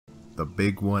the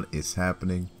big one is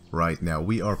happening right now.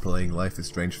 We are playing Life is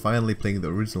Strange, finally playing the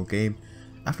original game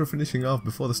after finishing off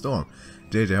Before the Storm.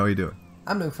 JJ, how are you doing?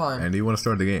 I'm doing fine. And do you want to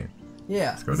start the game?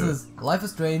 Yeah, this is Life is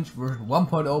Strange version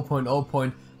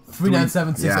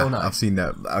 1.0.0.397609. Yeah, I've seen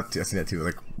that. I've seen that too.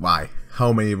 Like, why?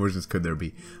 How many versions could there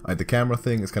be? The camera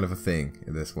thing is kind of a thing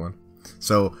in this one.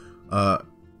 So,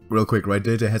 real quick, right?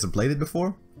 JJ hasn't played it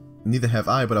before. Neither have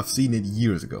I, but I've seen it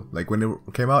years ago. Like when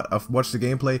it came out, I've watched the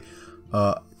gameplay.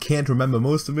 Can't remember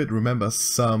most of it. Remember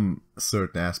some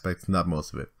certain aspects, not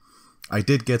most of it. I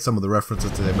did get some of the references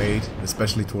that they made,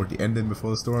 especially toward the end in Before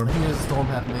the Storm. I think there's a storm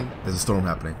happening. There's a storm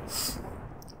happening.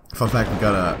 Fun fact: we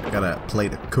got a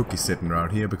plate of cookies sitting around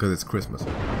here because it's Christmas. So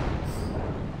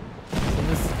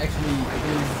this actually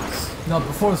is not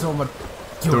before the storm, but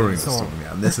during the storm.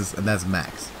 Yeah, and that's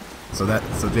Max. So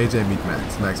JJ meet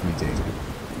Max. Max meet JJ.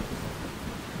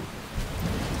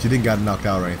 She didn't get knocked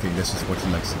out or anything. That's just what she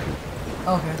likes to do.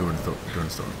 Okay. During the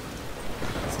storm.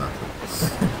 It's not true.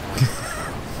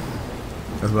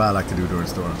 That's what I like to do during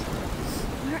storms.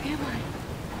 Where am I?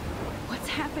 What's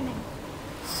happening?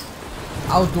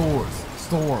 Outdoors.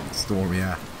 Storm. Storm,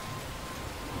 yeah.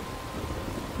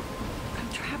 I'm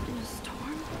trapped in a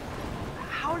storm?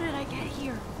 How did I get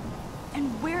here? And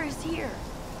where is here?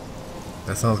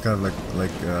 That sounds kind of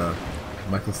like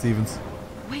Michael Stevens.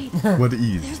 Wait. What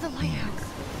ease. There's the lighthouse.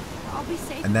 I'll be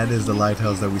safe. And that is the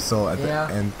lighthouse that we saw at the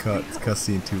end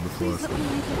cutscene 2 before.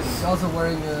 She's also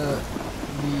wearing the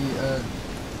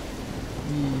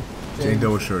Jane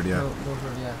Doe shirt, yeah. Doe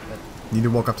shirt, yeah. You need to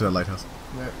walk up to that lighthouse.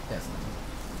 Yes.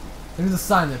 There's a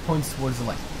sign that points towards the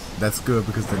lighthouse. That's good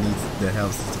because their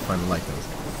helps us to find the lighthouse.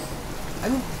 I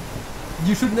mean,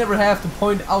 you should never have to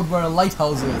point out where a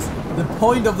lighthouse is. The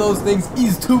point of those things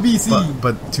is to be seen.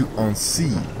 But on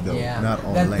sea though, not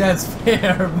on land. That's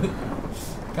fair. But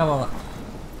come on.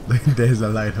 There's a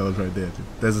lighthouse right there too.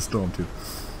 There's a storm too.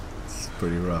 It's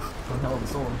pretty rough. One hell of a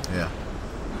storm. Yeah.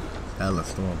 Hella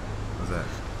storm. What's that?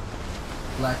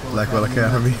 Blackwell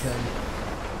Academy.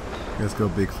 Let's go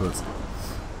Bigfoots.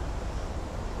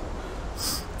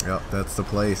 Yep, that's the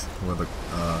place where the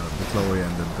Chloe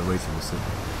and the Rachel was sitting.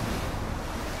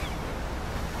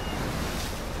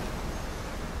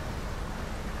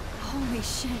 Holy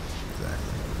shit.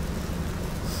 Exactly.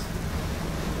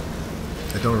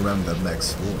 I don't remember that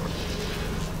Max swore.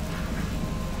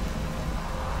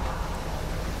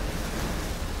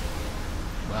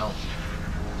 Well.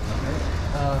 Okay.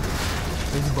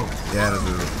 There's a boat. Yeah, there's a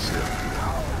ship.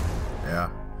 Yeah.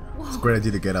 Whoa. It's a great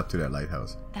idea to get up to that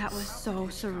lighthouse. That was so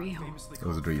surreal. It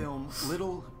was a dream. Film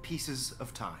Little Pieces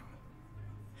of Time.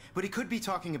 But he could be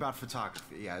talking about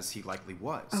photography, as he likely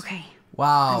was. Okay.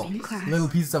 Wow. I'm in class. Little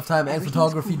pieces of time and Everything's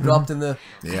photography cool. dropped in the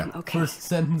Okay. first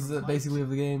sentence, basically, of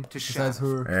the game. To Besides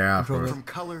shadow. her. Yeah, control of it. From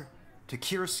color to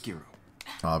chiaroscuro.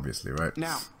 Obviously, right?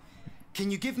 Now, can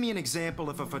you give me an example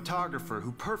of a photographer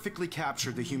who perfectly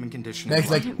captured the human condition? Next,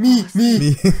 in like, life?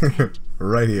 me.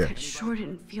 Right here. It sure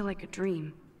didn't feel like a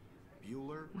dream.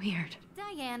 Bueller? Weird.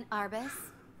 Diane Arbus.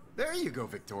 There you go,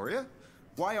 Victoria.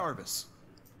 Why Arbus?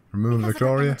 Remember Because of her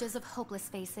Victoria? images of hopeless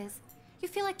faces, you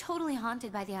feel like totally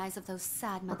haunted by the eyes of those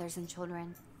sad mothers and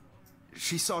children.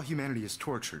 She saw humanity as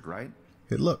tortured, right?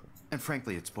 Hit look. And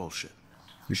frankly, it's bullshit.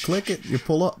 You click it, you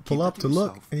pull up Keep it to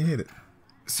look, yourself. and you hit it.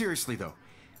 Seriously, though,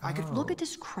 I could Look at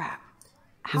this crap.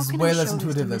 How This is can way I less show this to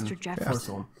intuitive than Mr. the Jefferson? first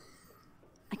one.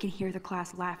 I can hear the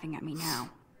class laughing at me now.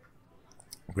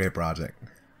 Great project.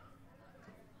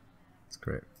 It's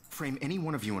great. frame any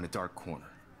one of you in a dark corner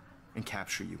and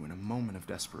capture you in a moment of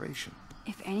desperation.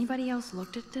 If anybody else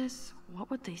looked at this, what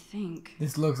would they think?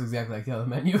 This looks exactly like the other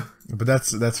menu. But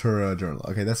that's her journal.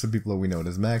 Okay, that's the people that we know.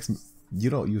 There's Max.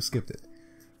 You skipped it.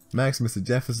 Max, Mr.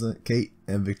 Jefferson, Kate,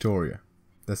 and Victoria.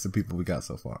 That's the people we got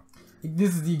so far.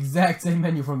 This is the exact same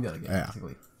menu from the other game, Yeah.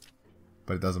 basically.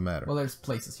 But it doesn't matter. Well, there's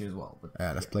places here as well. But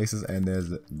Yeah, there's places and there's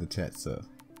the chat stuff.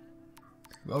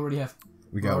 we already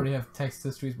have text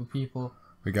histories with people.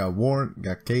 We got Warren,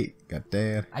 got Kate, got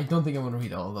Dad. I don't think I'm gonna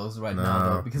read all of those right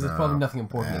now, though, because there's probably nothing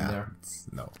important in there.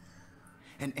 No.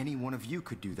 And any one of you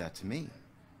could do that to me.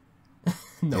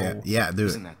 No. Yeah, do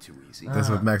Isn't it. that too easy? That's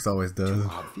what Max always does. Too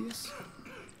obvious?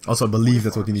 Also, I believe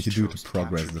that's what you need to do Chose to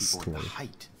progress capture the people at story. The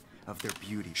height of their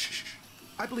beauty.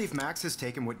 I believe Max has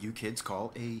taken what you kids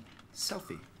call a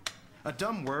selfie. A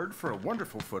dumb word for a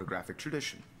wonderful photographic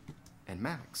tradition. And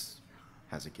Max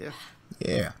has a gift.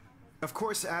 Yeah. Of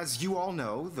course, as you all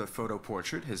know, the photo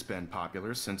portrait has been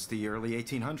popular since the early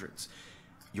 1800s.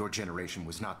 Your generation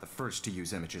was not the first to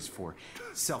use images for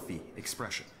selfie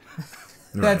expression.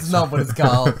 That's not what it's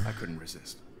called. I couldn't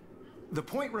resist. The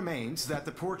point remains that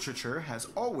the portraiture has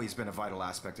always been a vital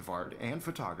aspect of art and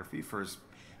photography for as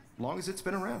long as it's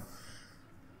been around.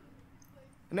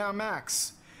 Now,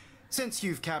 Max, since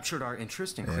you've captured our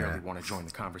interest and clearly want to join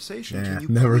the conversation, Yeah, can you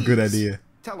never a good please idea.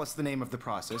 tell us the name of the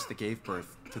process that gave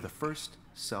birth to the first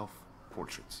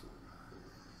self-portraits?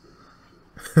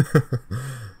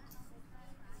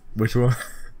 Which one?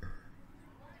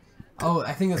 Oh,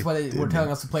 I think that's why they were telling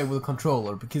us to play with a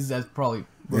controller, because that's probably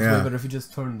works way better if you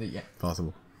just turn the... Yeah.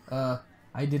 Possible.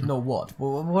 I didn't know what.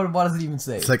 What does it even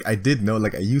say? It's like I did know,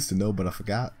 like I used to know, but I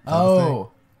forgot.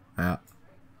 Oh. Yeah.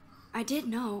 I did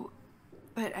know,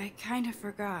 but I kind of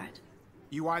forgot.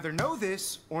 You either know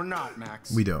this or not,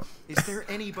 Max. We don't. Is there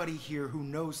anybody here who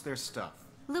knows their stuff?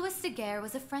 Louis Daguerre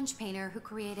was a French painter who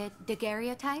created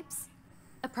daguerreotypes,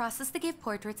 a process that gave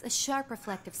portraits a sharp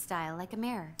reflective style like a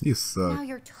mirror. You Now suck.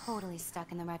 you're totally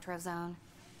stuck in the retro zone.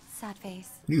 Sad face.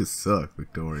 You suck,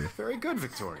 Victoria. Very good,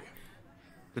 Victoria.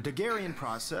 The Daguerrean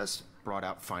process brought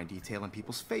out fine detail in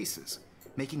people's faces,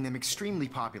 making them extremely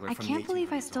popular I from can't the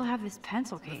believe I 1800s still on. have this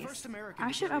pencil The case. first American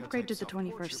I should upgrade to the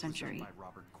daguerreotype 21st self-portrait was century. done by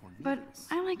Robert But Cornelius.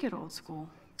 I like it old school.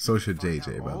 So should Find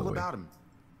JJ, out by all the way. about him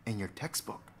in your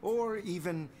textbook or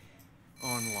even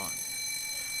online.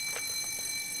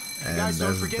 And Guys, don't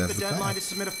that's- forget that's the the deadline plan. to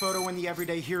submit a photo in the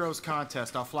Everyday Heroes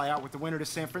contest. I'll fly out with the winner to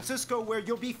San Francisco, where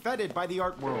you'll be feted by the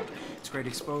art world. It's great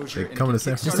exposure. Hey, and it coming can to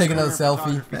San kickstart Just take another career in selfie.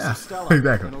 photography. Yeah, So Stella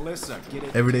exactly. and Alyssa, get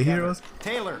it Everyday together. Heroes?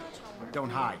 Taylor,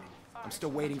 don't hide. I'm still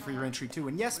waiting for your entry too.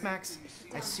 And yes, Max,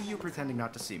 I see you pretending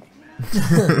not to see me.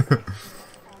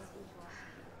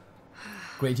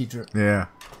 Great teacher. Yeah.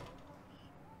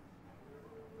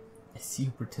 I see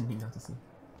you pretending not to see.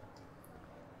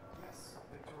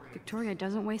 Victoria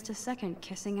doesn't waste a second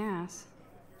kissing ass.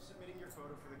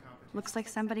 Looks like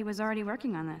somebody was already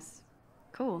working on this.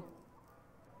 Cool.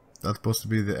 That's supposed to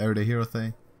be the Everyday Hero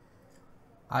thing.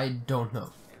 I don't know.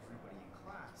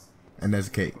 And there's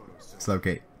Kate. Slow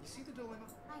Kate.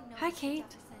 Hi, Kate.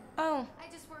 Oh,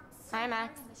 I just worked so Hi, hard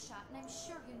Max. in the shop, and I'm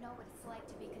sure you know what it's like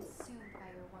to be consumed by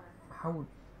your work. How?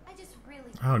 I just really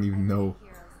I don't even know.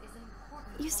 Heroes is an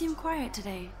important You seem quiet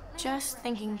today. just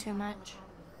thinking too much.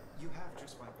 You have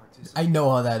just by participating. I know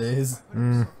how that is. Yeah.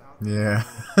 No matter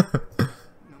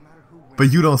who wins.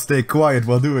 But you don't stay quiet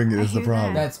while doing it is the hear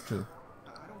problem. That's true.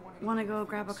 Wanna go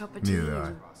grab a cup of tea Neither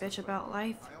and bitch about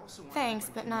life?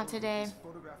 Thanks, but not today.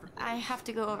 I have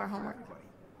to go over homework.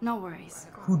 No worries.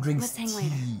 Who drinks Let's hang tea?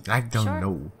 later. I don't Sure.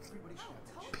 know.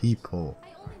 People. I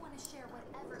only want to share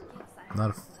whatever gifts I I'm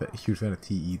not a huge fan of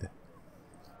tea either.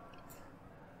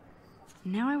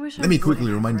 Now I wish I Let me would quickly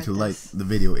have remind you read to like this. the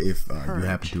video if you Courage.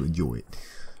 happen to enjoy it.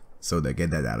 So that get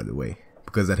that out of the way.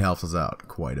 Because that helps us out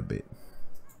quite a bit.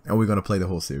 And we're gonna play the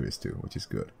whole series too, which is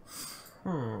good.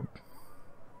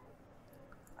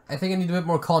 I think I need a bit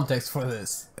more context for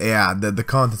this. Yeah, the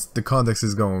context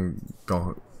is going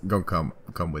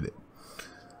come with it.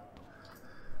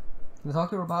 Can I talk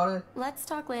to her about it? Let's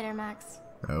talk later, Max.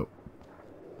 Oh.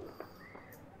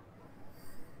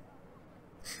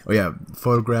 Oh yeah,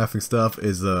 photographing stuff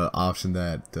is an option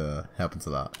that happens a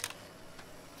lot.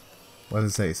 What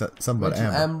does it say? Something about Rachel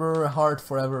Amber. Amber, Heart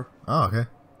Forever. Oh, okay.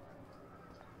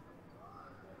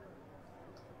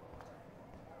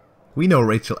 We know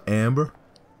Rachel Amber.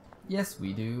 Yes,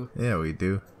 we do. Yeah, we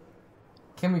do.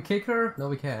 Can we kick her? No,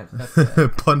 we can't. That's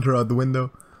sad. Punt her out the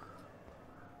window.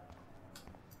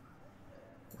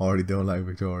 Already don't like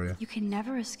Victoria. You can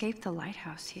never escape the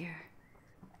lighthouse here.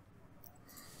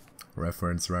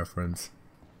 Reference.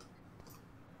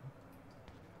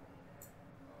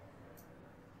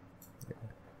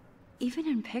 Even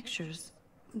in pictures,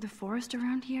 the forest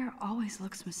around here always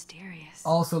looks mysterious.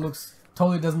 Also looks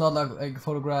totally does not look like a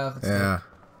photograph. It's Yeah, like,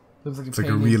 looks like it's like a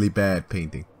painting. really bad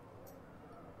painting.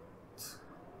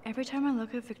 Every time I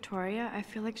look at Victoria, I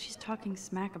feel like she's talking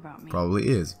smack about me. Probably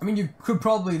is. I mean, you could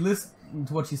probably listen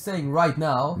to what she's saying right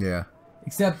now, Yeah,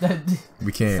 except that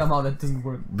we can't. somehow that doesn't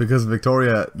work. Because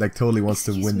Victoria like totally wants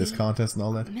to Excuse win this me? contest and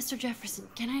all that. Mr. Jefferson,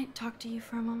 can I talk to you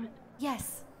for a moment?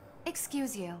 Yes.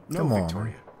 Excuse you. No, Come on,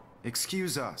 Victoria.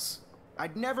 Excuse us.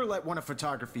 I'd never let one of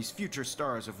photography's future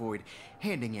stars avoid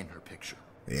handing in her picture.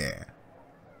 Yeah.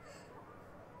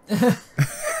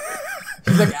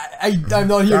 She's like, I'm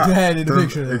not here to hand in the Don't-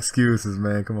 picture. Excuses,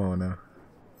 man. Come on now.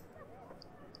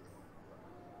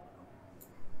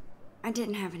 I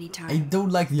didn't have any I time. don't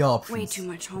like the options. Way too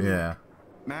much homework. Yeah.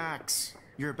 Max,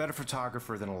 you're a better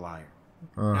photographer than a liar.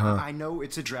 Uh-huh. Now, I know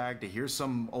it's a drag to hear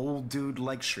some old dude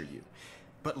lecture you,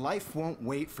 but life won't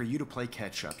wait for you to play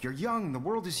catch up. You're young, the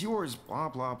world is yours, blah,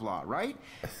 blah, blah, right?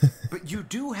 But you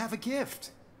do have a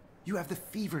gift. You have the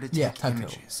fever to Yeah, take tattoo.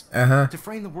 images, Uh-huh. to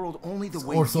frame the world only the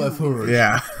way Also you I've heard. envision.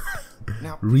 Yeah.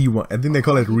 Now, Rewind. I think they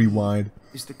call it rewind.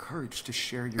 is the courage to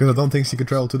share your Because I gift. don't think she can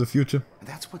travel to the future.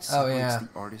 That's what Oh, separates yeah. the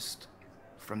artist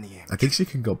from the amateur. I think she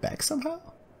can go back somehow.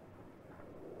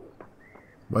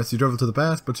 Well, she traveled to the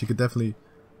past, but she could definitely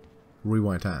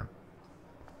rewind time.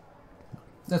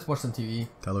 Let's watch some TV.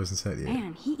 Television set, yeah.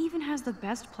 Man, he even has the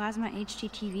best plasma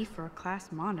HDTV for a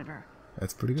class monitor.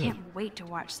 That's pretty good. Can't wait to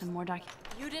watch some more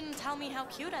You didn't tell me how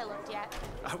cute I looked yet.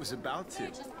 I was about to.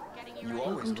 You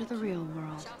always Welcome to the real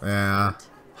world. Yeah.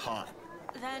 hot.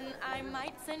 Then I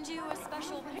might send you a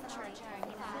special picture.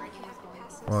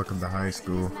 Welcome to high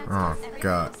school. Oh,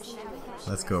 God.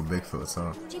 Let's go Bigfoot,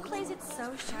 so. She plays it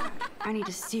so sharp. I need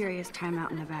a serious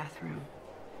timeout in the bathroom.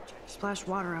 Splash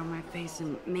water on my face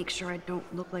and make sure I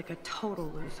don't look like a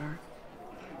total loser.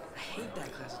 I hate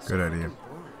that class. Good idea.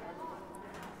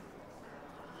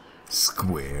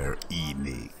 Square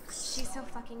Enix. She's so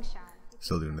fucking sharp.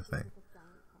 Still doing the thing.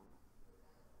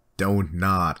 Don't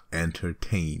not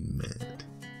entertainment.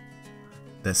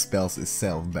 That spells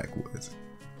itself backwards.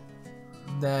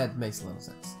 That makes a lot of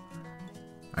sense.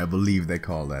 I believe they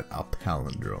call that a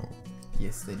palindrome.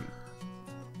 Yes, they do.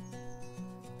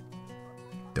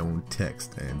 Don't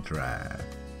text and drive.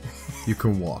 You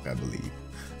can walk, I believe.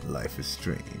 Life is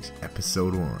Strange,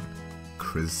 Episode 1.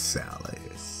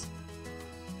 Chrysalis.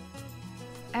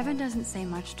 Evan doesn't say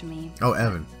much to me. Oh,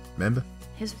 Evan. Remember?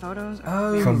 His photos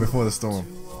are Oh, From before the storm.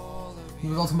 he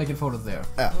was also making photos there.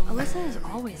 Alyssa is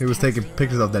always He was taking texting.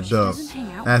 pictures of that She dove. doesn't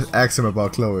hang out with Ask him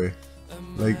about Chloe.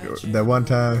 Like, that one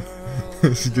time,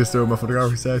 she just threw my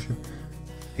photography session.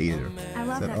 Hated her. I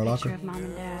love Is that Art picture Locker? of Mom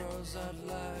and Dad.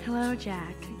 Hello,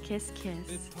 Jack. Kiss,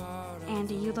 kiss.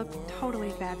 Andy, you look totally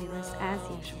fabulous, as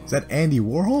usual. Is that Andy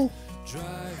Warhol?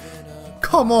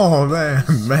 Come on, man.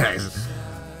 Max.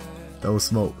 Don't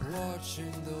smoke.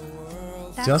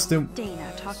 That's Justin-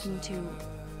 Dana talking to... I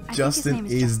think his Justin name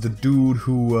is the dude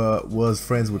who was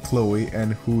friends with Chloe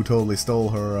and who totally stole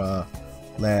her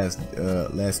last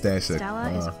stash of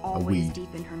Stella is a always weed.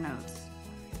 deep in her notes.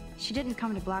 She didn't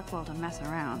come to Blackwell to mess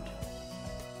around.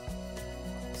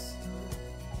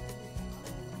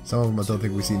 Some of them I don't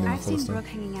think we've seen them I've before. seen So. Brooke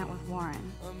hanging out with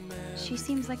Warren. She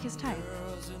seems like his type.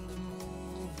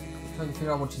 Trying to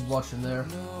figure out what she's watching there.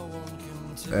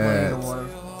 Uh,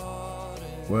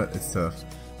 what? It's tough.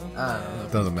 I don't know.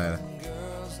 Doesn't matter.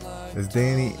 It's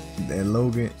Danny and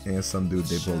Logan and some dude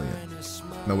they bullying.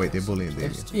 No wait, they're bullying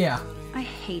Damien. Yeah. I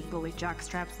hate bully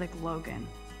jockstraps like Logan.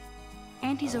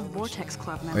 Andy's a Vortex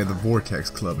Club member. Hey, the Vortex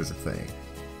Club is a thing.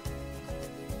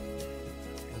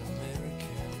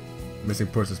 Missing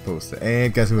persons poster.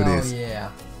 And guess who it Oh is?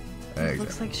 yeah. There It you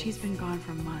looks go. like she's been gone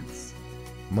for months.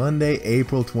 Monday,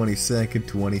 April 22nd,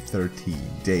 2013.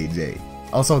 JJ.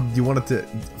 Also, you wanted to...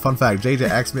 Fun fact, JJ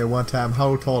asked me at one time,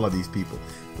 how tall are these people?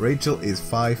 Rachel is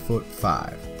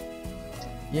 5'5".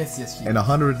 Yes, yes, she And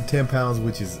 110 pounds,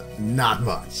 which is not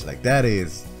much. Like, that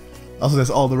is... Also, there's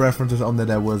all the references on there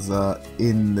that was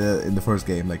in the first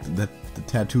game. Like, the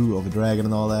tattoo of a dragon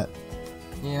and all that.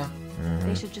 Yeah.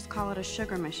 They should just call it a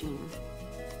sugar machine.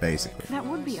 Basically. That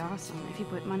would be awesome if you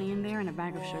put money in there and a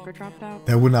bag of sugar dropped out.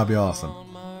 That would not be awesome.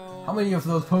 How many of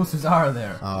those posters are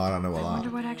there? Oh, I don't know a I lot. wonder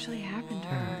what actually happened to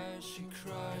her.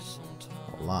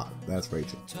 A lot. That's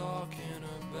Rachel.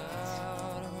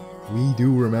 We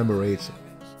do remember Rachel.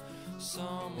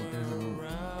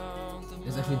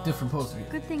 There's actually a different poster.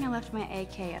 Good thing I left my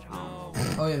AK at home.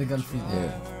 Oh yeah, the gun free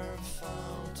there. Yeah.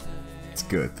 It's a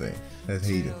good thing. That's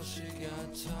Hayden.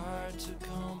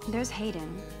 There's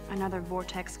Hayden, another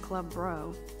Vortex Club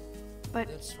bro. But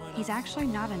he's actually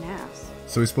not an ass.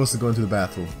 So he's supposed to go into the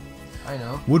bathroom. I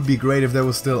know. Would be great if there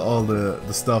was still all the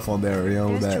stuff on there, you know,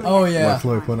 There's that Juliet Oh, yeah. what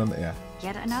Chloe put on there. Yeah.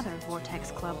 Yet another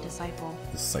Vortex Club disciple.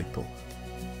 Disciple.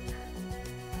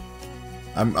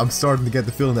 I'm starting to get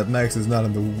the feeling that Max is not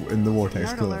in the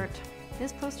Vortex Nerd Club. alert.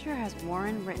 This poster has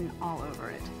Warren written all over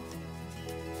it.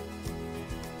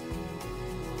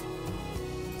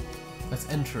 Let's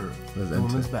enter Let's the enter.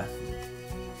 woman's bathroom.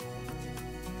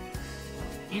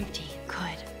 Empty. Good.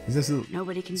 Is this a,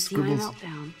 Nobody can Scribbles? see my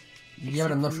meltdown. Yeah,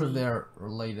 but I'm not Except sure me. they're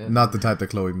related. not the type that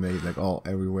Chloe made, like all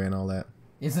everywhere and all that?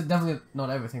 It's definitely not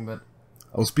everything, but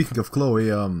Oh, speaking of Chloe,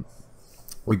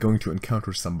 we're going to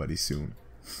encounter somebody soon.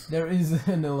 there is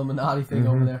an Illuminati thing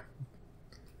over there.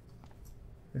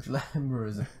 Which Lambert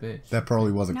is a bitch. That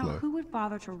probably wasn't Now, Chloe. who would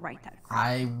bother to write that crap?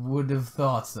 I would have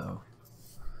thought so.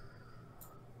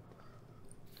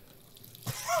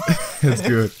 That's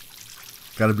good.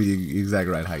 Gotta be the exact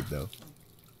right height though.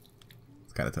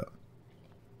 It's kind of tough.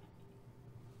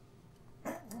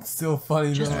 Still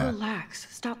funny Just though. relax.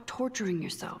 Stop torturing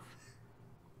yourself.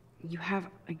 You have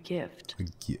a gift. A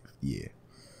gift, yeah.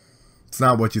 It's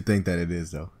not what you think that it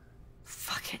is though.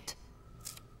 Fuck it.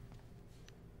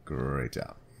 Great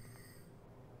job.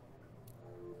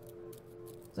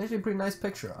 It's actually a pretty nice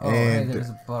picture. Oh, And- and there's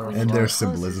a butterfly. And there's Closes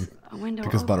symbolism a window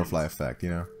because opens. butterfly effect, you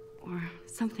know. or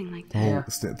something like The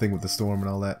that. whole thing with the storm and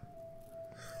all that.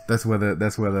 That's where the Hey,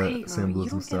 girl, you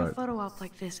symbolism don't get a start. photo op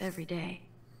like this every day.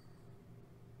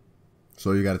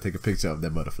 So you got to take a picture of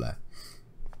that butterfly.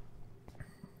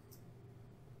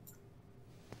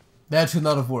 That should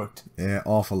not have worked. Yeah,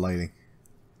 awful lighting.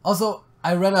 Also,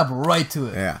 I ran up right to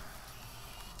it. Yeah.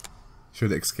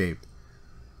 Should have escaped.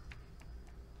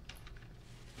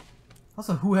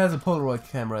 Also, who has a Polaroid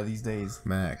camera these days?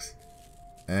 Max.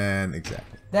 And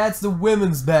exactly. That's the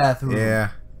women's bathroom.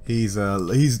 Yeah. He's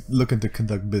looking to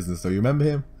conduct business though. You remember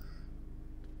him?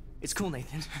 It's cool,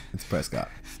 Nathan. It's Prescott.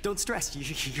 Don't stress.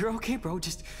 You're okay, bro.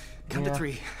 Just count to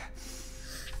 3.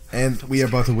 And we are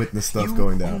about to witness stuff You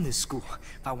going own down. this school.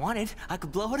 If I wanted, I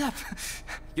could blow it up.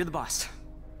 You're the boss.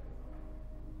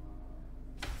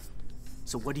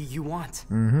 So what do you want?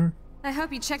 I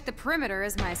hope you check the perimeter,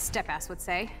 as my step-ass would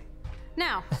say.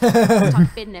 Now,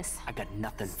 talk business. I got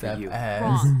nothing for you.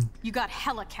 Wrong. You got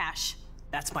hella cash.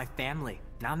 That's my family,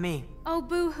 not me. Oh,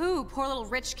 boo-hoo, poor little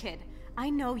rich kid. I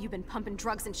know you've been pumping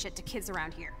drugs and shit to kids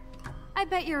around here. I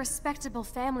bet your respectable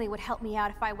family would help me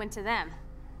out if I went to them.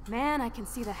 Man, I can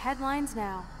see the headlines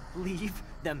now. Leave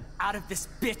them out of this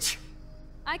bitch.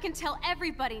 I can tell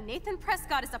everybody Nathan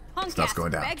Prescott is a punk Stuff's ass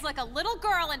going who down. begs like a little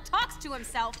girl and talks to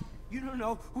himself. You don't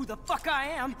know who the fuck I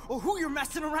am or who you're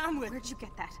messing around with. Where'd you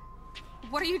get that?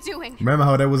 What are you doing? Remember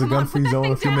how that was a Come on, gun-free put that zone a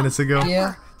thing few down. minutes ago?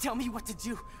 Yeah. Tell me what to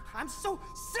do. I'm so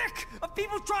sick of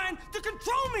people trying to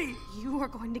control me. You are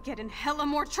going to get in hella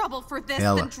more trouble for this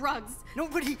Hella. than drugs.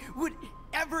 Nobody would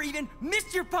ever even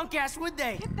miss your punk ass, would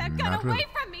they? Get that gun Not away really.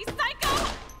 from me,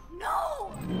 psycho!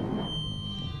 No!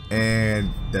 And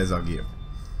there's our gear.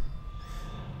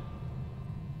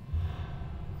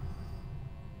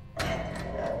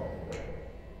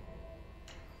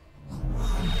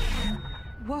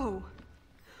 Whoa.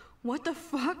 What the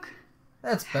fuck?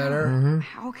 That's better.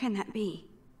 How can that be?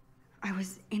 I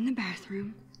was in the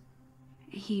bathroom.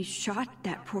 He shot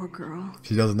that poor girl.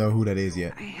 She doesn't know who that is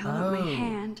yet. I held up my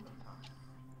hand.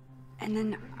 And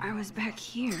then I was back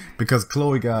here. Because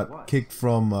Chloe got kicked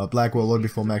from Blackwell right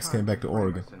before Max came back to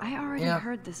Oregon. I already Yeah.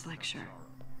 heard this lecture.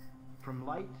 From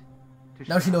light to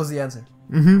Now she knows the answer.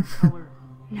 color.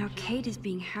 Now Kate is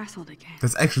being hassled again.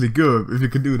 That's actually good if you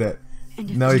can do that. And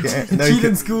if Now you you can. Now you Cheat can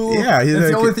in school. Yeah, That's now the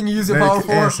you only can- thing you use your now power can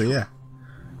for. answer, yeah.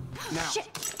 Now,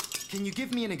 can you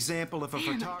give me an example of a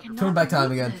photographer? Turn back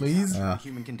time again, please. The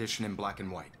human condition in black and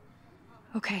white.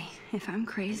 Okay, if I'm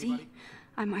crazy,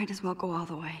 I might as well go all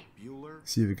the way. Bueller.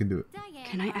 See if you can do it.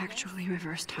 Can I actually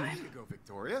reverse time? There you go,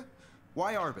 Victoria.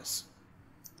 Why Arbus?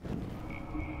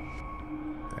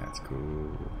 That's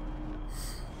cool.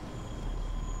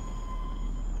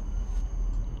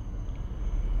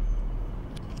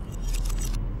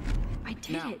 I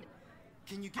did Now, it.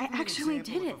 Can you give I me an actually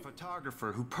example did of it. a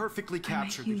photographer who perfectly I'm a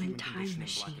captured the human human time condition in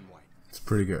machine. black and white? It's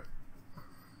pretty good.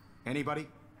 Anybody?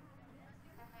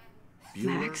 Bueller?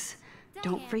 Max,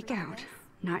 don't freak out.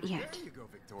 Not yet. There you go,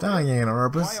 Victoria. Diane Why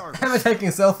Arbus. Am I Arbus? taking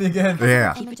a selfie again?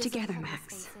 Yeah. Keep it Images of together, homeless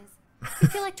Max. faces. I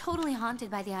feel like totally haunted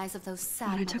by the eyes of those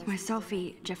sad When I took my mothers.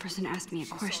 selfie, Jefferson asked me a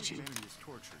question. Humanity is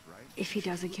tortured, right? If he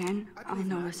does again, I'll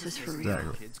know this is for real.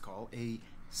 Exactly. Kids call a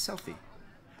selfie.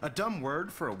 A dumb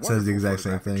word for a Says wonderful the exact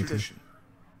same photographic thing, too. tradition.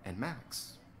 And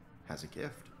Max has a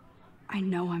gift. I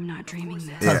know I'm not dreaming this.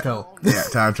 Time Yeah. travel. Yeah,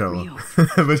 time travel. Real.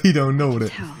 But he don't know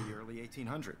that. Tell. The early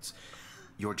 1800s.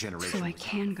 Your generation. So I was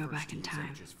can the go first back to in use time.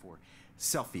 images for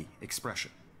selfie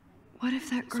expression. What if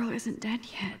that girl isn't dead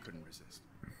yet? Couldn't resist.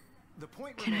 The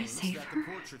point Can I remains save that her?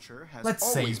 the portraiture has Let's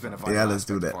always save been a her. vital Yeah, let's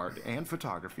do aspect that. of art and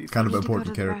photography. Kind of I an need to go to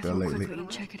important the character bathroom lately. quickly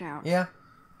and check it out. Yeah.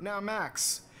 Now,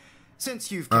 Max,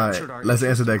 since you've Alright, captured our let's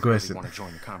interest answer that and clearly question. want to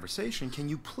join the conversation, can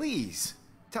you please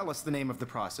tell us the name of the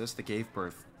process that gave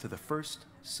birth to the first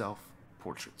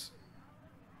self-portraits?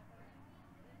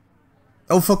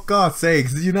 Oh, for God's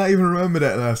sakes, did you not even remember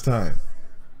that last time?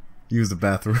 Use the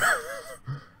bathroom.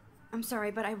 I'm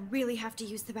sorry, but I really have to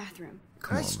use the bathroom.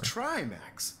 Nice on, man. try,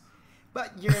 Max.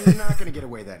 But you're not going to get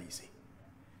away that easy.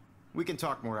 We can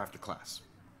talk more after class.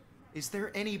 Is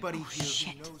there anybody here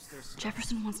Shit. who knows their stuff?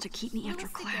 Jefferson wants to keep me after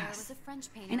Louis Daguerre class. was a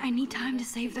French painter And I need who time to created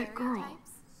save that girl.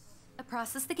 daguerreotypes, a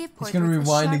process that gave He's portraits gonna a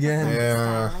rewind sharp again. reflective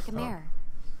Yeah. style like a mirror.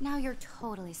 Now you're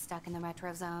totally stuck in the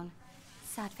retro zone.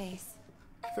 Sad face.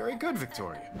 Very good,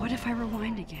 Victoria. What if I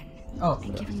rewind again? Oh,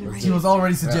 And give him the right she was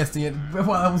already suggesting it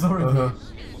while I was already. Uh-huh.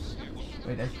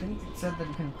 Wait, I think it said that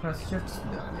you can press shift.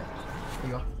 No, yeah.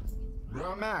 There you go.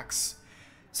 Well, Max,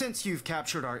 since you've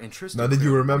captured our interest, Now, and did you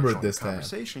clearly remember wanna it join this the time?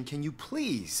 conversation, can you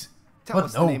please tell What?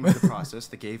 us the No. name of the process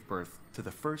that gave birth to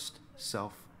the first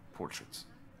self-portraits?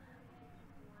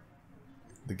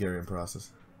 The Garian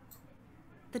process.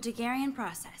 The Daguerrean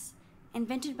process.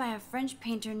 invented by a French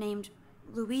painter named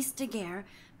Louis Daguerre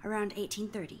around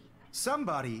 1830.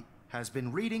 Somebody has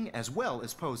been reading as well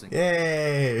as posing.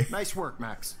 Yay! Nice work,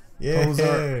 Max. Yeah.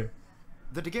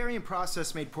 The Daguerrean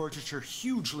process made portraiture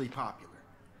hugely popular.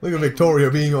 Look at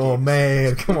Victoria being all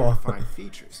mad. Come on. Fine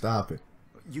features. Stop it.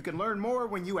 You can learn more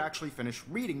when you actually finish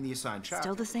reading the assigned chapter.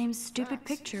 Still the same stupid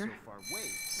picture.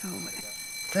 So,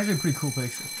 It's actually a pretty cool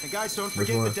picture. And guys, don't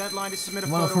forget the deadline to submit a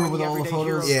One photo in with the all the Everyday photos?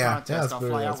 Heroes Yeah, contest. that's I'll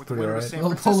pretty- fly that's out with pretty the winner to alright. San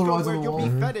Little Francisco, Polaroids where on the you'll wall.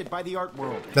 be feted by the art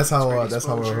world. That's how Great our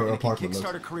exposure, and it can apartment kickstart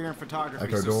looks. a career in photography.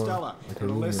 Like her So dorm, Stella like her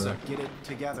and room, Alyssa, you know. get it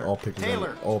together. All pixels,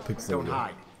 Taylor, all pixels, don't yeah.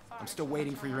 hide. I'm still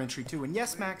waiting for your entry too. And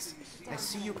yes, Max, I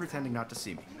see you pretending not to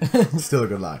see me. Still a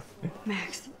good lie.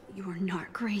 Max, you are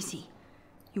not crazy.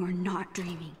 You are not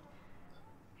dreaming.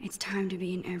 It's time to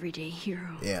be an everyday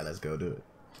hero. Yeah, let's go do it.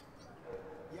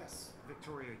 Yes,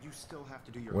 Victoria, you still have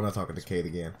to do your We're not talking to Kate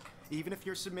again. Even if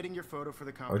you're submitting your photo for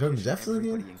the Are we competition, talking to Jefferson again?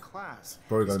 everybody in class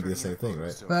Probably is gonna be the turning same in thing,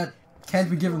 right? photos, so- But can't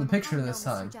we give him the picture No, this Mr.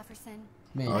 time? Jefferson.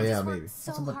 Maybe. Oh I yeah, just worked maybe.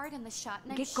 so What's up? hard in the shot,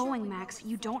 and I'm Get sure going, we Max.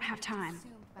 will You be don't have time.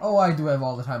 consumed by Oh, I do have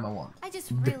all the time I want. I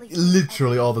just really think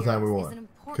Literally all the Everyday time we Heroes want. is an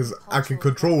important Because I can cultural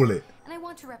control event, it. And I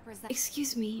want to represent.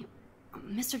 Excuse me,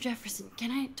 Mr. Jefferson,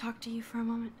 can I talk to you for a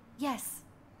moment? Yes.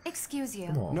 Excuse you.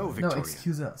 Come on. No, man. Victoria. No,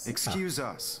 excuse us. Excuse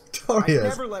us. Victoria I'd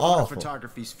is never let one of awful.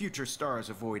 photography's future stars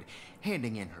avoid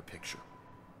handing in her picture.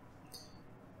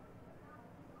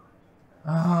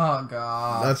 Oh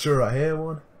god. Not sure I had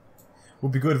one.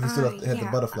 Would be good if we still had the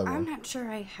Yeah, butterfly I'm one. not sure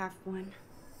I have one.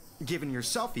 Given your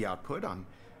selfie output, I'm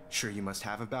sure you must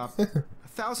have about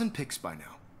 1,000 pics by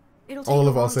now. It'll take All a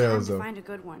of long ourselves, time though. to find a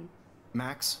good one.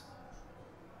 Max,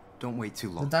 don't wait too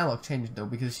The long. dialogue changed though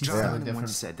because she's John totally Lennon different.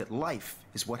 once said that life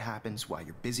is what happens while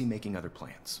you're busy making other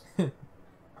plans. Go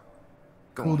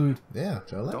Cool on. dude. Yeah,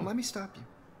 John Don't Lennon. let me stop you.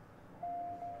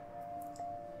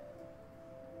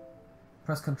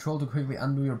 Press Control to quickly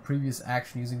undo your previous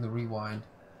action using the rewind.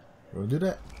 We'll do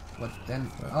that. But then,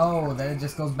 oh, then it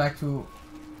just goes back to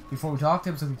before we talk to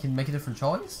him, so we can make a different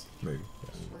choice. Maybe.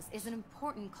 Is an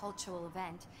important cultural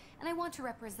event, and I want to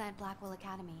represent Blackwell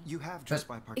Academy. You have just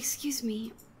by part. Excuse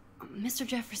me, Mr.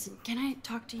 Jefferson, can I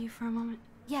talk to you for a moment?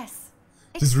 Yes.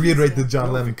 Just Excuse reiterate you. the John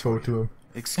No, Lennon Victoria. quote to him.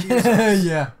 Excuse us.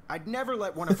 Yeah. I'd never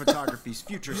let one of photography's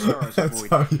future stars That's avoid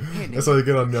how you, handing that's how you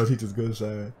get on your teacher's good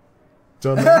side.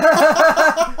 John Lennon.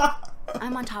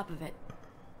 I'm on top of it.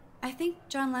 I think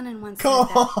John Lennon once Come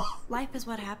said that on. life is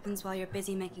what happens while you're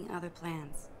busy making other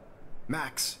plans.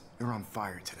 Max, you're on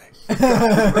fire today.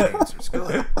 Good answers. Go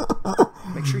ahead.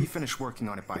 Make sure you finish working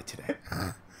on it by today.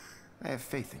 I have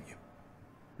faith in you.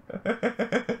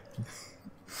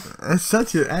 That's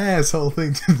such an asshole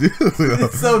thing to do. Though.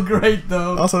 It's so great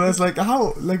though. Also, that's like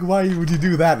how, like, why would you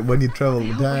do that when you travel I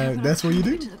hope I have down? enough That's what you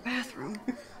time do. to get to the bathroom.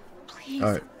 Please,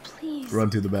 All right. please. Run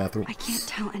to the bathroom. I can't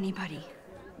tell anybody.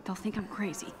 They'll think I'm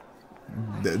crazy.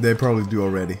 They probably do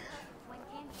already.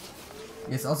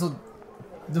 Yes. Also,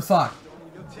 the fuck.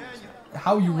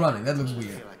 How you running? That looks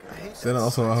weird. Then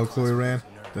also how Chloe ran.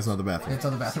 That's not the bathroom. It's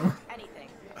on the bathroom.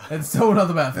 It's so not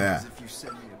the bathroom. Yeah. If you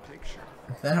send me a picture,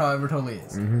 That, however, totally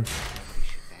is. Mm-hmm.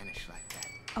 vanish like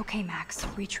that. Okay, Max,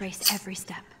 retrace every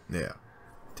step. Yeah.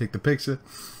 Take the picture.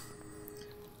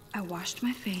 I washed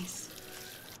my face.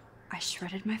 I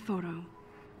shredded my photo.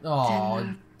 Oh,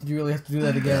 Then, did you really have to do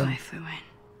that I again? flew in.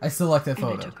 I still like that And I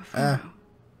photo. took a photo.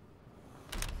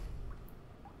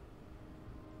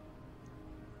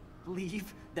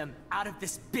 Leave them out of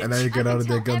this bitch. And now you get I out can of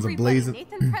there, tell guns everybody a-blazing.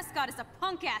 Nathan Prescott is a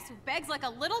punk ass who begs like a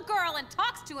little girl and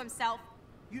talks to himself.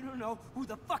 You don't know who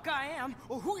the fuck I am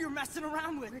or who you're messing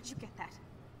around with. Where'd you get that?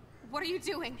 What are you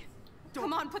doing?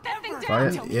 Come on, put that thing down.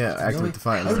 Fire? Tell me Yeah, what activate Really? the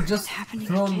fire. I would just happening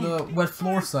thrown the again. wet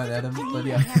floor sign at him, but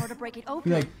yeah. hammer to break it Be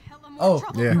open. like, Hella more oh,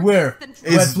 trouble yeah. for Beware. this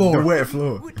than Wet It's floor. the wet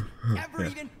floor. Would ever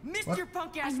even miss your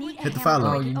punk ass with Hit the fire Oh,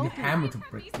 line. you need a Open. hammer to Away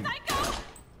from break me, things. psycho!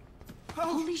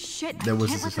 Holy shit, There I was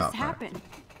can't just let a this stop happen.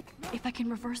 If I can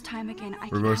reverse time again, I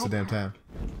can Reverse the help damn her.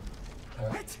 time.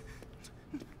 What?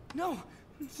 No.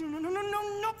 No, no, no,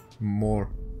 no, no. More.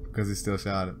 Because he still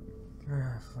shot it.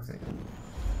 Fuck's sake.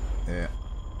 Yeah.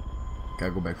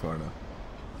 Gotta go back far now.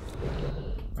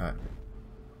 Alright.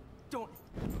 Don't,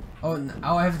 Oh,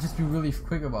 now I have to just be really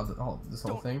quick about this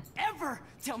whole don't thing. ever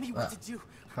tell me what to do.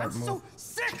 I'm Hard so move.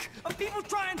 sick of people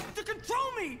trying to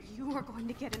control me. You are going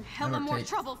to get in hella Never more take-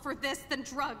 trouble for this than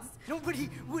drugs. Nobody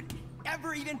would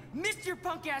ever even miss your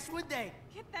punk ass, would they?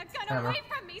 Get that gun Hammer. away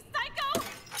from me, psycho!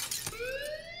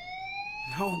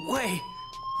 No way.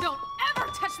 Don't ever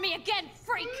touch me again,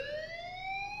 freak!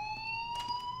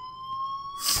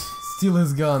 Steal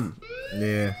his gun.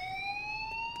 Yeah.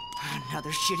 Another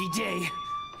shitty day.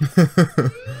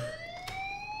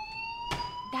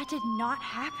 That did not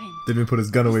happen. Didn't even put his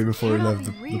gun away before he cannot left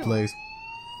be the real. place.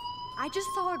 I just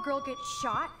saw a girl get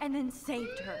shot and then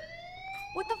saved her.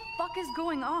 What the fuck is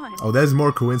going on? Oh, there's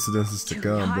more coincidences to Do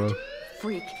come, not bro.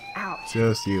 freak out.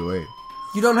 Just you wait.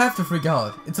 You don't have to freak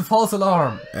out. It's a false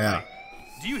alarm. Yeah.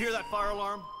 Do you hear that fire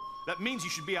alarm? That means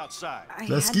you should be outside. I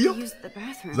That's had skill? to use the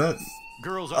bathroom. Is that?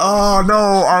 Girls Oh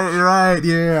no! Right,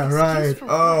 yeah, right.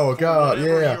 Oh god,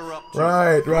 yeah.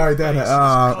 Right, that.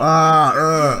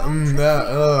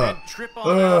 Then trip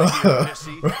on out of here,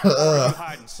 Jesse. Or are you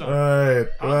hiding something? Right.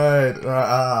 Thank you,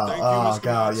 Oh Mr.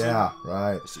 god, Watson. yeah,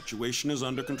 right. The situation is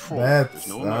under control. That's There's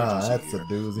no emergency that's a here.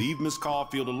 doozy. Leave Miss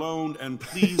Caufield alone and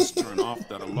please turn off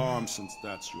that alarm since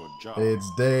that's your job. It's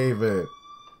David.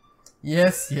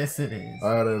 Yes, it is.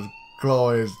 That is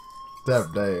Chloe's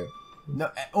stepdad. No,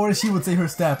 or she would say her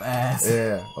step ass.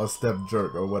 Yeah, or step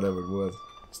jerk or whatever it was.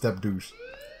 Step douche.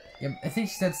 Yeah, I think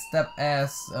she said step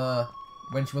ass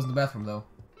when she was in the bathroom though.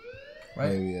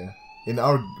 Right? Maybe, yeah. In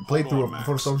our playthrough Max.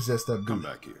 before the song, she said step Come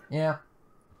douche. back here. Yeah.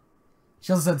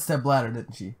 She also said step bladder,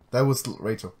 didn't she? That was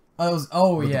Rachel. Oh, it was.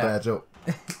 Oh With the yeah. bad joke.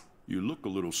 You look a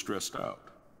little stressed out.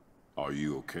 Are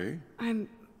you okay?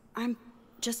 I'm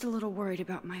just a little worried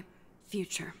about my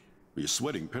future. You're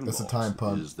sweating pinballs. That's a time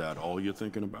pun. Is that all you're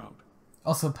thinking about?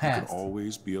 Also You passed. can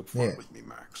always be upfront Yeah. with me,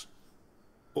 Max.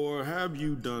 Or have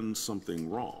you done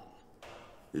something wrong?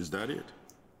 Is that it?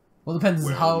 Well, depends.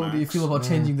 Well, How do you Max, feel about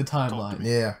changing the talk to timeline? me.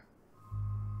 Yeah.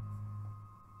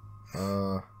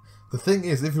 The thing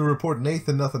is, if you report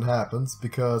Nathan, nothing happens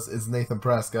because it's Nathan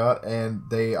Prescott, and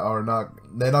they're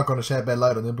not going to shed bad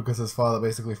light on him because his father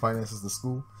basically finances the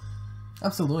school.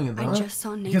 I'm still doing it though. I just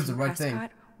saw Because Nathan the right thing.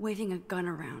 Prescott waving a gun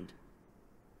around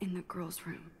in the girls'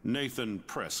 room. Nathan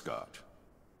Prescott.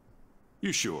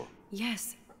 You sure?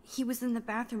 Yes, he was in the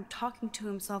bathroom talking to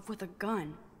himself with a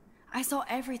gun. I saw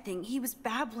everything. He was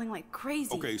babbling like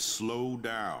crazy. Okay, slow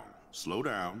down. Slow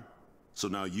down. So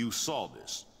now you saw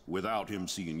this without him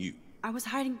seeing you. I was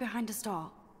hiding behind a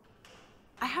stall.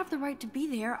 I have the right to be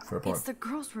there. Fair point. It's the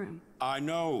girls' room. I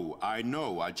know.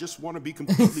 I just want to be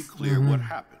completely clear what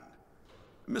happened.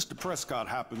 Mr. Prescott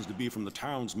happens to be from the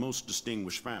town's most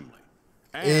distinguished family.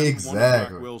 And one of Exactly.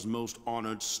 Blackwell's most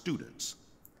honored students.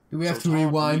 Do we have So to it's hard for me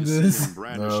rewind to see this? him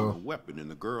brandishing No. a weapon in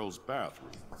the girls'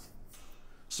 bathroom.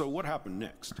 So what happened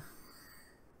next?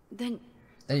 Then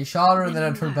Then you shot her, and then I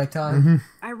you turned left. back time.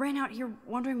 I ran out here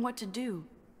wondering what to do.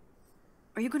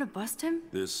 Are you gonna bust him?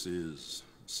 This is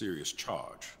a serious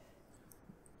charge.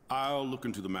 I'll look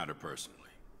into the matter personally.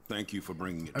 Thank you for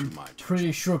bringing it to my attention.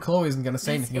 Pretty sure Chloe isn't gonna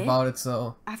say That's anything it? about it,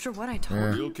 so. After what I told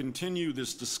her. We'll continue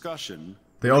this discussion.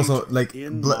 They also later like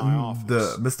in the my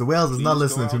office. Mr. Wells is not Please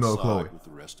listening go to no outside Chloe. with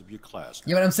the rest of your class.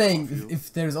 Yeah, but I'm saying Caufield.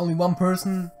 if there's only one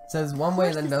person says one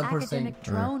way, then the other person saying. academic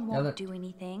drone the won't other- do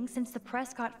anything since the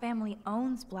Prescott family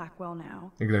owns Blackwell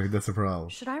now. Exactly, that's the problem.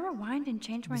 Should I rewind and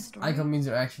change my story? Icon means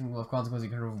your action will have consequences. You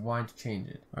can rewind to change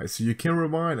it. Alright, so you can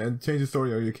rewind and change the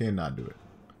story, or you can not do it.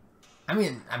 I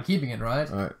mean, I'm keeping it, right?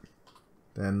 Alright.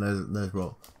 Then let's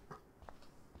roll.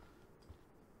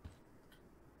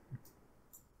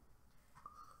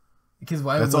 Because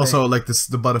why That's would also I- like this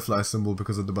the butterfly symbol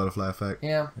because of the butterfly effect.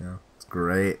 Yeah. Yeah. It's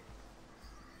great.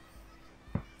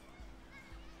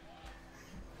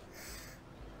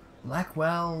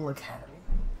 Blackwell Academy.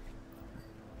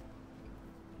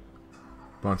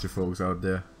 Bunch of folks out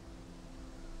there.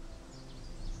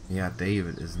 Yeah,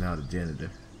 David is now the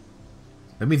janitor.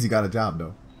 That means he got a job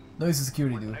though. No, he's a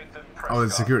security dude. Oh,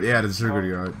 the security. Yeah, the security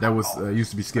guard. That was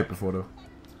used to be skipped before though.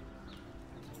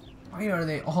 Why are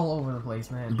they all over the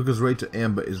place, man? Because Rachel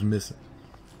Amber is missing.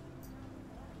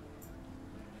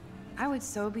 I would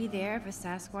so be there if a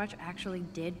Sasquatch actually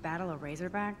did battle a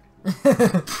Razorback.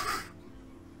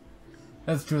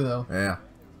 That's true though. Yeah.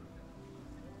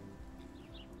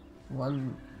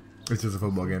 One. It's just a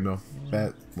football game though.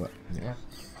 Bad. What? Yeah.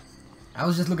 I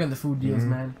was just looking at the food deals,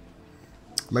 man.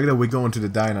 Like that, we go into the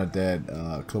diner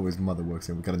that Chloe's mother works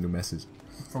in. We got a new message.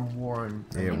 From Warren.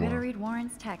 Yeah, I better Warren. read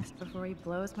Warren's text before he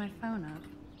blows my phone up.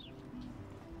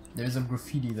 There's some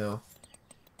graffiti though.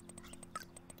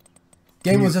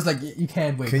 Game was just like, you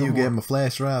can't wait. Can no you more. get him a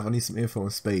flash drive? I need some info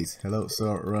in space. Hello,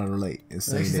 sir. Run late. It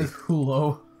Insane actually day. says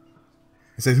Hulo.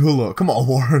 It says Hulu. Come on,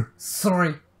 Warren.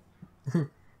 Sorry.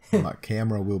 My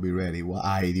camera will be ready.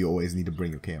 Why do you always need to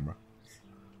bring your camera?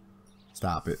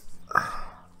 Stop it.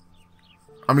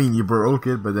 I mean, you broke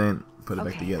it, but then put it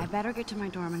back Okay, together. I better get to my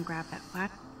dorm and grab that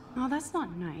flat. Oh, that's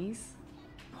not nice.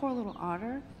 Poor little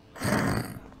otter.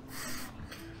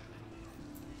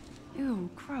 Ew,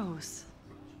 gross.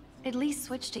 At least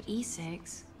switch to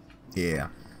E6. Yeah.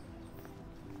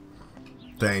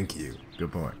 Thank you.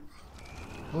 Good point.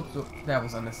 Whoops, that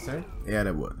was unnecessary. Yeah,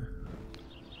 that would.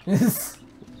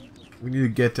 We need to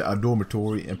get to our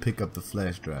dormitory and pick up the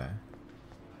flash drive.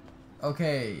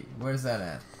 Okay, where's that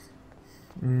at?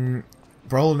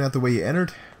 Probably not the way you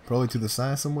entered. Probably to the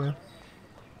side somewhere.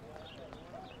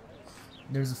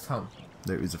 There's a fountain.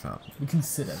 There is a fountain. We can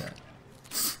sit at that.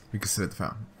 We can sit at the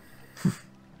fountain.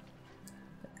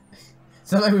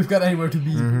 It's not like we've got anywhere to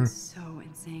be. So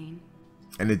insane.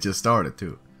 And it just started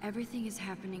too. Everything is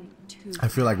happening too I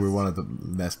feel like we're fast. one of the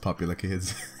less popular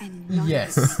kids. And none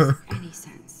Yes. of it makes any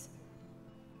sense.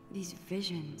 These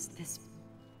visions, this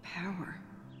power.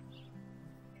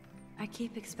 I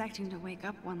keep expecting to wake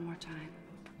up one more time.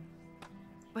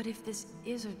 But if this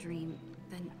is a dream,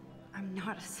 then I'm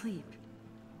not asleep.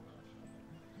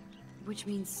 Which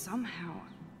means somehow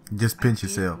Just I pinch did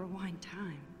yourself. rewind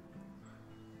time.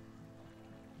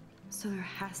 So there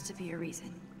has to be a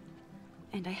reason.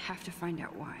 And I have to find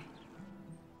out why.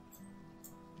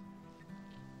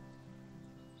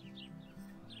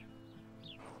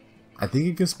 I think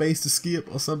you can space to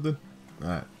skip or something.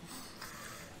 Alright.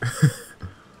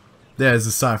 There's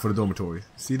a sign for the dormitory.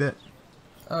 See that?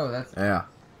 Oh, Yeah.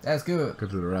 that's good. Go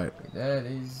to the right. That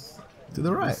is To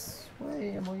the right. this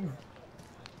way, MOU.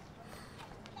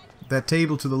 That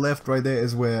table to the left right there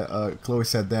is where Chloe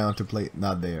sat down to play.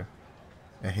 Not there.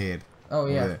 Ahead. Oh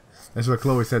Over yeah, there. That's where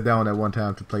Chloe sat down at one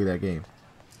time to play that game.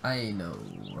 I know,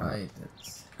 right?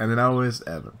 That's And then I was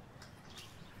Evan.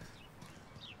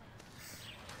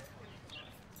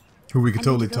 Who we could I need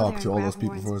totally to go talk there to and all grab those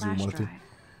people Warren's for us if we flash wanted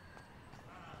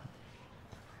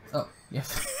to. oh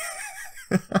yes.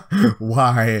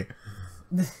 Why?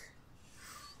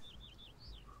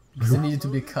 There needed to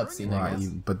be a cutscene, I Why? guess.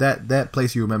 But that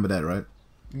place, you remember that, right?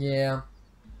 Yeah.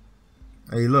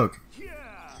 Hey, look.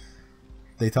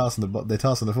 They tossing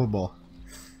the football.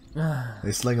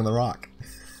 They slinging the rock.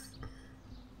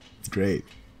 It's great.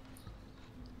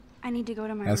 I need to go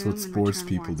to my That's room what and sports return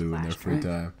people Warren's do in their flash free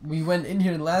drive. time. We went in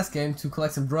here in the last game to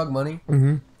collect some drug money.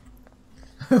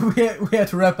 Mm-hmm. we had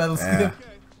to rap battle Yeah. skip.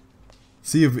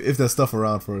 See if there's stuff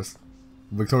around for us.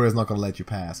 Victoria's not gonna let you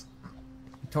pass.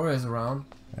 Victoria's around.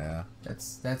 Yeah.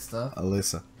 That's that stuff.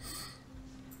 Alyssa.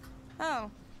 Oh.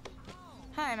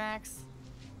 Hi, Max.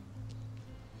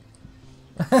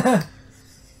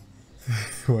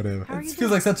 Whatever. How are you It feels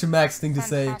doing? like such a Max thing to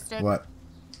say. Fantastic. What?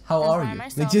 How I are buy you? They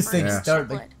myself just think Yeah. start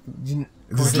like. chocolate.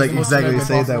 This is like exactly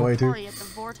say it that way too. Party at the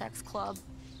Vortex Club.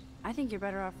 I think you're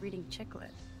better off reading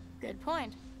Chicklet. Good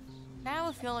point. Now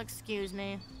if you'll excuse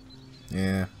me.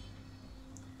 Yeah.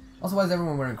 Also, why is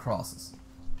everyone wearing crosses?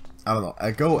 I don't know.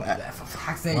 I go. For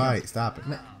fuck's sake. Right. Stop it.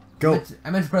 I Go.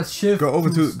 meant to press shift. Go over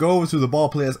to the ball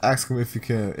players. Ask them if you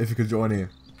could join in.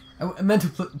 I meant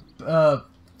to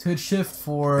hit shift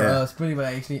for Yeah. sprinting, but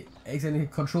I actually accidentally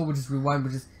hit control, which is rewind,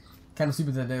 which is kind of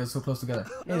stupid that they were so close together.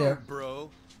 Hey there. Bro,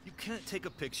 you can't take a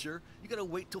picture. You gotta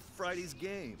wait till Friday's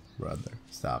game. Brother,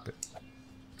 stop it.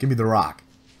 Give me the rock.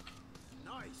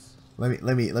 Nice.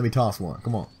 Let me toss one.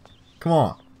 Come on. Come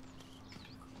on.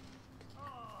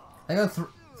 I gotta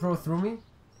throw through me.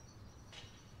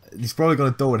 He's probably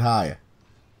gonna throw it higher.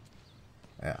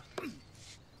 Yeah.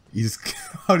 You just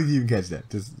how did you even catch that?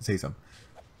 Just say something.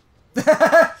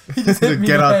 He just hit me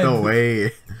Get in out head. the way.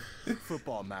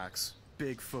 Football, Max.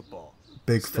 Big football.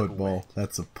 Big Step football. away.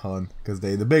 That's a pun. Because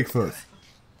they the Bigfoot.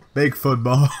 Big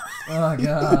football. Oh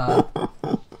god.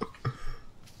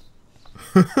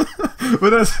 But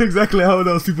that's exactly how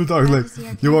those people talk. Like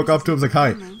you walk up to him like,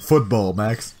 "Hi, football,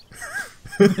 Max."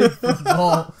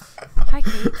 Ball. Hi,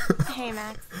 Kate. Hey,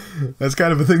 Max. That's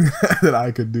kind of a thing that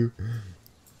I could do.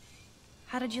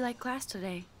 How did you like class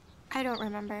today? I don't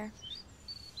remember.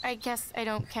 I guess I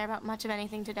don't care about much of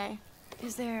anything today.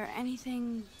 Is there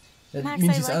anything... That Max,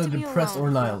 means I'd he's like either to be depressed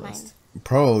alone or if you don't nihilist.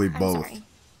 Probably I'm both. sorry.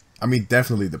 I mean,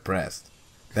 definitely depressed.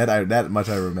 That much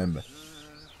I remember.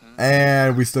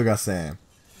 And we still got Sam.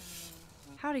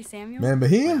 Howdy, Samuel. Remember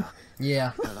him?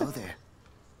 Yeah. Hello there.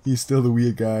 He's still the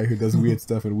weird guy who does weird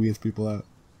stuff and weirds people out.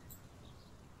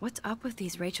 What's up with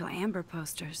these Rachel Amber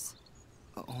posters?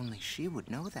 Only she would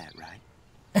know that, right?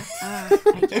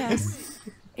 I guess.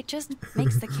 It just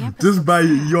makes the campus Just look by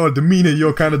sad. your demeanor,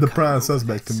 you're kind of the prime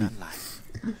suspect to me.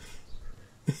 Sunlight.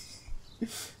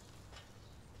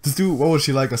 Just do what was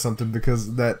she like or something,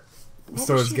 because that was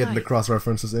starts she getting the like? cross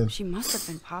references in. She must have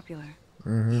been popular.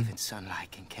 Even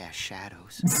sunlight can cast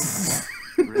shadows.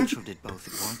 Rachel did both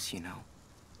at once, you know.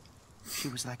 She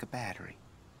was like a battery.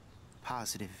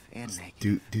 Positive and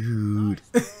negative. Dude.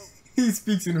 He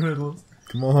speaks in riddles.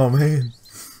 Come on, man.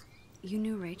 You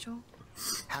knew Rachel?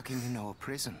 How can you know a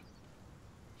prism?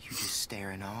 You just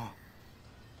stare in awe.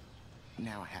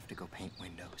 Now I have to go paint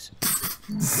windows.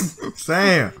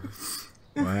 Sam!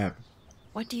 What happened?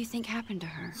 What do you think happened to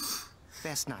her?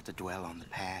 Best not to dwell on the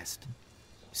past.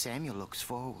 Samuel looks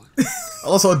forward.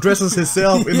 Also addresses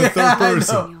himself in the third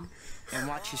person. And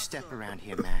watch your step around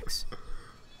here, Max.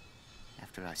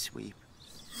 After I sweep,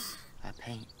 I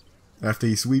paint. After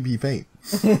he sweep, he paint.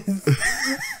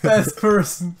 Best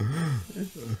person.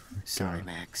 Sorry,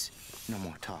 Max. No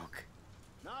more talk.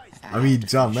 I mean,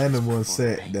 John Lennon once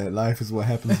said that life is what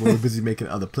happens when we're busy making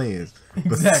other plans. But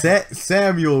Exactly.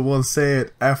 Samuel once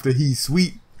said, after he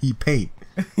sweep, he paint.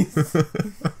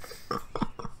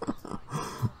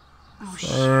 Oh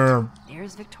shit.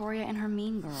 There's Victoria and her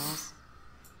mean girls.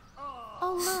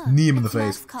 Oh look, Knee him in the it's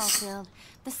Max face. Caufield,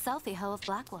 the selfie hoe of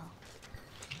Blackwell.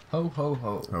 Ho ho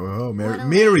ho. Oh, What a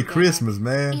Merry lame Christmas,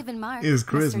 gimmick. man. Even Mark, It is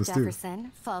Christmas Mr. too.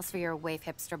 Jefferson, falls for your wave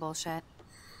hipster bullshit.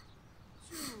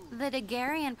 The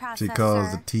Daguerrean processor. She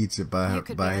calls the teacher You by could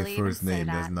her barely first even say name.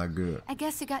 That's that. not good. I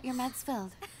guess you got your meds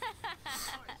filled.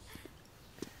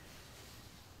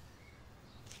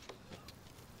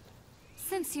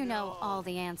 Since you know all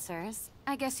the answers,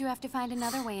 I guess you have to find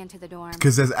another way into the dorm.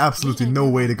 Because there's absolutely no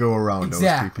way to go around those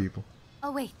Exactly. three people.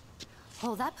 Oh wait,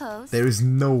 hold that pose. There is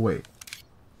no way.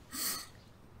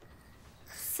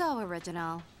 So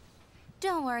original.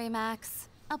 Don't worry, Max.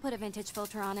 I'll put a vintage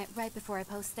filter on it right before I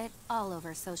post it all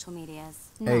over social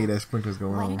medias. Hey, No. that sprinkler's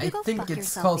going Why on. don't you I go think fuck it's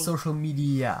yourself, called Pete? social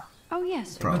media. Oh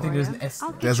yes, I don't think there's an Victoria. S I'll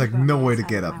there. get There's your like no way to bum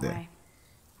get ass up out of my there. way.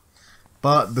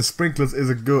 But the sprinklers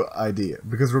is a good idea.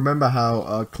 Because remember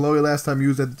how Chloe last time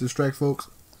used that to distract folks?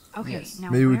 Okay, Yes. now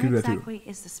Maybe we where could do that too. exactly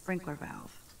is the sprinkler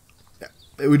valve?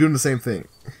 We're doing the same thing.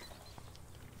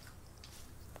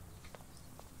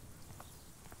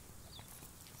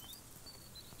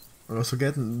 We're also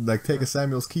getting, like, taking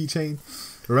Samuel's keychain.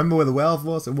 Remember where the valve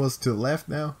was? It was to the left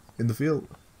now, in the field.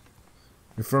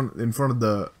 In front of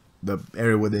the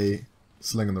area where they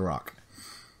slinging the rock.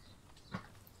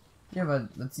 Yeah, but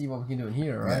let's see what we can do in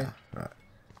here, right? Yeah, right.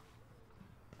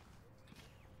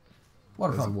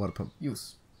 Water There's a pump. water pump.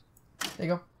 Use. There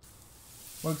you go.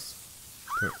 Works.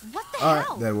 What the Alright,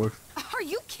 hell? that works. Are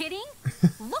you kidding?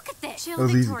 Look at this. Chill, That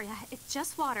was easy. Victoria. It's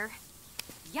just water.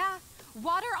 Yeah,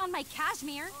 water on my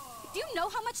cashmere. Do you know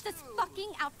how much this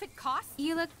fucking outfit costs?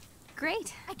 You look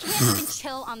great. I can't even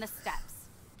chill on the steps.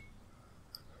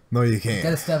 No, you can't.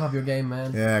 Gotta step up your game,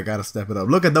 man. Yeah, I gotta step it up.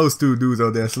 Look at those two dudes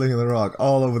out there slinging the rock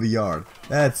all over the yard.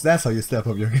 That's how you step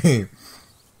up your game.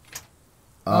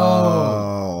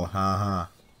 Oh, haha.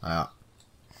 Yeah.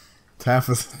 Time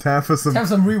for some Have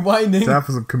some rewinding. time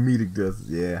for some comedic justice.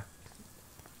 Yeah.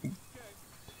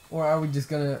 Or are we just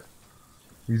gonna...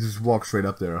 You just walk straight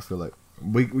up there. I feel like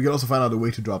we can also find out a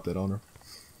way to drop that on her.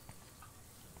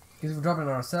 Because if we drop it on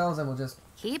ourselves, then we'll just...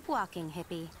 Keep walking,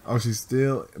 hippie. Oh, she's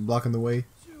still blocking the way.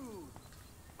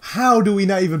 How do we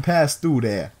not even pass through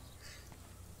there?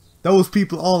 Those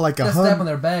people all like Just step on 100.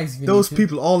 their bags if you Those need to.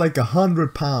 people all like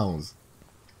 100 pounds.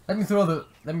 Let me throw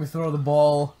the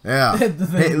ball. Yeah. at the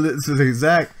thing. Hey, listen,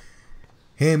 Zach,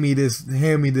 hand me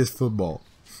this football.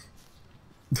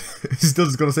 He's still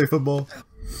just gonna say football.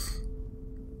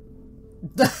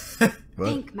 What?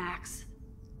 Think, Max.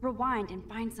 Rewind and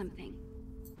find something.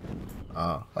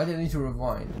 Why did I need to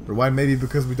rewind? Rewind maybe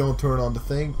because we don't turn on the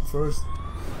thing first.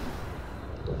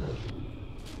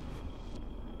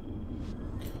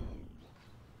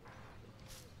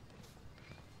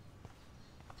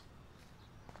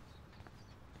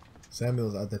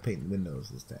 Samuel's out there painting windows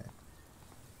this time.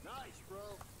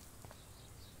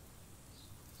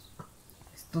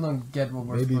 Still don't get what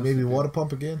we're Maybe supposed to do. water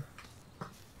pump again.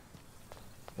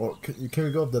 Or can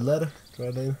we go up the ladder? Try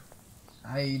later.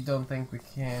 I don't think we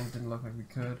can. Didn't look like we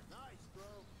could.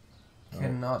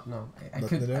 Cannot. No. I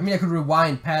Nothing could. there? I mean, I could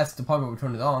rewind past the point where we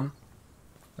turned it on.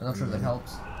 I'm not sure if that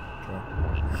helps.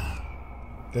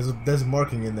 There's a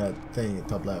marking in that thing at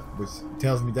top left, which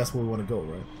tells me that's where we want to go,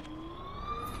 right?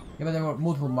 Yeah, but there were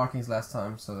multiple markings last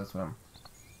time, so that's what I'm.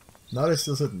 Now they're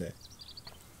still sitting there.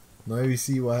 Now maybe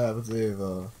see what happens if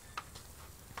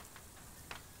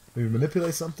maybe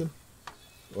manipulate something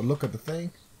or look at the thing.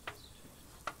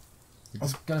 I'm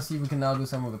gonna see if we can now do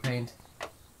some with the paint.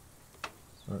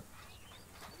 Right.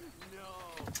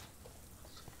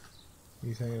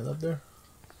 He's hanging it up there.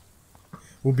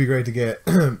 Would be great to get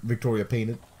Victoria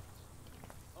painted.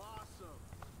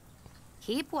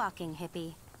 Keep walking,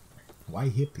 hippie. Why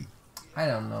hippie? I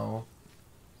don't know.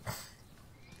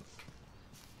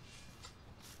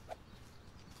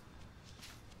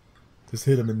 Just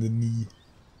hit him in the knee.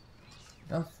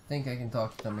 Don't think I can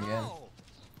talk to them again.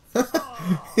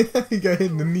 He got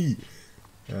hit in the knee.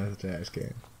 That's a trash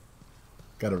can.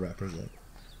 Gotta represent.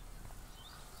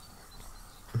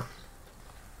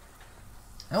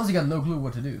 I honestly got no clue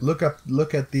what to do. Look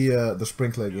at the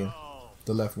sprinkler again.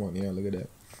 The left one, yeah, look at that.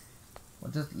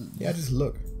 Well, just Yeah, just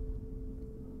look.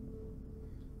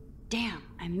 Damn,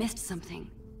 I missed something.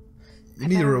 You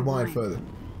need to rewind further.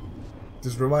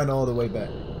 Just rewind all the way back.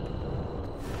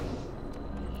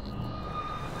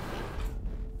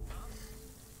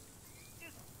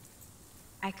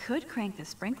 I could crank the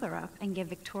sprinkler up and give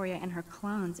Victoria and her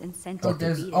clones incentive Oh, to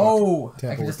there's beat it. oh, I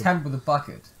Tamper can with just the- tamper with the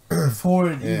bucket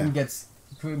before it Yeah.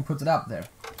 even puts it up there.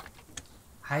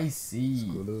 I see.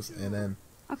 Screw loose, and then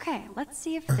Okay, let's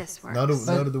see if this works. now the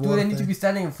But do water they need to thing. be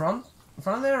standing in front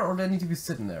of there, or do they need to be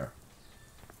sitting there?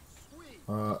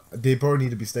 They probably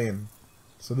need to be staying.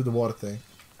 So do the water thing.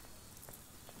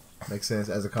 Makes sense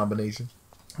as a combination.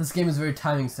 This game is very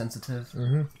timing sensitive.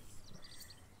 Mm-hmm.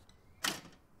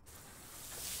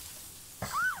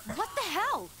 What the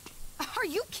hell? Are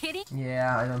you kidding?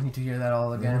 Yeah, I don't need to hear that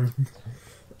all again.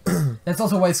 That's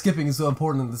also why skipping is so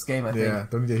important in this game, I think. Yeah,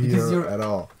 don't need to Because hear you're at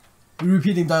all.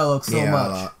 repeating dialogue so Yeah, a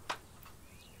much. lot.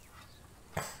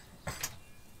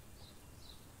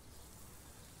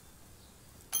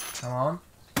 Come on.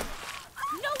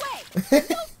 No way!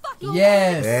 No fucking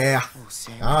Yes! Yeah. Oh,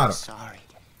 Sam, Got I'm him. sorry.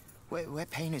 Wet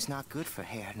paint is not good for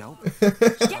hair, no? Get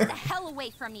the hell away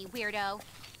from me, weirdo.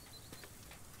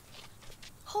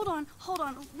 Hold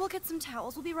on. We'll get some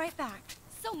towels. We'll be right back.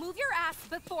 So move your ass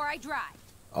before I drive.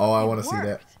 Oh, I want to see that.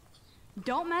 Worked.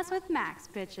 Don't mess with Max,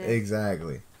 bitches.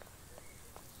 Exactly.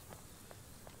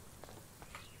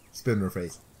 Spit in her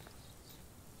face.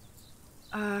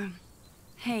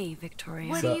 Hey, Victoria.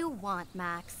 What So- do you want,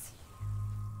 Max?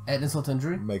 Add insult to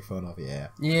injury? Make fun of, yeah.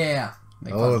 Yeah.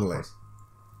 Make fun of Totally. course.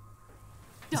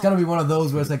 It's gonna be one of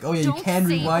those where it's like, oh yeah, you Don't can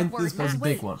say a rewind word, this, but it's a Max.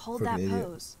 big one. Hold Freaking that idiot.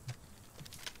 pose.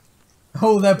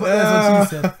 Oh, that's what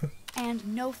she said.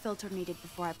 And no filter needed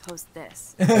before I post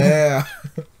this. Yeah.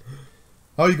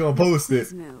 How you gonna post it?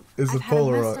 Please move. It's a I've had a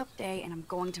messed Polaroid. up day and I'm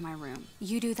going to my room.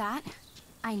 You do that?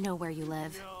 I know where you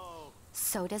live.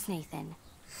 So does Nathan.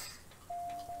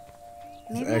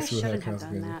 Maybe I actually had shouldn't have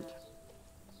done that. consequences.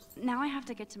 Now I have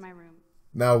to get to my room.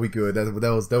 Now we good. That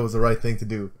was the right thing to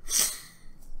do.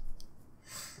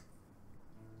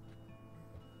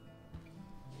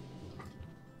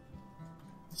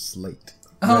 Slate.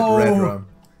 Oh. Red rum.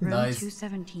 Room Nice.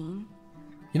 217.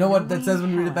 You know what that says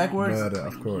when you read it backwards? Murder,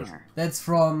 of course. That's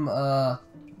from Victoria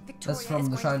That's from is The going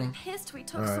to be Shining. pissed we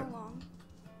took All so right. long.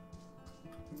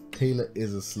 Taylor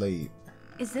is a slave.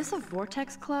 Is this a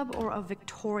Vortex Club or a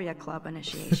Victoria Club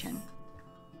initiation?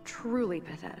 Truly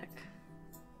pathetic.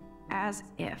 As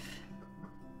if.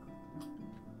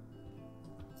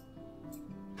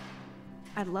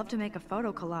 I'd love to make a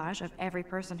photo collage of every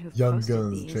person who Young posted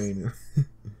Guns these. training.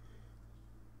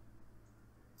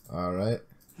 All right.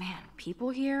 Man, people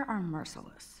here are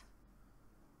merciless.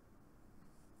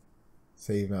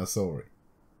 Save now, sorry.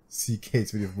 See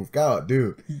Kate's video move. God,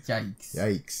 dude. Yikes.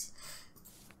 Yikes.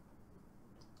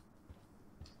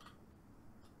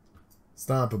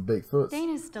 Stomp a Bigfoot.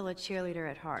 Dana's still a cheerleader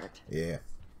at heart. Yeah.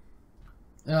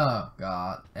 Oh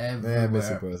god. Man, Everywhere.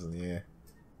 missing person, yeah.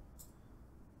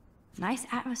 Nice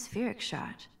atmospheric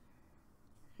shot.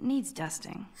 Needs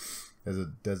dusting.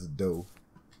 There's a doe.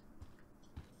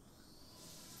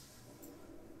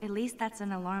 At least that's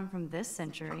an alarm from this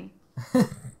century.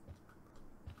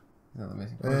 Another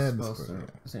missing And poster. this person,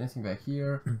 Is there anything back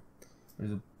here?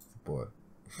 There's a Boy.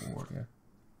 board here.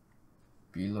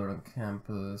 Be alert on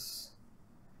campus.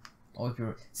 Always be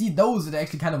see, those that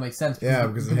actually kind of make sense. Yeah,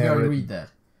 because you they can have already written. read that.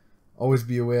 Always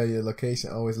be aware of your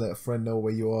location. Always let a friend know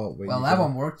where you are. Where Well, you that go.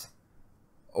 one worked.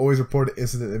 Always report the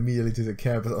incident immediately to the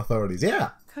campus authorities. Yeah.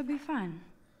 Could be fun.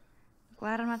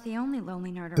 Glad I'm not the only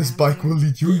lonely nerd This around bike here. will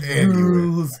lead you anywhere.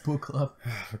 Girls book club.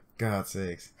 For God's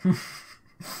sakes.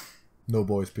 No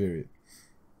boys, period.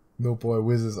 No boy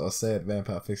wizards or sad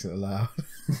vampire fiction allowed.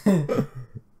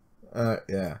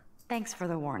 Yeah. Thanks for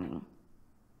the warning.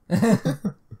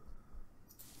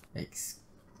 Yikes.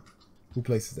 Who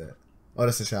places that? Oh,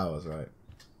 that's the showers, right?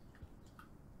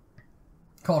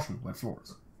 Caution, wet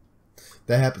floors.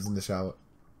 That happens in the shower.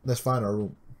 Let's find our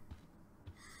room.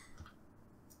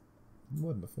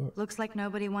 What in the fuck? Looks like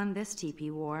nobody won this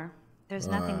TP war. There's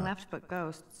nothing left but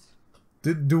ghosts.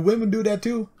 Do women do that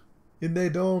too? In their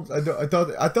dorms?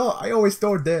 I always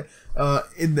thought that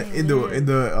in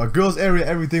the girls area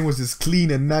everything was just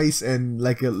clean and nice and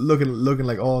like looking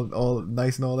like all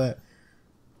nice and all that.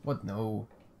 What? No.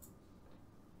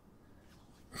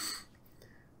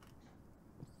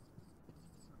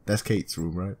 That's Kate's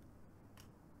room, right?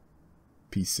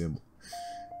 Peace symbol.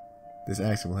 This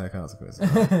action will have consequences.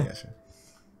 Oh, gotcha.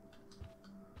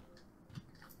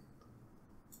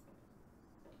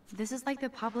 This is like the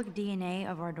public DNA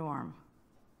of our dorm.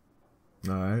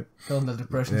 All right. Don't let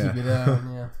depression Yeah. keep you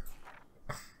down.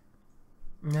 Yeah.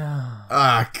 No.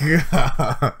 Ah,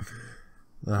 God.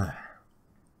 Ah.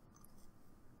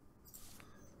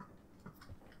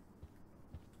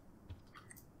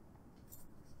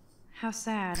 How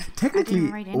sad. Technically, I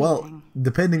didn't write well, anything.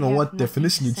 depending I on have what nothing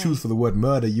definition to you say. choose for the word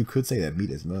murder, you could say that meat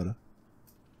is murder.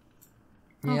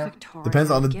 Oh, Yeah. Victoria,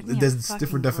 Depends on give me a there's fucking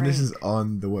different definitions break.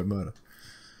 on the word murder.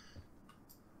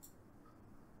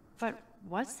 But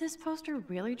what's this poster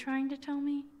really trying to tell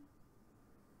me?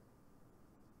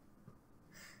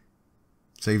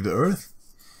 Save the Earth?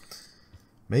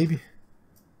 Maybe.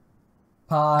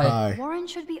 Pie. Warren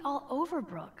should be all over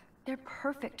Brooke. They're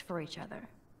perfect for each other.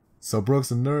 So Brooks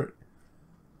a nerd.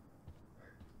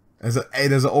 Hey,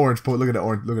 there's an orange post. Look at the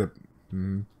orange. Look at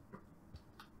it.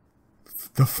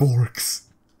 The forks.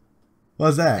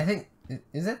 What's that? I think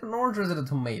is that an orange or is it a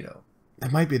tomato?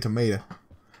 It might be a tomato.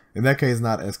 In that case,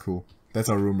 not as cool. That's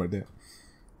our room right there.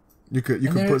 You could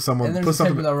put someone and put there's a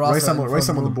something tabula write rasa someone in write front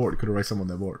someone on the room. board. You could write someone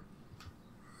on that board.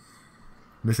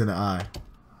 Missing an eye.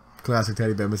 Classic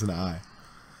teddy bear missing an eye.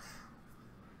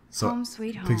 So Home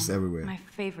sweet home. pictures everywhere. My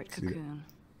favorite cocoon.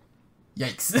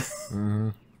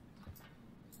 Yikes.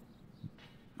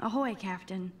 Ahoy,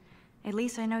 Captain. At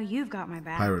least I know you've got my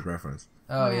back. Pirate reference.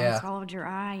 Oh When I yeah. swallowed your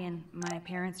eye and my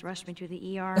parents rushed me to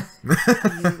the ER. You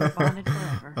were bonded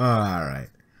forever. Oh, all right.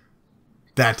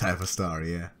 That type of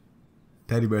story, yeah.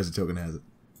 Teddy bear's a token has it.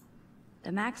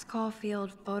 The Max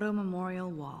Caufield Photo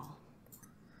Memorial Wall.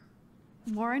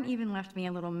 Warren even left me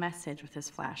a little message with his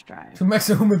flash drive. To make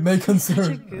whom it may Such a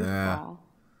concern. goofball.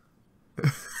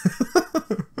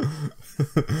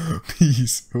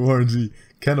 Peace, Warren G.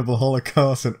 Cannibal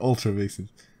Holocaust and Ultra Vixens.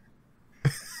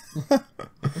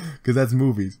 Because that's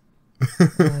movies.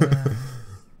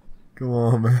 Come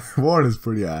on, man. Warren is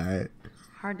pretty alright.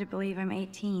 Hard to believe I'm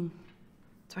 18.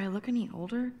 Do I look any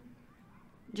older?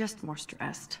 Just more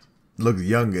stressed. Looks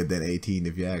younger than 18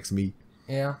 if you ask me.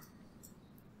 Yeah.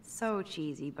 So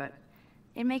cheesy, but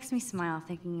it makes me smile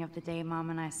thinking of the day Mom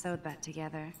and I sewed that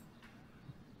together.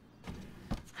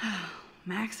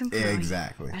 Max and Chloe,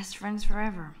 Exactly. best friends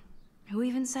forever. Who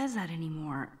even says that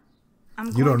anymore? I'm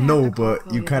You going don't to have know, to call but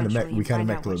Chloe you kinda met- eventually we and kinda find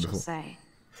met out Chloe what she'll before. say.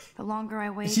 The longer I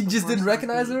wait, She the just worse didn't it'll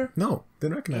recognize be. her? No,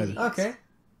 didn't recognize it. Okay.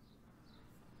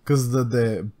 Because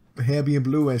the hair being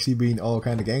blue and she being all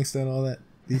kind of gangster and all that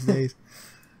these days.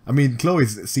 I mean,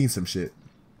 Chloe's seen some shit.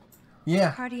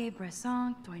 Yeah.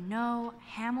 Cartier-Bresson, Doisneau,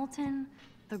 Hamilton,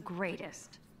 the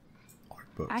greatest.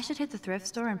 I should hit the thrift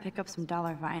store and pick up some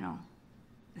dollar vinyl.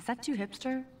 Is that too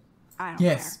hipster? I don't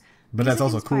Yes. care. But that's Music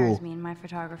also inspires cool. me in my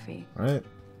photography. Right?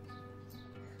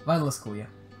 Vinyl is cool, yeah.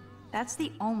 That's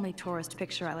the only tourist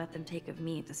picture I let them take of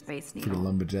me at the Space For the Needle.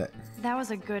 lumberjack. That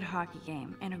was a good hockey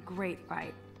game and a great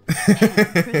fight. And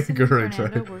Chris and Great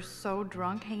Fernando fight. were so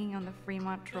drunk hanging on the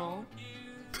Fremont Troll.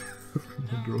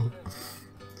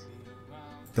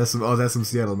 That's some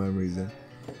Seattle memories then.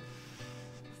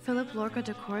 Philip Lorca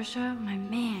de Corsia, my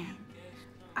man.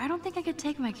 I don't think I could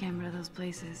take my camera to those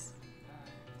places.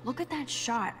 Look at that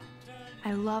shot.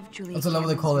 I love Julie That's a level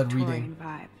they Cameron's call it Victorian reading.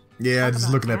 vibe. Yeah, Talk just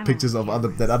about looking at camera pictures of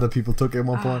other people took at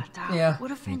one point. Doc, Yeah.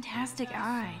 What a fantastic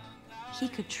eye. He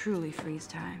could truly freeze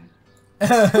time.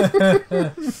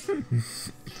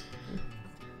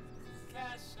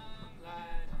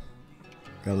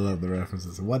 Gotta love the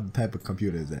references. What type of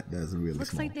computer is that? That's really Looks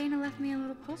small. like Dana left me a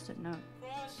little post-it note.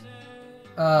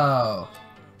 Oh.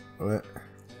 What?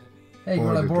 Hey,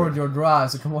 when I borrowed your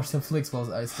drive, so come watch some flicks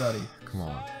while I study. Come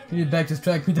on. Can you back just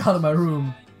track me down to my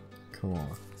room? Come on.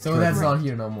 So that's not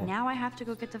here no more. Now I have to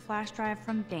go get the flash drive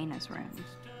from Dana's room.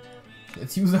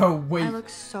 Let's use our weight. I look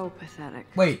so pathetic.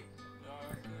 Wait.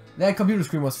 That computer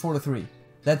screen was 4-3.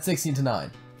 That's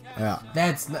 16-9. Yeah.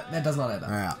 That does not add up.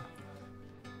 Yeah.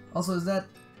 Also, is that...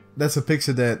 That's a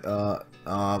picture that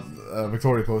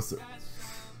Victoria posted.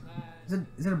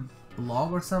 Is it a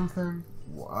blog or something?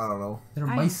 Well, I don't know. Is it a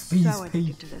I am MySpace so page?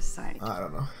 addicted to this site. I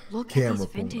don't know. Look Camera at these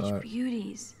porn, vintage alright.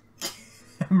 beauties.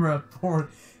 Camera porn.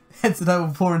 That's the type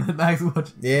of porn that Max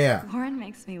watches. Yeah. Warren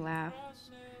makes me laugh.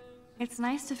 It's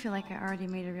nice to feel like I already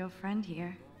made a real friend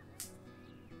here.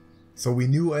 So we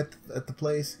knew at the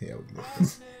place. Yeah. We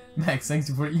did. Max, thanks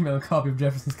you for an email copy of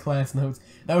Jefferson's class notes.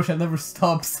 I wish I'd never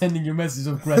stopped sending you messages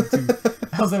of gratitude.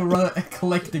 I also run a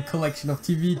eclectic collection of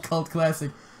TV cult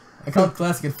classic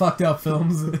and fucked up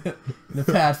films in a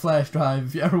pad flash drive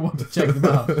if you ever want to check them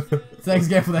out. Thanks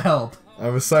again for the help.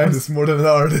 I'm a scientist more than an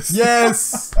artist.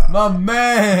 Yes! My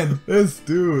man! This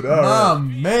dude. All My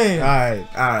right. man!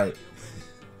 Alright.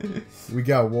 We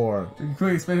got Warren. Can you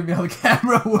quickly explain to me how the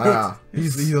camera works?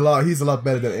 He's a lot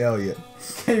better than Elliot.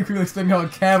 Can you quickly explain to me how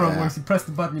the camera Yeah. works? You press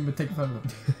the button, you can take a photo.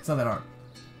 It's not that hard.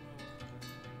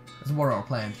 It's more our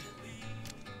plan.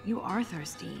 You are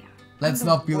thirsty. Let's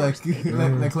not be like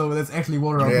Clover. Let's actually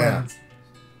water our plants.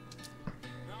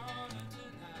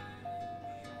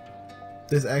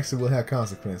 This actually will have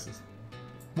consequences.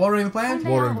 Watering the plant?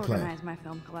 Watering the plant. Organize my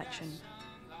film collection.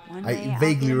 I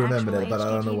vaguely remember that, but I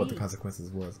don't know what the consequences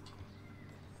was.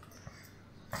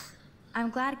 I'm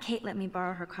glad Kate let me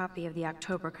borrow her copy of The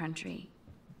October Country.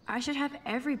 I should have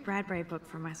every Bradbury book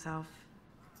for myself.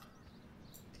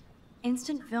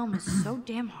 Instant film is so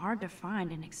damn hard to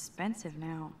find and expensive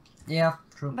now. Yeah,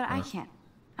 true. But I can't.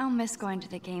 I'll miss going to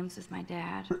the games with my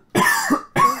dad. Go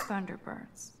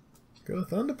Thunderbirds. Go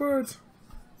Thunderbirds.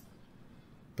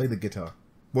 Play the guitar.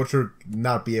 Watch her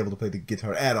not be able to play the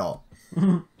guitar at all.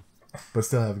 But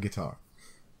still have a guitar.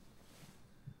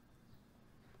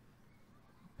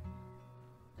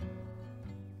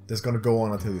 That's gonna go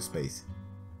on until we space.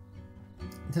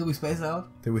 Until we space out?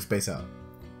 Till we space out.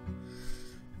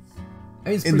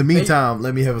 I mean, in the meantime,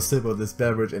 let me have a sip of this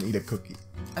beverage and eat a cookie.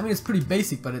 I mean, it's pretty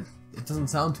basic, but it doesn't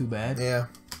sound too bad. Yeah.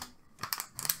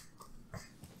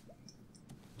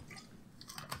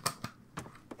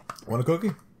 Want a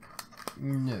cookie?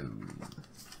 No.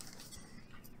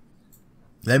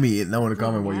 Let me know in the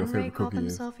comment what your favorite call cookie them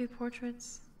is. Selfie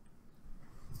portraits?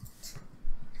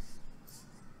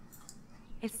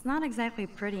 It's not exactly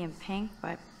pretty and pink,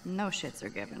 but no shits are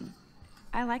given.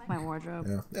 I like my wardrobe.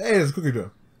 Yeah. Hey, there's a cookie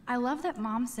dough. I love that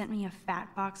Mom sent me a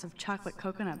fat box of chocolate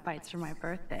coconut bites for my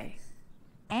birthday.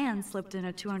 And slipped in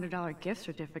a $200 gift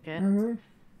certificate.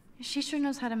 She sure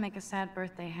knows how to make a sad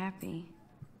birthday happy.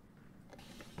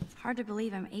 It's hard to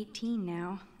believe I'm 18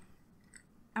 now.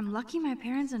 I'm lucky my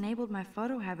parents enabled my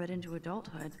photo habit into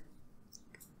adulthood.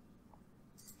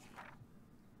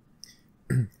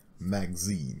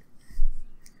 Magazine.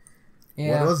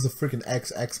 Yeah. What does the freaking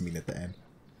XX mean at the end?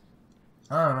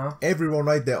 I don't know. Everyone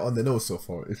right there on the nose so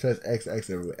far. It says XX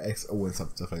everywhere. XO and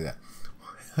stuff like that.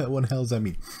 What the hell does that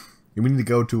mean? We need to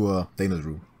go to Dana's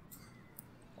room.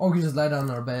 Or we can just lie down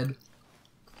on our bed.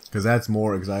 Because that's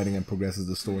more exciting and progresses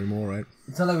the story more, right?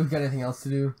 It's not like we've got anything else to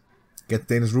do. Get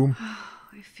Dana's room.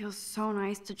 It feels so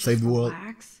nice to just Save the world.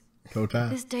 relax. Go time.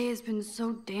 This day has been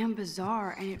so damn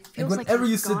bizarre, and it feels like whenever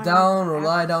you it's sit gone down on or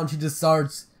lie down, she just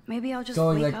starts Maybe I'll just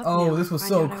going wake like, up "Oh, now this and was find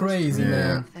so out I was crazy, dreaming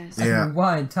man." of this. I can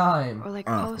rewind time. Or like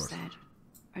of Poe course. said,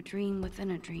 a dream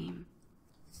within a dream.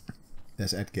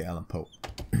 That's Edgar Allan Poe.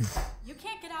 You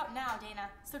can't get out now, Dana.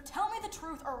 So tell me the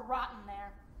truth or rot in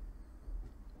there.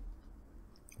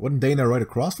 Wasn't Dana right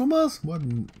across from us?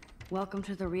 Wasn't... Welcome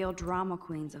to the real drama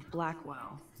queens of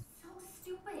Blackwell. So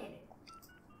stupid.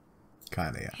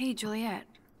 Kinda, yeah. Hey, Juliet.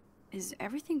 Is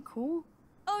everything cool?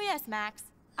 Oh yes, Max.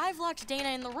 I've locked Dana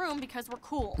in the room because we're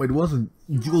cool. Wait, wasn't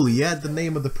Juliet the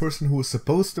name of the person who was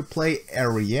supposed to play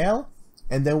Ariel?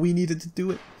 And then we needed to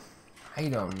do it? I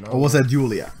don't know. Or was that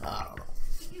Julia? I don't know.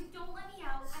 If you don't let me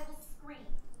out, I will scream.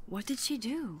 What did she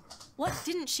do? What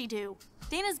didn't she do?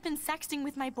 Dana's been sexting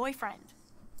with my boyfriend.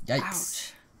 Yikes.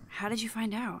 Ouch. How did you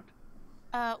find out?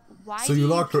 Why So do you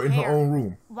locked her in her care? own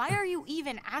room. Why are you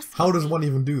even asking How does me? one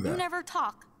even do You that? never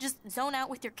talk. Just zone out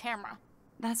with your camera.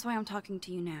 That's why I'm talking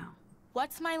to you now.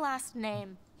 What's my last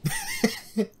name?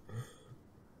 I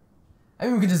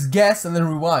mean, we could just guess and then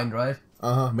rewind, right?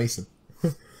 Uh-huh, Mason.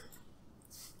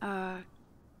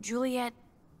 Juliet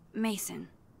Mason.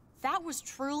 That was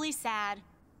truly sad.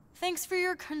 Thanks for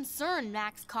your concern,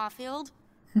 Max Caufield.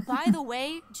 By the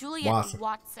way, Juliet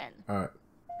Watson. Alright.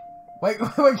 Wait,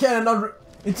 can I not?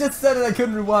 It just said that I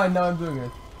couldn't rewind. Now I'm doing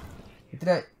it. Did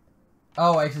I?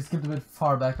 Oh, I actually skipped a bit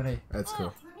far back, but hey. That's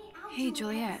cool. Hey,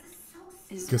 Juliet.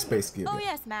 Good space skip. Oh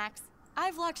yes, Max.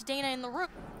 I've locked Dana in the room.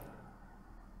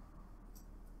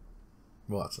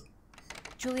 Watson.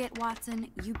 Juliet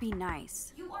Watson, you be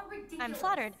nice. You are ridiculous. I'm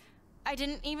flattered. I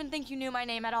didn't even think you knew my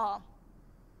name at all.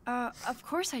 Of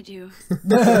course I do.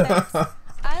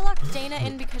 I locked Dana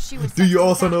in because she was. Do you sexting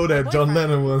also back know with my that John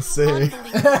boyfriend. Lennon was saying?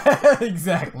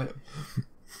 Exactly.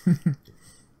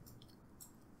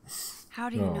 How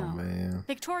do you know? Man.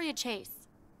 Victoria Chase.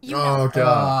 You Oh know.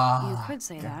 god. You could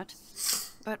say that.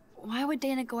 But why would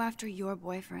Dana go after your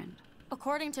boyfriend?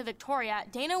 According to Victoria,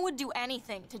 Dana would do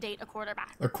anything to date a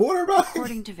quarterback. A quarterback?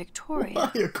 According to Victoria.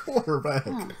 Why a quarterback?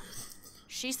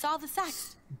 She saw the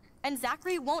sex, and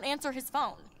Zachary won't answer his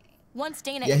phone. Once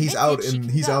Dana Yeah, he's admits out it, she in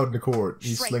can he's go out in the court.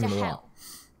 He's straight slinging to around. hell.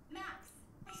 Max,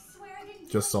 I swear I didn't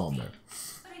Just do saw him anything. there.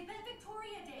 But I bet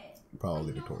Victoria did. Probably I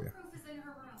know Victoria. the proof is in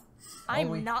her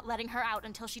room. I'm not letting her out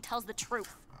until she tells the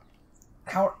truth.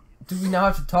 How do we now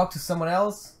have to talk to someone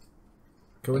else?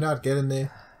 Can we not get in there?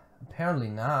 Apparently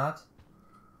not.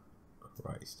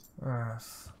 Christ.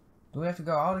 Do we have to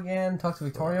go out again? Talk to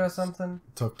Victoria or something?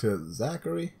 Talk to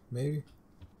Zachary, maybe?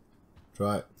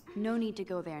 Try it. No need to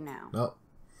go there now. No.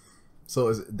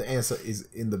 So the answer is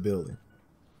in the building.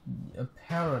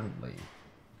 Apparently.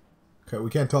 Okay, we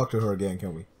can't talk to her again,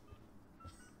 can we?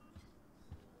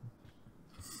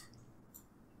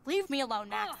 Leave me alone,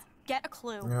 Max. Get a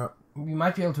clue. Yeah. We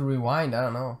might be able to rewind, I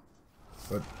don't know.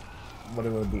 But what do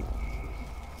you want to do?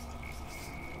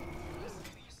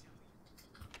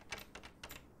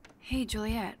 Hey,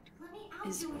 Juliet.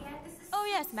 Oh,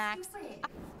 yes, Max.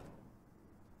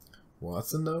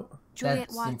 Watson, though? Juliet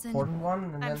That's Watson. the important one.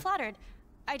 And I'm then... flattered.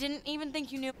 I didn't even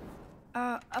think you knew.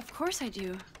 Of course I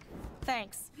do.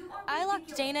 Thanks. I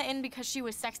locked Dana in because she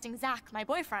was sexting Zach, my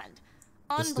boyfriend.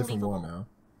 That's a different Unbelievable. one now.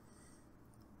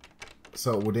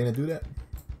 So, would Dana do that?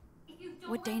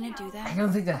 Would Dana do that? I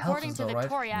don't think that helps According us to though, right?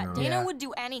 Victoria, No. Dana Yeah. would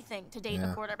do anything to date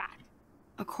Yeah. a quarterback.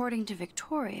 According to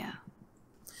Victoria.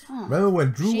 Huh. Remember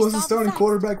when Drew She was saw the the starting sex,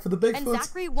 quarterback for the And Bigfoots?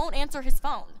 Zachary won't answer his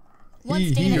phone. Once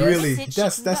He Dana really gets it,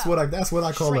 she that's can what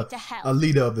I call Straight to hell. a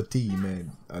leader of the team,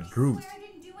 man. Drew.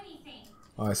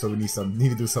 Alright, so we need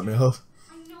to do something else.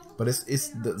 But it's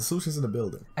the solution's in the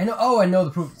building. I know. Oh, I know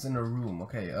the proof is in the room.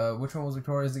 Okay. Which one was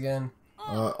Victoria's again?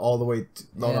 All the way to,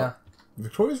 no.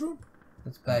 Victoria's room?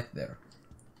 It's back there.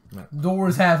 No.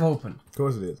 Doors half open. Of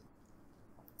course it is.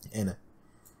 Anna.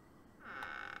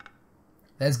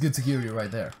 That's good security right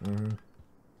there. Mm-hmm.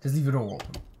 Just leave the door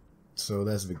open. So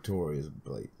that's Victoria's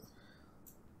blade.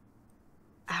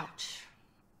 Ouch.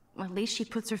 Well, at least she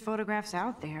puts her photographs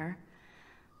out there.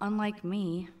 Unlike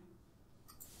me.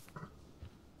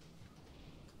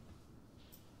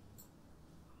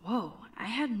 Whoa, I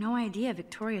had no idea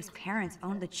Victoria's parents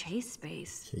owned the Chase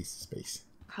space. Chase space.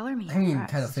 Color me I mean,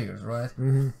 impressed. kind of figures, right?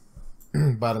 Mm-hmm.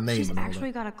 By the name She's and all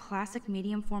actually that. got a classic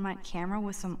medium format camera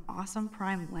with some awesome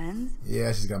prime lens.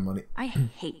 Yeah, she's got money. I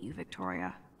hate you,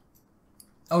 Victoria.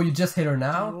 Oh, you just hit her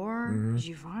now? Dior,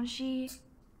 Givenchy.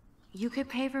 You could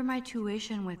pay for my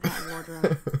tuition with that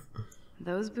wardrobe.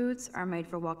 Those boots are made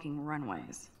for walking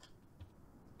runways.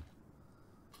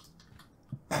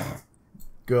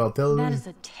 Girl, tell That me. is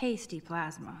a tasty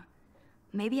plasma.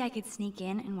 Maybe I could sneak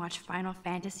in and watch Final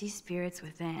Fantasy Spirits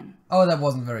Within. Oh, that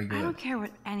wasn't very I good. don't care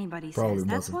what anybody Probably says.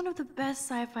 That's wasn't. one of the best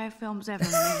sci-fi films ever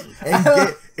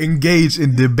made. Engage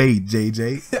in debate,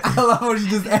 JJ. I love how she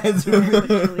just answered Put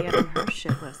me. Juliet on her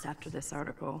shit list after this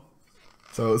article.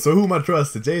 So who am I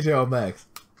trusting, JJ or Max?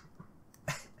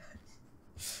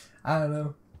 I don't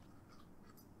know.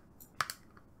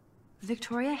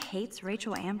 Victoria hates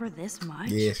Rachel Amber this much?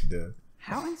 Yeah, she does.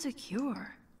 How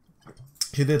insecure.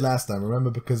 She did last time,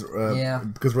 remember? Because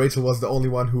Rachel was the only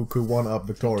one who could one up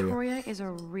Victoria. Victoria is a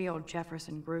real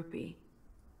Jefferson groupie.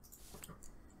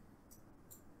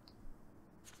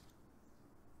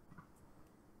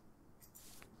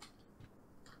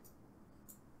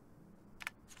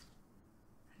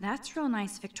 That's real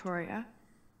nice, Victoria.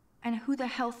 And who the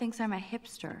hell thinks I'm a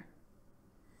hipster?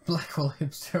 Blackwell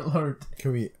hipster alert.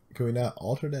 Can we not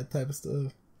alter that type of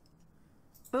stuff?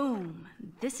 Boom!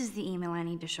 This is the email I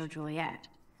need to show Juliet.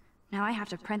 Now I have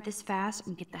to print this fast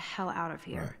and get the hell out of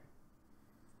here. Right.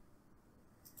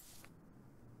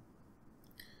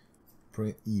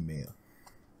 Print email.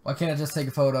 Why can't I just take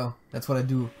a photo? That's what I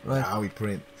do, right? Now we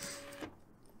print.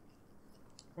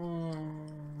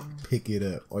 Pick it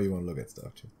up. Or you want to look at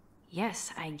stuff too.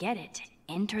 Yes, I get it.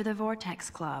 Enter the Vortex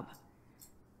Club.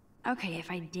 Okay,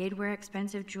 if I did wear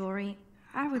expensive jewelry,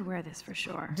 I would wear this for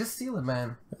sure. Just steal it,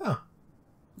 man. Yeah.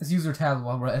 Let's use her tablet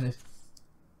while we're at it.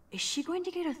 Is she going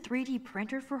to get a 3D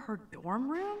printer for her dorm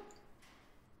room?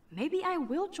 Maybe I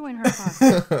will join her class.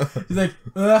 He's like,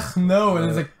 ugh, no. And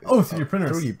it's like, oh, 3D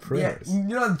printers. 3D printers. Yeah,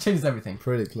 you know, it changes everything.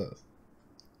 Pretty close.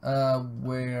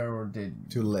 Where did...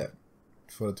 To the left.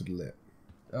 Further to the left.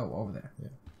 Oh, over there. Yeah.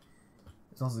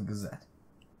 It's also Gazette.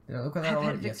 Did I look at that I bet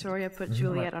already? Yes. Victoria put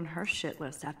Juliet on her shit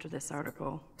list after this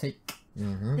article. Take.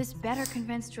 This better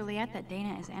convince Juliet that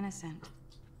Dana is innocent.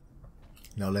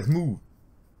 Now let's move.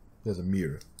 There's a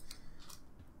mirror.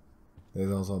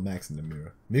 There's also Max in the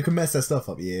mirror. You can mess that stuff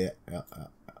up. Yeah.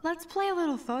 Let's play a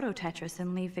little photo Tetris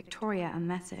and leave Victoria a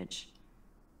message.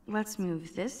 Let's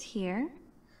move this here.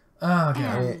 Oh, okay.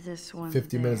 And this one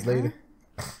 50 there. minutes later.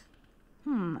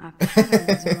 A pattern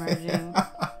is emerging.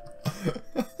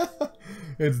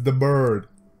 It's the bird.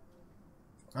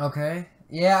 Okay.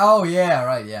 Yeah, oh yeah,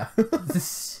 right, yeah.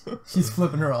 She's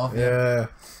flipping her off. Yeah.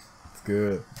 It's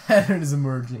good. Pattern is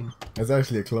emerging. It's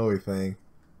actually a Chloe thing.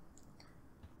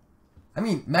 I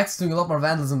mean, Max is doing a lot more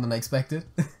vandalism than I expected.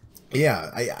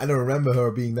 Yeah, I don't remember her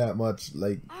being that much,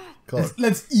 like...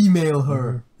 Let's email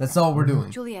her. That's all we're doing.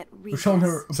 Juliet, we're showing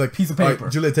her It's like, piece of alright, paper.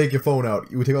 Juliet, take your phone out.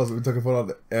 We take your phone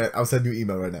out. I'll send you an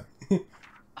email right now.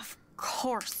 Of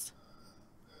course.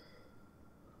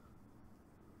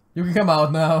 You can come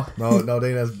out now. No,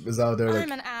 Dana is out there like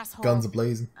I'm an asshole. guns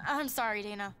blazing. I'm sorry,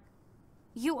 Dana.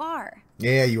 You are.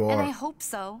 Yeah, you are. And I hope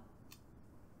so.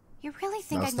 You really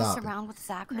think I'd mess around with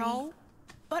Zachary? No,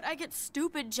 but I get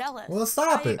stupid jealous. Well,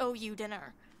 stop it. I owe you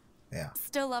dinner. Yeah.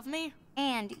 Still love me?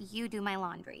 And you do my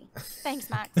laundry. Thanks,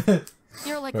 Max.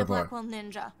 You're like the Blackwell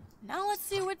Ninja. Now let's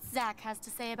see what Zach has to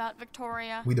say about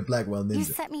Victoria. We the Blackwell Ninja. You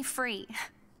set me free.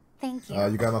 Thank you.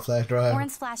 You got my flash drive?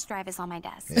 Warren's flash drive is on my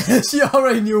desk. Yeah. She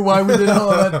already knew why we did all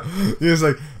of that. He was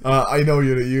like, I know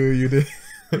you did. You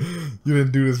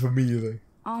didn't do this for me. You're like,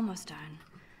 almost done.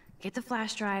 Get the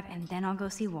flash drive and then I'll go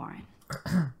see Warren.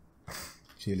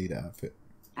 cheerleader outfit.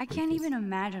 I can't even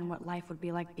imagine what life would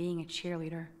be like being a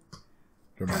cheerleader.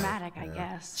 Dramatic, I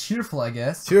guess. Cheerful, I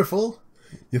guess. Cheerful?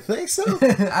 You think so?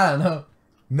 I don't know.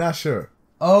 Not sure.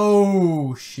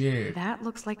 Oh, shit. That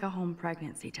looks like a home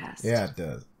pregnancy test. Yeah, it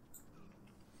does.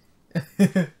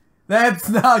 That's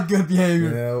not good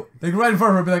behavior. No. Like right in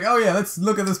front of her, be like, oh yeah, let's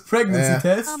look at this pregnancy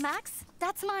test. Oh, Max,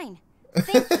 that's mine.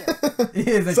 Thank you.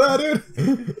 Yeah, like, so,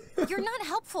 dude. You're not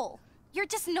helpful. You're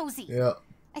just nosy. Yeah.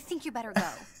 I think you better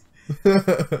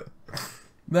go.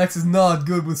 Max is not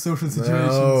good with social situations.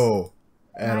 No.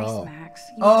 At nice, all. Max.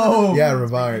 Oh. Yeah,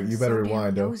 rewind. You better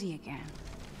rewind, though. Nosy again.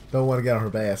 Don't want to get on her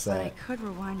bad side. But I could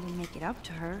rewind and make it up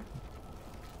to her.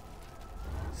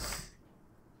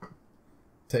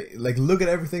 Like, look at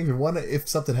everything. If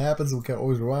something happens, we can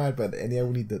always rewind. But yeah,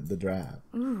 we need the drive.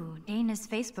 Ooh, Dana's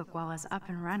Facebook wall is up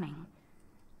and running.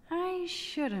 I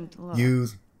shouldn't look.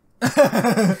 Use.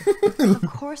 Of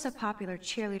course, a popular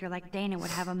cheerleader like Dana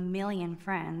would have a million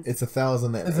friends. It's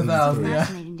 1,000. It's 1,000. Yeah.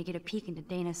 Fascinating to get a peek into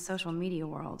Dana's social media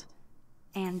world.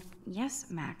 And yes,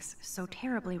 Max, so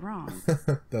terribly wrong.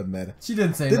 Doesn't matter. She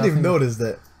didn't say Didn't nothing. even notice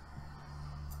that.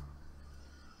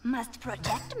 Must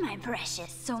protect my precious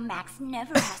so Max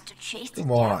never has to chase it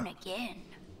Come on. down again.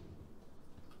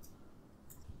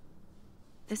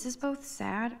 This is both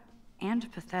sad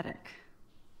and pathetic.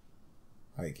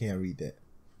 I can't read that.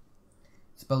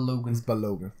 It's about Logan. It's about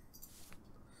Logan.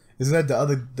 Isn't that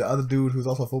the other dude who's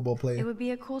also a football player? It would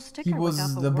be a cool sticker. He was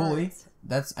without the words.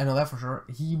 bully. I know that for sure.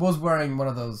 He was wearing one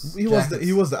of those. He was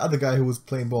the other guy who was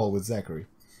playing ball with Zachary.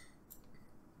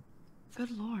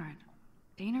 Good lord,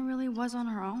 Dana really was on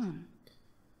her own.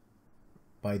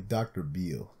 By Dr.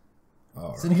 Beale. All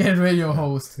right. Syndicated radio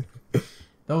host.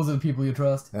 Those are the people you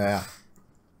trust. Yeah.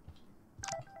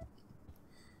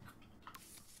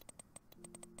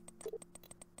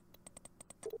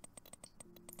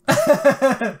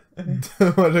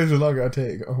 What takes longer I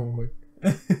take? Oh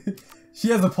my. She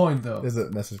has a point though. There's a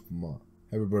message from Mom.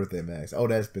 Happy birthday, Max. Oh,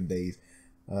 that's been days.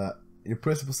 Your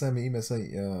principal sent me an email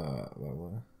saying,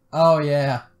 what? Oh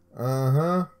yeah.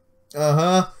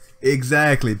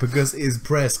 Exactly, because it's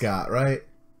Prescott, right?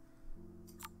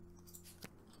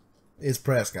 It's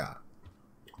Prescott.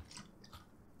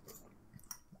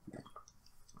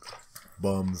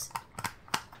 Bums.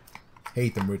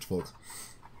 Hate them rich folks.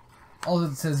 All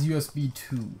it says USB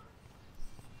 2.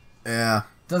 Yeah.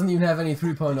 Doesn't even have any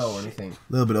 3.0 or anything. A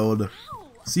little bit older.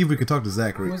 See if we can talk to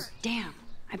Zachary. Damn,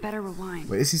 I better rewind.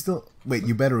 Wait, is he still... Wait,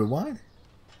 you better rewind?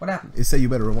 What happened? It said you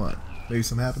better rewind. Maybe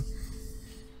something happened?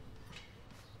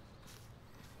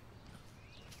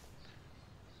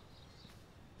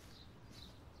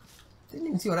 Didn't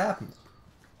even see what happened.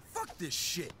 Fuck this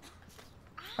shit.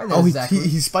 Oh,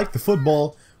 he spiked the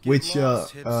football, which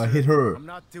hit her. I'm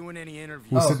not doing any interviews.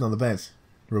 Who was sitting on the bench.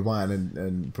 Rewind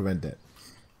and prevent that.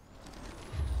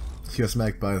 She got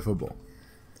smacked by the football.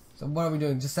 So what are we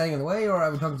doing? Just standing in the way, or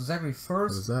are we talking to Zachary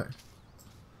first? What is that?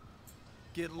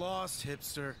 Get lost,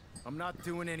 hipster. I'm not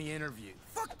doing any interviews.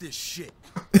 Fuck this shit.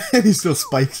 He still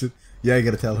spikes it. Yeah, I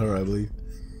gotta tell her, I believe.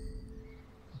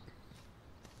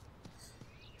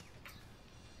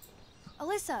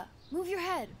 Alyssa, move your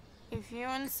head. If you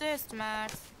insist,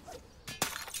 Max.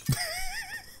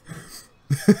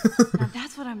 Now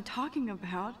that's what I'm talking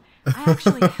about. I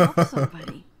actually helped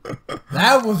somebody.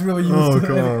 That was really useful. Oh,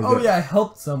 come on, oh yeah, I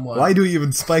helped someone. Why do you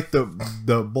even spike the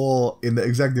ball in the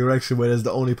exact direction where there's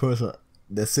the only person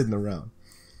that's sitting around?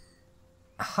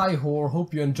 Hi, whore.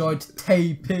 Hope you enjoyed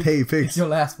Tay Pig. Tay Pigs. It's your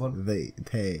last one.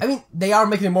 I mean, they are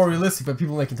making it more realistic by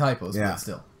people making typos, Yeah. but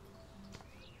still.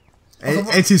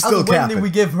 And she's still when capping. did we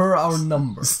give her our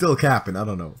number? Still capping, I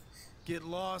don't know. Get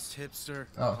lost, hipster.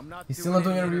 Oh, I'm not he's still not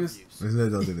doing interviews? He's not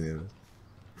doing interviews.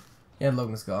 Yeah,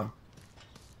 Logan's gone.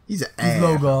 He's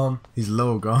low gone. He's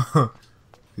low gone.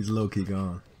 He's low key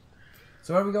gone.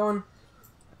 So where are we going?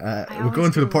 We're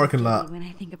going to the parking lot. When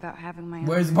I think about having my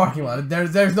Where's the parking lot?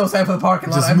 There's no sign for the parking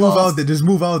lot. Just move out there. Just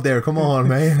move out there. Come on,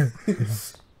 man.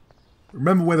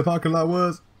 Remember where the parking lot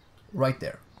was? Right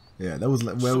there. Yeah, that was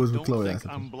where was with Chloe. Don't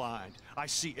think I'm blind. I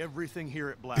see everything here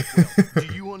at Blackwell. Do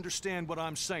you understand what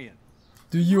I'm saying?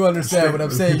 Do you understand what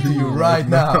I'm saying to you right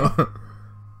now?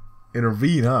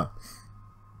 Intervene, huh?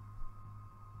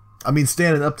 I mean,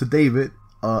 standing up to David,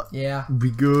 yeah, be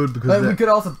good because. But we could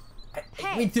also.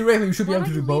 I mean, theoretically, we should be able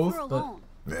to do both. But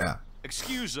yeah.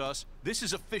 Excuse us. This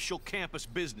is official campus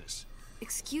business.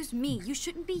 Excuse me. You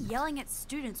shouldn't be yelling at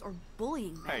students or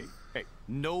bullying them. Hey,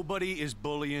 nobody is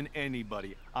bullying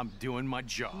anybody. I'm doing my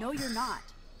job. No, you're not.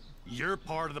 You're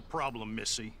part of the problem,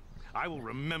 Missy. I will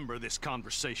remember this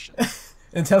conversation.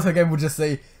 And Telltale Game would just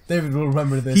say, David will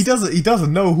remember this. He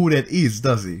doesn't know who that is,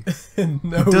 does he?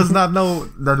 No. He does not know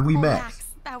that we met. Max,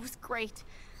 that was great.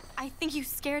 I think you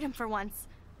scared him for once.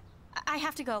 I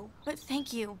have to go, but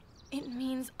thank you. It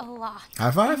means a lot.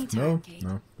 High five? Anytime, No. Kate.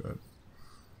 No. Good.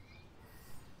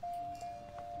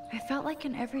 I felt like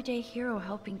an everyday hero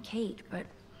helping Kate, but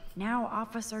now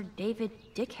Officer David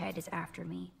Dickhead is after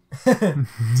me.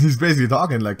 He's basically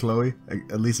talking like Chloe,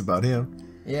 at least about him.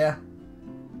 Yeah.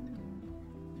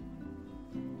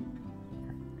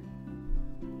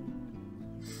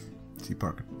 See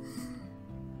Parker.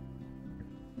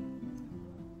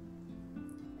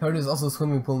 Apparently there's also a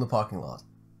swimming pool in the parking lot.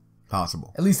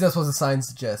 Possible. At least that's what the sign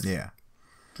suggests. Yeah.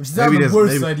 Which is not the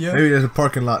worst idea. Maybe there's a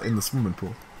parking lot in the swimming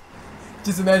pool.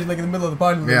 Just imagine like in the middle of the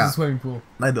parking lot there's a swimming pool.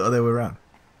 Like the other way around.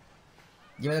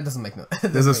 Yeah, that doesn't make no.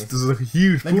 There's a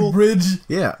huge like pool. a bridge.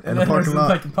 Yeah, and a parking lot.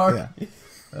 Like a park.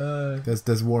 Yeah.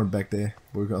 There's Warren back there.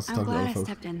 We can also I'm talk to glad other I folks.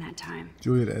 stepped in that time.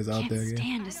 Juliet is out Can't there again.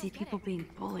 stand to see people being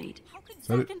bullied.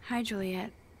 So Hi,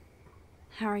 Juliet.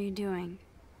 How are you doing?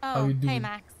 Oh, hey,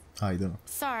 Max. How you doing?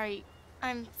 Sorry,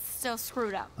 I'm still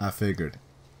screwed up. I figured.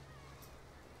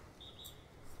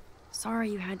 Sorry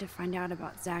you had to find out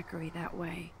about Zachary that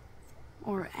way.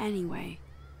 Or anyway.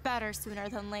 Better sooner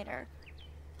than later.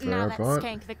 Fair Now that point.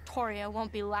 skank Victoria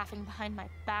won't be laughing behind my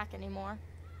back anymore.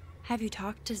 Have you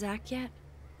talked to Zach yet?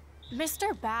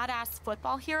 Mr. Badass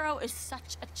Football Hero is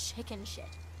such a chicken shit.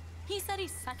 He said he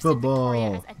sexted Football.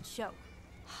 Victoria as a joke.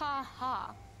 Ha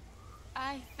ha.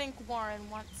 I think Warren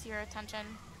wants your attention.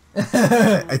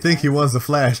 I think he wants the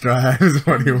flash drive is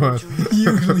what he wants. He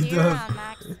usually See you does. around,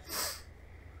 Max.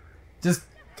 Just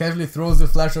casually throws the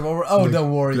flash drive over. Oh, Like-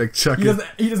 don't worry. like chuck he it.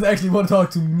 doesn't actually want to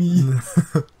talk to me.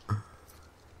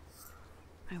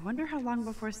 I wonder how long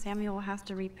before Samuel has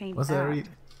to repaint What's that. that read?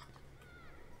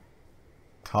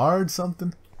 Card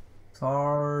something?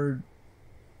 Hard.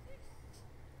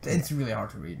 It's really hard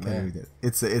to read, Can't man. read it.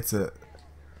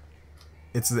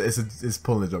 It's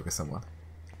pulling a joke at someone.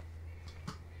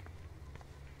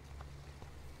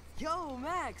 Yo,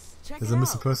 Max, check There's it a out.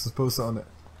 missing persons poster on it.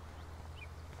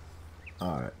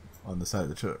 Alright, on the side of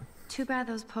the truck. Too bad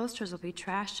those posters will be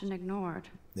trashed and ignored.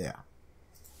 Yeah.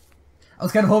 I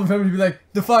was kind of hoping for him to be like,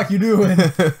 "The fuck you doing?"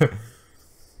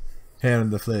 Hand him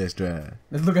the flash drive.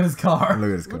 Let's look at his car. Look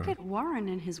at his car. Look at Warren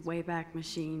and his Wayback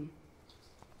Machine.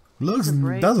 Looks He's a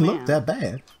brave doesn't man. look that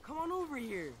bad. Come on over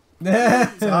here. It's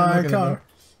an Look alright at car. him.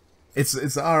 It's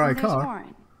an alright There's car.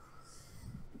 Warren.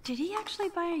 Did he actually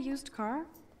buy a used car?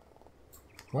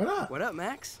 Why not? What up,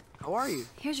 Max? How are you?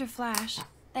 Here's your flash.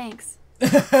 Thanks.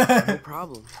 No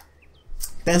problem.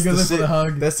 That's You the go for shit. the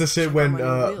hug. That's the shit Check when out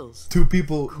my new wheels. two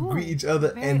people Cool. greet each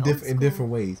other Very in old in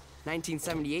different ways.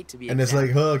 1978 to be And it's exact.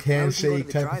 like hug, Now we can go to handshake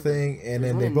the type of drive-in. thing, and There's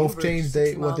then one they in both Newburgh, change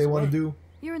 60 what they miles want to away. do.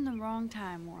 You're in the wrong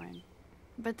time, Warren.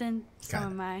 But then, so Got it.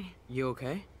 am I. You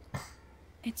okay?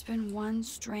 It's been one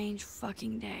strange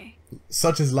fucking day.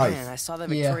 Such is life. Man, I saw that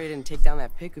Yeah. Victoria didn't take down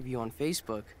that pic of you on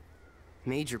Facebook.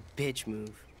 Major bitch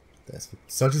move.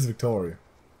 Such is Victoria.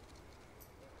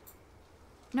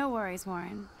 No worries,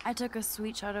 Warren. I took a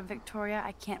sweet shot of Victoria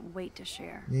I can't wait to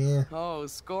share. Yeah. Oh,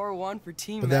 score one for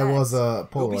Team But that Max. was a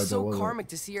It'll Polaroid, be though, so wasn't it? karmic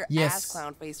to see your ass Yes.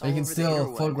 clown face They all can over the still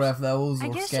interwebs. photograph those I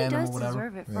or guess she scan them does or whatever.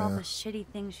 deserve it for all Yeah. the shitty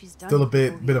things she's done. Still a to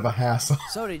bit people of a hassle.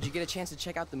 So, did you get a chance to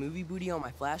check out the movie booty on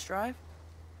my flash drive?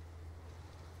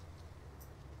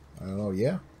 I don't know.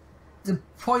 Yeah. The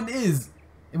point is,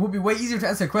 it would be way easier to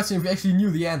answer a question if you actually knew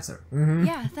the answer. Mm-hmm.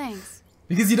 Yeah, thanks.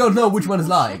 Because you don't know which one is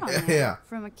Cool lying. shit on there. Yeah.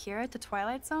 From Akira to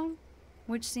Twilight Zone,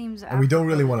 which seems. And we don't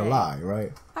really want to apropos lie,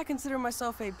 right? I consider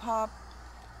myself a pop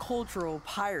cultural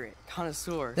pirate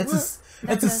connoisseur. That's a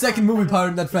That the does second sound movie part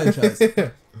in that franchise.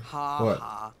 Ha What?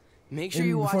 ha. Make sure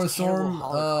you watch Before the Cannibal Storm,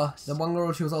 Holocaust. the one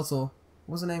girl, she was also,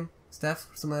 what was her name? Steph,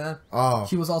 or something like that. Oh.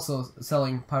 She was also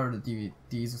selling pirated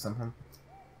DVDs or something.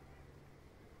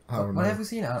 I don't What know. have you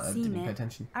seen? I Seen didn't pay it.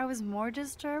 attention. I was more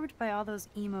disturbed by all those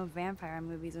emo vampire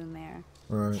movies in there.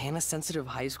 Right. Can a sensitive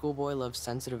high school boy love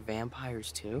sensitive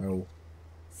vampires too? No.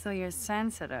 So you're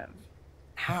sensitive.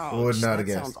 Ouch, Would not that have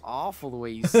guessed. sounds awful the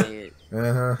way you say it.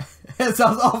 Uh huh. It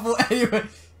sounds awful anyway.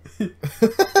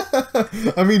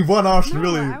 I mean, one option No,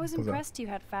 really. I was impressed you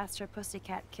had faster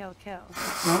pussycat kill.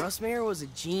 Russ Mayer was a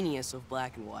genius of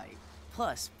black and white.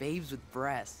 Plus, babes with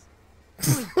breasts.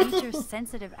 Beat your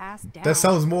sensitive ass down. That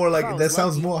sounds more like Bro, that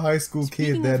sounds lucky. more high school Speaking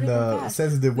kid of than hitting fast,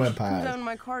 sensitive we should come vampire. down in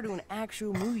my car to an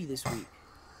actual movie this week.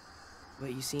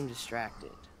 But you seem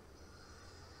distracted.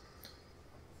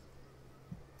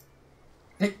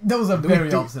 Hey, those are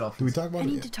very opposite options. Do we talk about I it?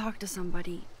 need yet? to talk to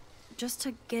somebody, just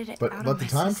to get it But out but of the my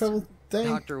time system. travel thing.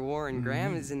 Dr. Warren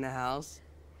Graham is in the house.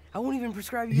 I won't even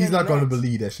prescribe you He's not going to meds.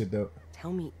 believe that shit though.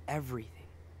 Tell me everything.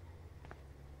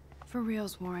 For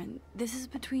reals, Warren, this is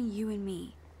between you and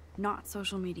me, not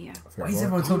social media. Why is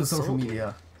everyone told to social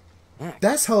media?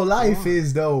 That's how life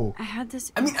is though. I had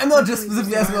this. I mean, I'm not just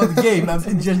specifically asking about the game. I'm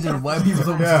in general. Why are people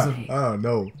so Yeah, obsessive? I don't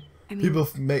know. I mean, People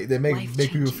make people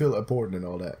life-changing. feel important and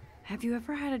all that. Have you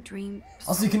ever had a dream?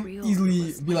 Also, you so can real easily it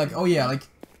was be like, oh yeah, like,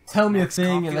 tell me a Max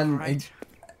thing, and Caufield, then right?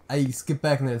 I skip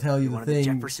back and then I tell you the One of the thing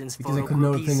Jefferson's because I photo couldn't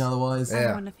know the groupies. thing otherwise. I'm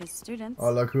Yeah. one of his students.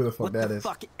 Oh, look who the fuck What that the is.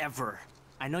 fuck ever?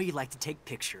 I know you like to take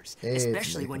pictures, It's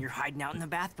especially when Nathan. you're hiding out in the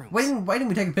bathroom. Why didn't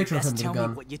we take a picture of him Best with a tell me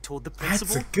gun? what you told the That's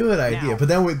principal. a good idea, Now,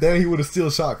 but then he would have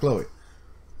still shot Chloe.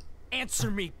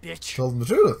 answer me, bitch. Told him the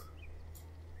truth.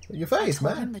 In your I face,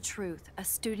 told him man. the truth. A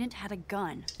student had a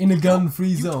gun. In a gun-free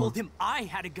You zone. told him I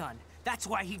had a gun. That's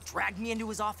why he dragged me into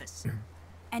his office.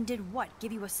 And did what?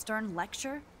 Give you a stern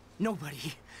lecture?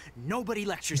 Nobody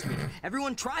lectures me.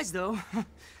 Everyone tries, though.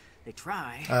 They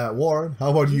try. Warren,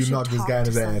 how about you should knock this talk guy in to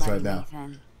his ass somebody, right now?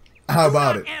 Nathan. How Do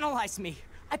about not it? Analyze me.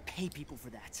 I pay people for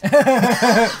that.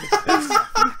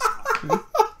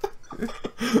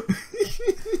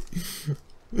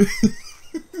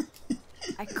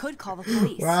 I could call the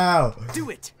police. Wow. Do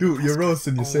it. Dude, you're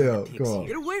roasting Only the yourself. pigs Come on.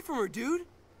 Get away from her, dude.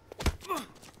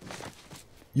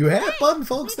 You have fun,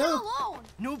 folks, Leave him now. alone.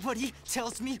 Nobody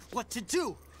tells me what to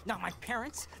do. Not my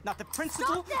parents, not the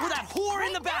principal, or that whore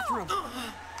in the bathroom.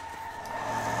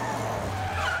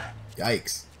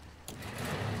 Yikes.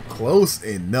 Close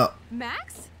enough.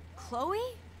 Max? Chloe?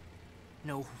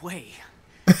 No way.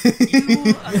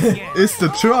 You again. It's the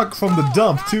truck from the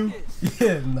dump, too.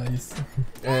 Yeah, nice.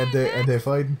 And they're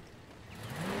fighting.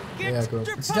 Get Yeah, cool. your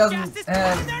She punk doesn't asses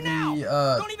have in there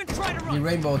now. Don't even try to the run.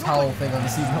 rainbow towel thing on the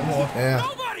seat no more. Yeah,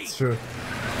 Nobody! it's true.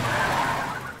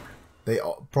 They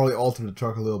probably altered the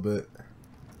truck a little bit.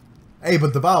 Hey,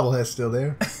 but the bobblehead's still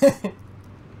there.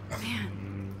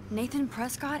 Man, Nathan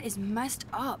Prescott is messed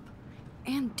up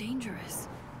and dangerous.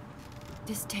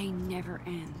 This day never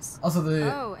ends. Also,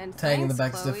 the Oh, and tag in the thanks,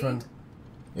 back is Chloe. different.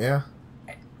 Yeah?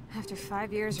 After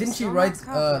 5 years, Didn't she you're still write, Max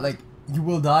Caufield. like, you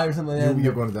will die or something like that?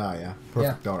 You're gonna die, yeah.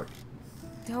 Perfect dark.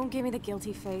 Don't give me the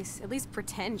guilty face. At least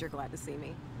pretend you're glad to see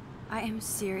me. I am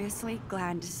seriously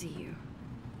glad to see you.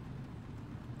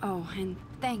 Oh, and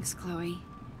thanks, Chloe.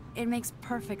 It makes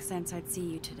perfect sense I'd see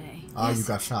you today. Ah, you Yes,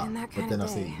 got shot, and that but kind then I of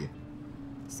see day. you.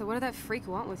 So what did that freak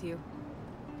want with you?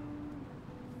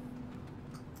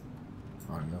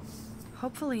 I don't know.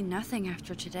 Hopefully nothing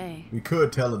after today. We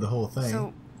could tell her the whole thing.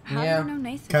 So, how Yeah. do you know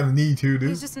Nathan? Kinda need to, dude.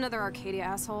 He's just another Arcadia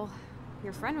asshole.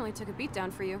 Your friend really took a beat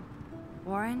down for you.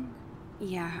 Warren?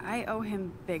 Yeah, I owe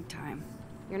him big time.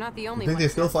 You're not the You only think one. they're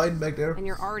still fighting back there? And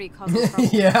you're already causing trouble.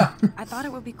 Yeah. I thought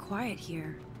it would be quiet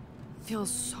here. Feels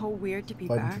so weird to be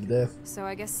Fighting back. to the death? So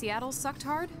I guess Seattle sucked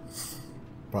hard?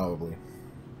 Probably.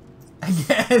 I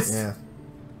guess. Yeah.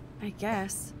 I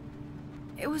guess.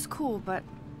 It was cool, but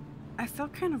I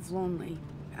felt kind of lonely,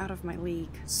 out of my league.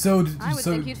 So, I would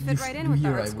think you'd fit right in with the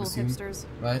you're art right, school would assume, hipsters.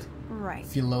 Right? Right.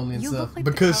 Feel lonely and You stuff. look like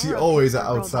the Because she cover of always an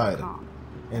hipsterworld.com. outsider.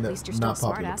 And At a least you're not still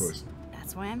a popular smartass. person.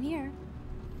 That's why I'm here.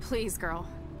 Please, girl.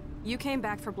 You came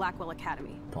back for Blackwell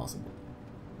Academy. Possible.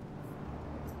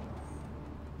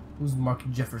 Who's Mark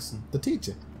Jefferson? The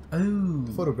teacher. Oh.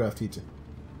 The photograph teacher.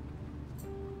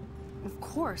 Of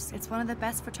course, it's one of the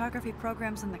best photography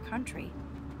programs in the country.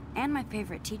 And my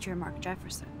favorite teacher, Mark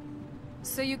Jefferson.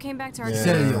 So you came back to Yeah. Arcadia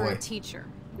Said it for away. a teacher,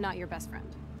 not your best friend.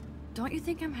 Don't you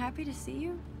think I'm happy to see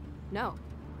you? No.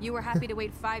 You were happy to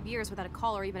wait 5 years without a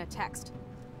call or even a text.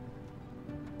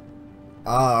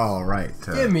 All right.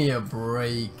 Give me a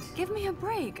break. Give me a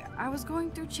break. I was going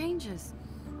through changes.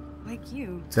 Like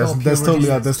you. That's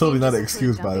totally not an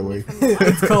excuse, by the way.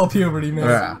 It's called puberty, man.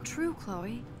 Yeah. Not true,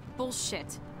 Chloe.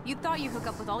 Bullshit. You thought you'd hook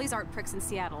up with all these art pricks in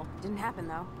Seattle. Didn't happen,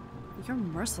 though. You're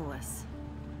merciless.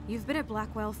 You've been at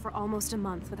Blackwell for almost a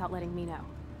month without letting me know.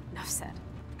 Enough said.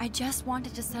 I just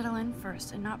wanted to settle in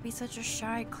first and not be such a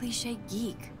shy, cliche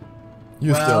geek.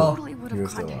 You I still, totally would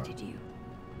have contacted you.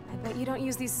 I bet you don't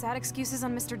use these sad excuses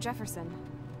on Mr. Jefferson.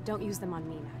 Don't use them on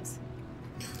me, Max.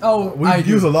 Oh, We I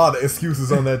use do. a lot of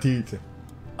excuses on that teacher.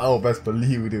 Oh, best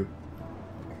believe we do.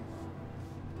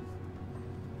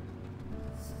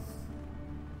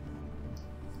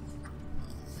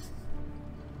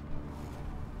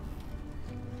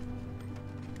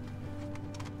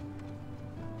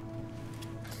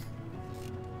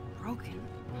 broken.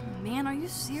 Oh, man, are you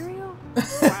serial? Wow,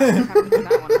 I haven't heard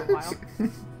that one in a while.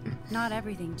 Not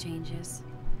everything changes.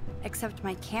 Except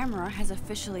my camera has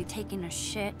officially taken a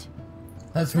shit.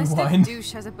 Let's My rewind.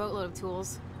 step-douche has a boatload of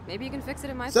tools. Maybe you can fix it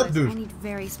in my Step place. douche. I need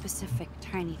very specific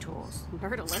tiny tools.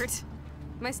 Nerd alert.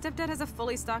 My stepdad has a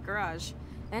fully stocked garage.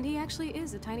 And he actually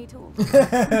is a tiny tool.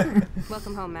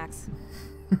 Welcome home, Max.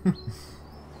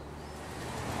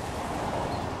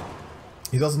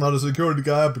 He's also not a security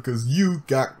guy because you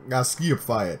got skier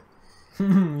fired.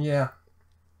 Yeah.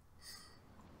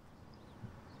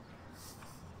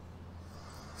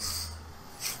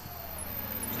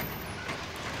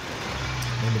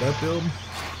 Remember that building?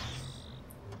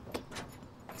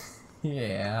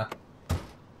 Yeah.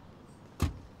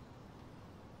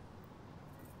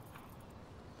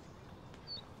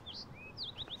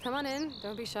 Come on in.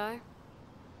 Don't be shy.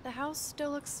 The house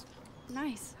still looks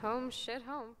nice. Home, shit,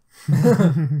 home.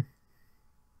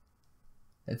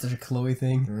 It's such a Chloe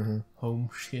thing. Home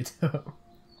shit.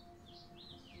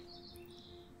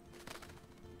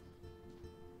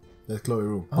 That's Chloe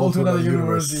room. Whole to another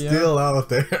universe, yeah. Still out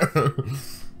there.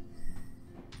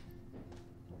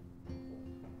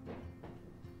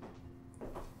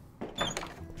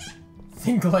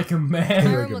 Think like a My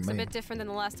man. room looks a bit different than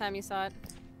the last time you saw it.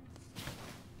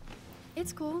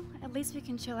 It's cool. At least we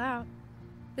can chill out.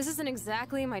 This isn't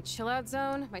exactly my chill-out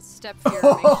zone. My step-fury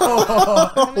makes sure.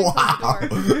 Come in, close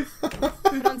the door.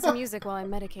 Put on some music while I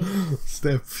medicate.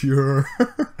 Step Fuhrer.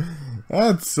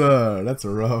 That's a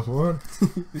rough one.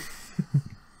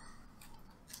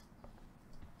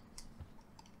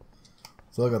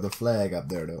 So I got the flag up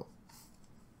there though.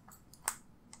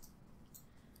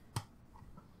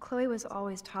 Chloe was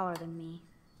always taller than me.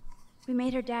 We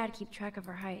made her dad keep track of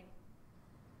her height.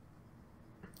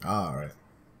 Alright.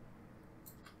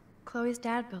 Chloe's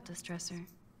dad built this dresser.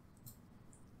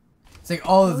 It's like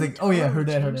all the Chloe things. Oh yeah, her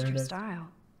totally dad, her changed dad, her her dad. style.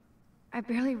 I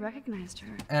barely recognized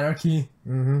her. Anarchy.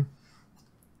 We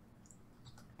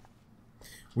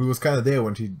was kind of there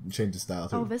when she changed the style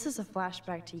too. Oh, this is a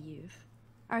flashback to youth.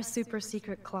 Our super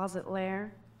secret closet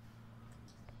lair.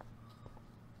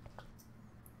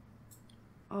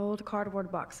 Old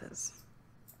cardboard boxes.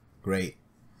 Great.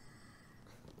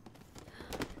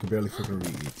 Can barely fucking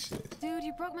read shit. Dude,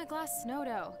 you broke my glass snow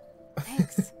dough.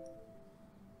 Thanks.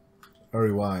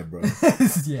 Hurry wide, bro.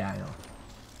 Yeah, I know.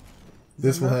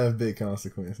 This will have big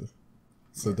consequences.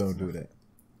 So don't do that.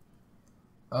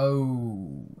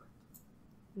 Oh.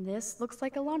 This looks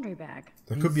like a laundry bag.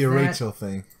 That could be a Rachel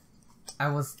thing. I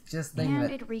was just thinking And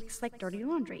that. it reeks like dirty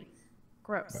laundry.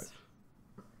 Gross.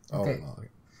 Right. Oh, Okay. okay.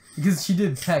 Because she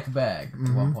did pack a bag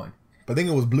at one point. But I think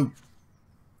it was blue.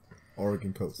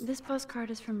 Oregon coast. This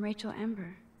postcard is from Rachel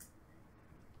Ember.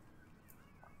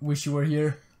 Wish you were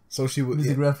here. So she would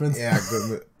Music reference. Yeah,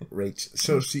 good.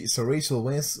 Rachel. So Rachel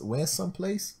went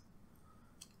someplace,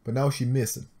 but now she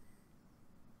missing.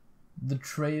 The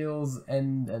trails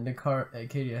and the car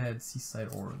Acadia had Seaside,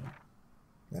 Oregon.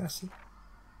 That's it.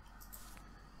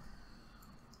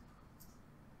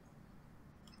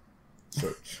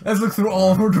 Search. Let's look through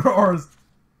all of her drawers.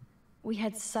 We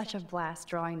had such a blast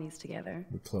drawing these together.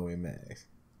 With Chloe and Max.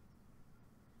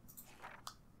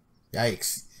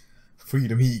 Yikes.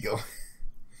 Freedom Eagle.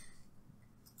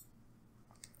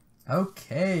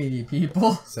 Okay,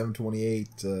 people. 728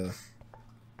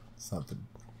 something.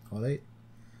 Call it.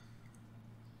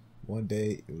 One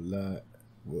day your light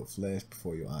will flash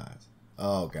before your eyes.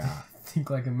 Oh god. Think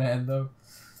like a man though.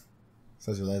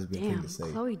 Such a lesbian thing Damn, to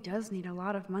say. Chloe does need a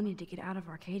lot of money to get out of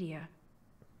Arcadia.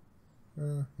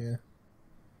 Yeah.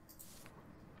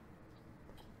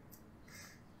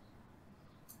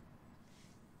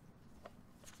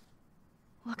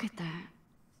 Look at that.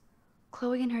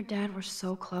 Chloe and her dad were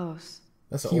so close.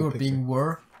 That's an Keyword old picture. being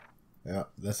were. Yeah,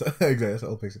 that's exactly that's an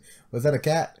old picture. Was that a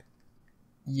cat?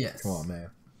 Yes. Come on,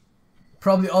 man.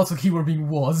 Probably also keyword being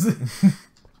was.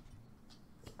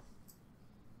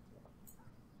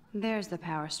 There's the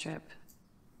power strip.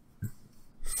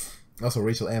 Also,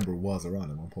 Rachel Amber was around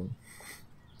at one point.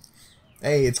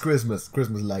 Hey, it's Christmas.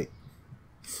 Christmas light.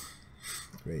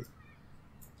 Great.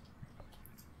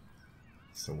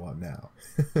 So what now?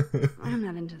 I'm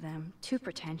not into them. Too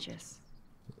pretentious.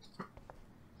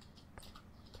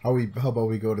 How about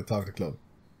we go to talk to Chloe?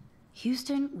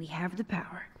 Houston, we have the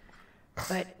power.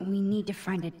 But we need to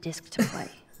find a disc to play.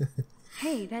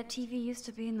 Hey, that TV used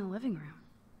to be in the living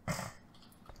room.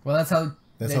 Well, that's how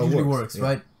That's that how it usually works, works, yeah.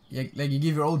 right? Like you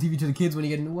give your old TV to the kids when you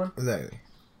get a new one. Exactly.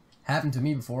 Happened to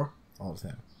me before. All the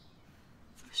time.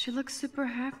 She looks super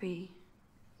happy.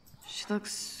 She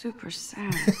looks super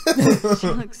sad. She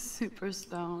looks super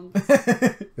stoned.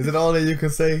 Is it all that you can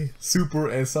say? Super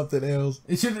and something else?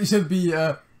 It should be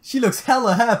She looks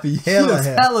hella happy. She looks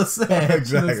hella sad.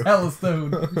 Exactly. She looks hella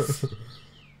stoned.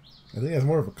 I think that's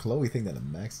more of a Chloe thing than a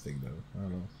Max thing, though. I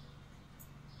don't know.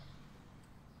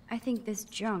 I think this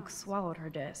junk swallowed her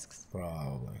discs.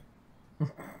 Probably.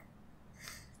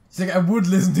 She's like, I would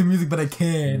listen to music, but I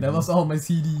can't. I lost all my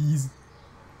CDs.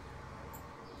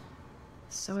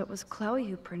 So it was Chloe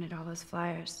who printed all those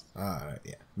flyers. Alright,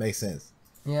 yeah. Makes sense.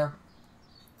 Yeah.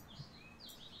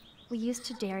 We used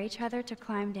to dare each other to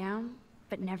climb down,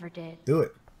 but never did. Do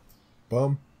it.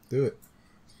 Boom. Do it.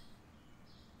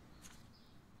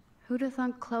 Who'd have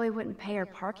thought Chloe wouldn't pay her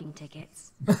parking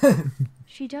tickets?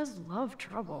 She does love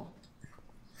trouble.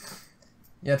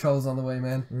 Yeah, trouble's on the way,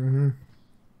 man. Mm-hmm.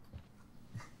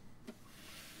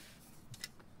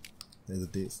 There's a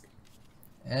disc.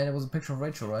 And it was a picture of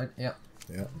Rachel, right? Yeah.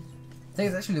 Yeah. I think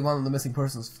it's actually one of the missing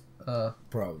persons.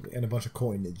 Probably. And a bunch of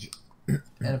coinage. And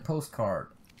a postcard.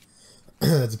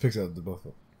 That's a picture of the both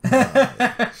of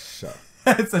them. Shut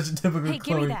up. It's such a typical Hey,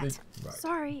 give me that. thing. Right.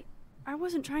 Sorry, I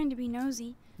wasn't trying to be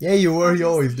nosy. Yeah, you were. You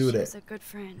always do She that. was a good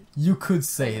friend. You could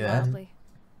say that. Loudly.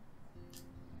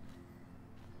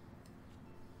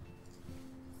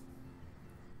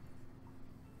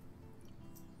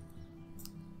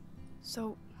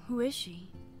 So, who is she?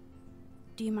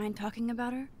 Do you mind talking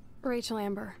about her? Rachel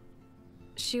Amber.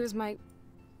 She was my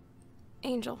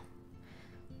angel.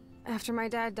 After my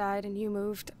dad died and you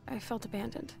moved, I felt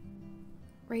abandoned.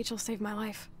 Rachel saved my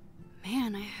life.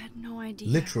 Man, I had no idea.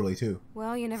 Literally, too.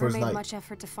 Well, you never First made night. much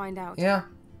effort to find out. Yeah.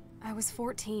 I was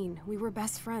 14. We were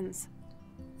best friends.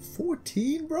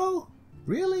 14, bro?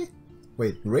 Really?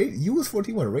 Wait, you was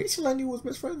 14 when Rachel and you was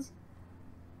best friends?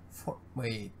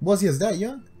 Wait. Was he as that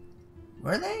young?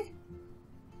 Were they?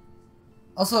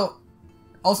 Also,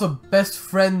 best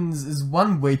friends is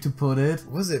one way to put it.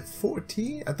 Was it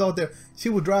 14? I thought that she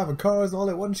was driving cars and all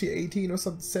that. Wasn't she 18 or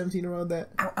something, 17 around that?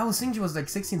 I was thinking she was like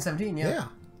 16, 17, yeah. Yeah.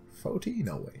 14?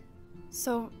 No way.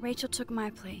 So, Rachel took my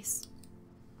place.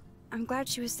 I'm glad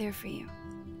she was there for you.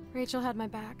 Rachel had my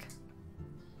back.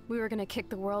 We were gonna kick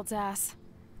the world's ass.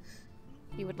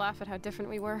 You would laugh at how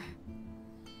different we were.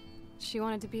 She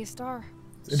wanted to be a star.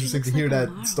 It's interesting to hear like a that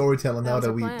model. storytelling now was that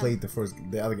her we plan. played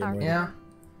the other game. Right? Yeah.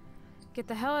 Get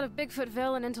the hell out of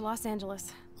Bigfootville and into Los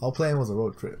Angeles. Our plan was a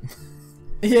road trip.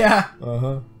 Yeah.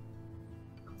 Uh-huh.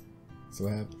 So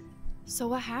what happened? So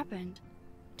what happened?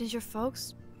 Did your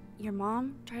folks, your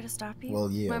mom, try to stop you? Well,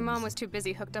 yeah. My mom was too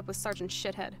busy hooked up with Sergeant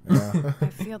Shithead. Yeah. I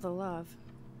feel the love.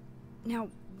 Now,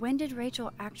 when did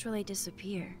Rachel actually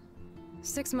disappear?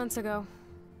 6 months ago.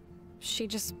 She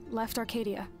just left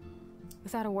Arcadia.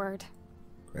 Without a word.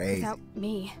 Crazy. Without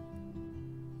me.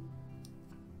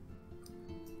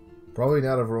 Probably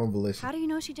not of her own volition. How do you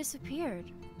know she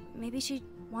disappeared? Maybe she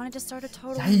wanted to start a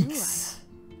totally new life. Yikes.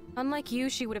 Unlike you,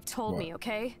 she would have told me,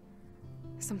 okay?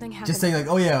 Something happened. Just saying like,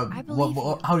 oh yeah, I believe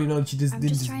you. how do you know she just I'm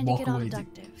didn't just just trying to walk get all away?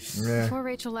 deductive. Yeah. Before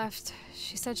Rachel left,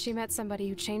 she said she met somebody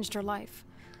who changed her life.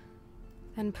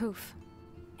 Then poof.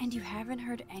 And you haven't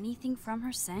heard anything from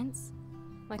her since?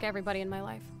 Like everybody in my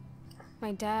life.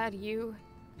 My dad, you,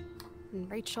 and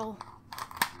Rachel.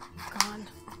 Gone.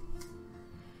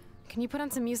 Can you put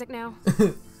on some music now?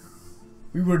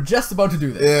 We were just about to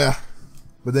do that. Yeah.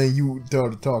 But then you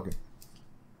started talking.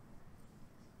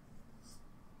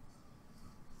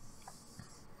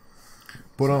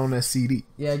 Put on that CD.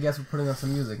 Yeah, I guess we're putting on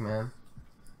some music, man.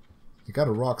 You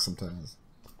gotta rock sometimes.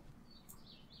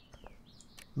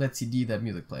 Let's CD that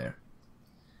music player.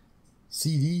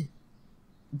 CD?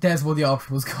 That's what the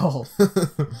option was called.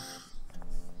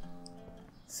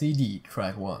 CD,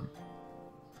 track 1.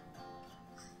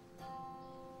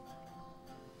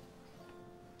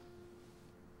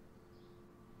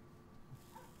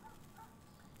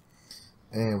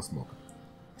 And we're smoking.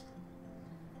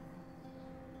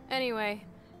 Anyway,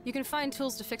 you can find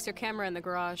tools to fix your camera in the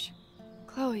garage.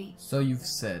 Chloe. So you've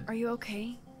said. Are you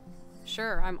okay?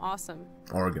 Sure, I'm awesome.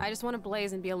 Oregon. I just want to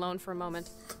blaze and be alone for a moment.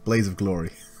 Blaze of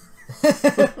Glory.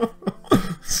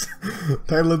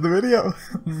 Title of the video.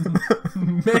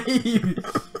 Maybe.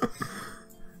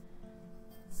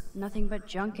 Nothing but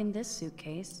junk in this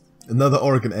suitcase. Another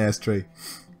Oregon ashtray.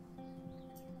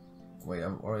 Wait,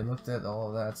 I've already looked at all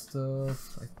of that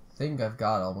stuff. I think I've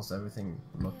got almost everything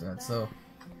looked at, so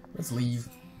let's leave.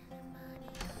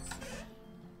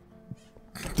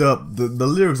 The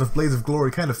lyrics of Blaze of Glory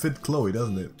kind of fit Chloe,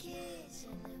 doesn't it?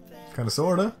 Kind of,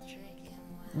 sorta.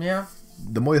 Yeah.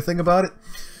 The more you think about it.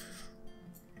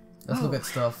 Let's look at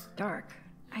stuff. Dark.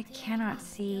 I cannot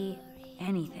see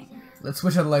anything. Let's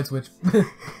switch on the light switch.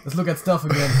 Let's look at stuff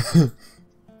again.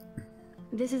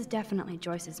 This is definitely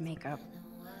Joyce's makeup.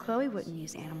 Chloe wouldn't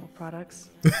use animal products.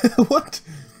 What?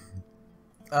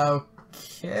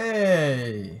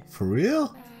 Okay. For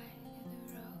real?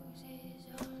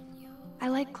 I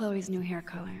like Chloe's new hair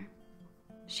color.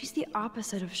 She's the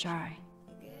opposite of shy.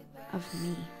 Of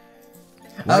me.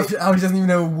 I doesn't even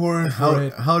know a word for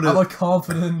it. How about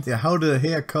confident? Yeah, how did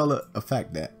hair color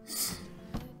affect that?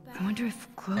 I wonder if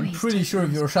Chloe's I'm pretty sure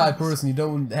if you're a shy person, you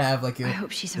don't have like a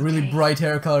really bright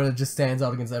hair color that just stands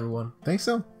out against everyone. Think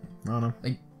so? I don't know.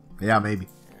 Like, yeah, maybe.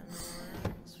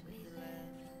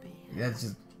 That's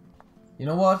just... You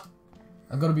know what?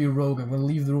 I'm gonna be a rogue. I'm gonna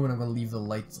leave the room and I'm gonna leave the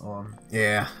lights on.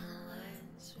 Yeah.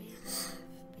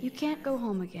 You can't go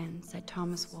home again, said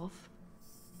Thomas Wolfe.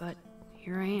 But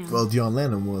here I am. Well, John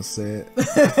Lennon once said.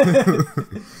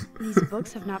 These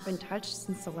books have not been touched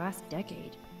since the last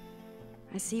decade.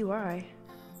 I see why.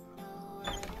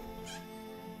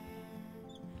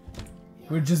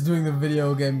 We're just doing the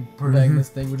video game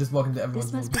protagonist thing. We're just walking to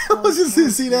everyone's room. I was just to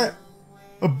see that.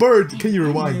 A bird. Can you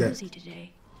rewind that?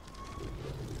 Today.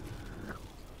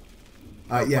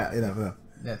 Yeah, enough.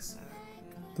 That's.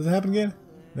 Does it happen again?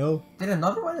 No. Did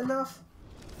another one enough?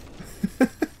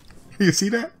 You see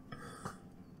that?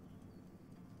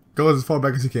 Go as far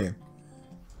back as you can.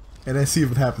 And then see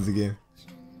if it happens again.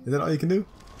 Is that all you can do?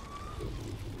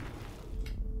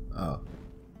 Oh.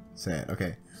 Sad.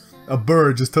 Okay. A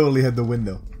bird just totally hit the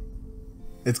window.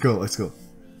 It's cool. It's cool.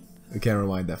 We can't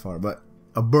rewind that far, but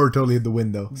a bird totally hit the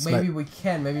window. Maybe we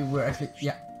can. Maybe we're actually...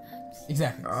 Yeah.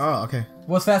 Exactly. Oh, okay.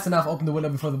 Was fast enough. Open the window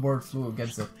before the bird flew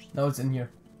against it. Now it's in here.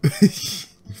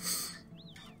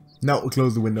 Now we'll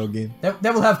close the window again.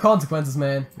 That will have consequences,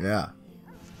 man. Yeah.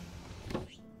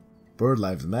 Bird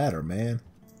lives matter, man.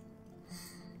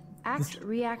 Act,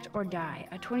 React, or Die,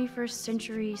 a 21st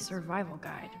century survival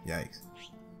guide. Yikes.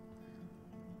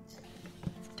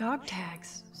 Dog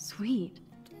tags. Sweet.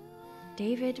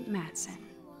 David Matson.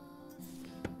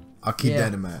 I'll keep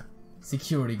that in mind.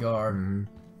 Security guard.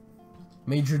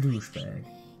 Major douchebag.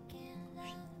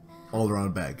 All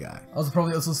around bad guy. Also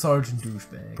probably also Sergeant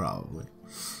douchebag. Probably.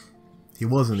 He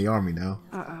was in the army now.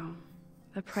 Uh-oh.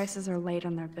 The prices are late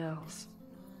on their bills.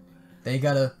 They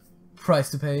got a price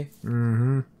to pay.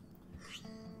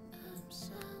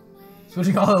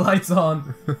 Switching all the lights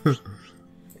on.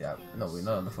 Yeah, no, we're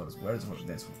not on the photos. Where's the photos?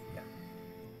 This one. Yeah.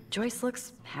 Joyce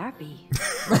looks happy.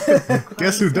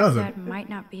 Guess who doesn't? That might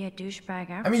not be a douchebag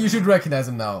after. I mean, you should recognize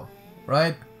him now,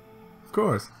 right? Of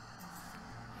course.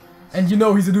 And you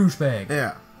know he's a douchebag.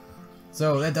 Yeah.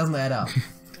 So that doesn't add up.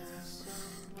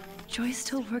 Joyce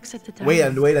still works at the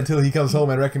diner. Wait until he comes home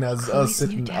and recognizes us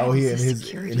sitting out here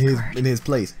in his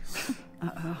place.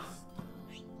 Uh-oh.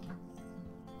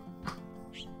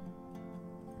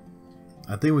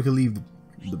 I think we can leave the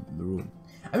room.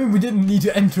 I mean, we didn't need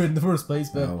to enter it in the first place,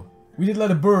 but we did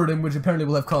let a bird in, which apparently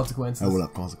will have consequences. I will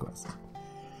have consequences.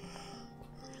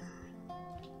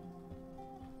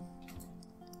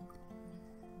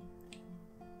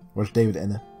 Watch David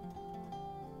Anna.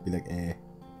 Be like,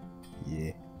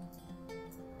 yeah.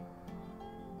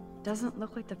 Doesn't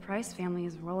look like the Price family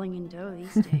is rolling in dough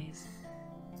these days.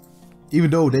 Even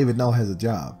though David now has a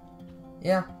job.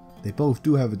 Yeah. They both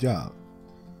do have a job.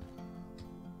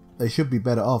 They should be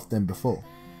better off than before.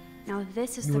 Now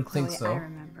this is the Chloe I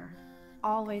remember.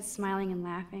 Always smiling and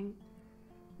laughing.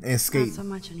 And skating. Not so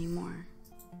much anymore.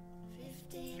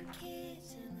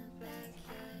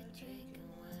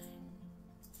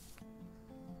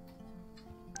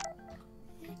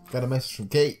 Got a message from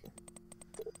Kate.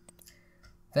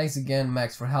 Thanks again,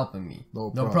 Max, for helping me.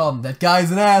 No problem. That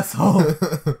guy's an asshole.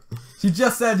 She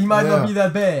just said he might not be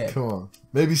that bad. Come on.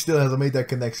 Maybe he still hasn't made that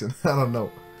connection. I don't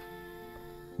know.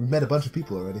 We've met a bunch of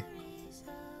people already.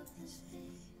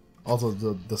 Also,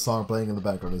 the song playing in the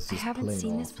background is just playing. I haven't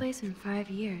seen this place in 5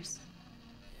 years.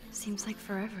 Seems like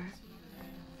forever.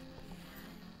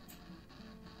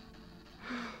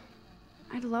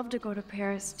 I'd love to go to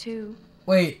Paris too.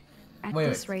 Wait. At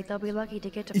this rate, they'll be lucky to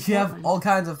get to If Portland. you have all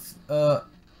kinds of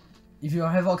if you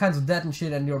have all kinds of debt and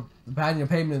shit and you're behind your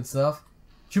payment and stuff,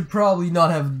 you probably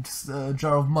not have a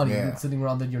jar of money sitting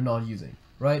around that you're not using,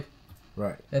 right?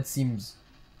 Right. That seems...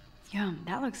 Yum,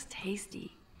 that looks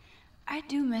tasty. I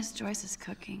do miss Joyce's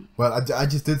cooking. Well, I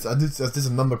just did a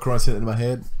number crunching in my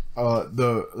head.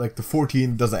 The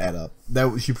 14 doesn't add up.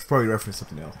 That she probably referenced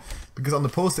something else. Because on the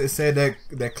poster it said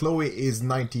that Chloe is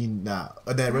 19 now.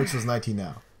 That Rachel's 19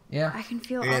 now. Yeah. I can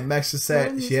feel. And Max just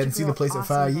said she hadn't seen the place in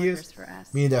 5 years.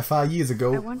 Meaning that 5 years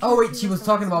ago. Oh wait, she was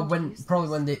talking about when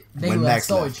they last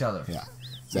saw each other. Yeah.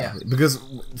 Exactly. Yeah. Because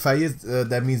 5 years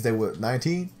that means they were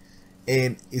 19,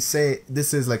 and it said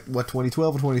this is like what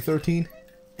 2012 or 2013,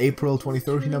 April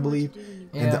 2013 I believe,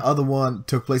 and the other one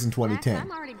took place in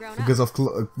 2010 because of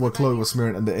what Chloe was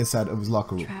smearing on the inside of his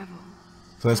locker room.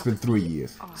 So that's been 3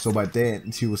 years. So by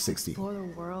then she was 60. Explore the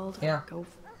world. Yeah. Go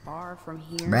far from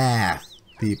here. Math,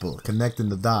 people, connecting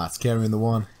the dots, carrying the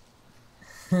one.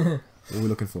 What are we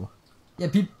looking for? Yeah,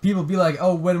 people be like,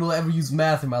 oh, when will I ever use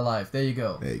math in my life? There you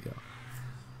go. There you go.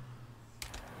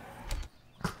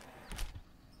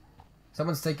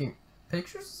 Someone's taking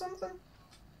pictures or something?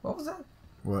 What was that?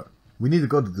 What? We need to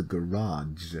go to the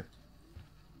garage.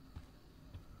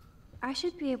 I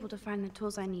should be able to find the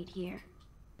tools I need here.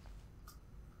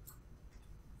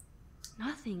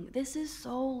 Nothing. This is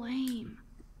so lame.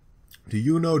 Do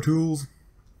you know tools?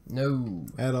 No.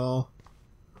 At all?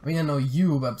 I mean, I know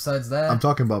you, but besides that... I'm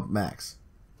talking about Max.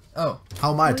 Oh.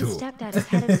 How am I Chloe's tool? stepdad is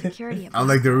head of security at I'm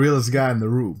like the realest guy in the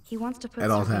room. He wants to put at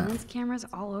all surveillance times. cameras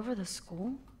all over the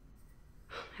school?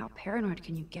 How paranoid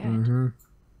can you get?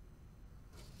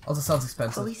 Also sounds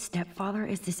expensive. Chloe's stepfather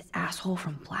is this asshole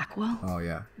from Blackwell? Oh,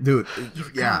 yeah. Dude,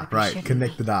 yeah, right. shitting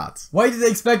Connect me. the dots. Why did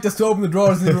they expect us to open the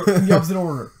drawers in the opposite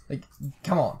order? Like,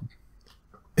 come on.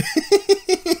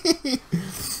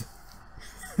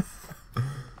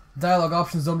 Dialogue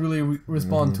options don't really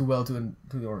respond too well to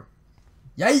the order.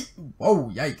 Whoa,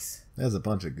 yikes. There's a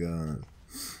bunch of guns.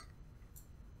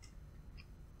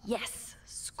 Yes,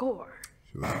 score.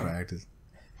 Should we practice?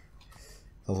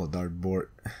 Also a dartboard.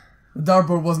 The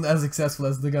dartboard wasn't as successful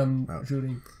as the gun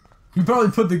shooting. You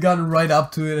probably put the gun right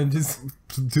up to it and just...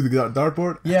 To the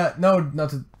dartboard? Yeah, no,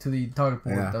 not to the target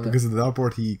board. Yeah, because of the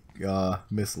dartboard he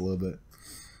missed a little bit.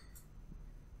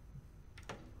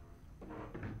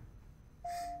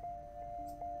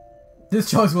 This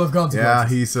choice will have gone to Yeah,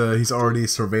 he's already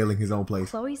surveilling his own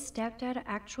place. Chloe's stepdad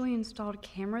actually installed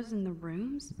cameras in the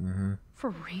rooms? For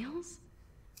reals?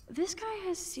 This guy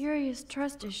has serious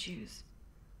trust issues.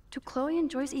 Do Chloe and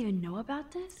Joyce even know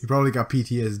about this? He probably got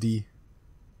PTSD.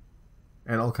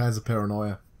 And all kinds of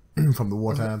paranoia from the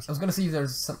war times. I was gonna see if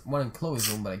there's one in Chloe's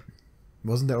room, but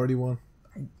Wasn't there already one?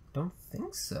 I don't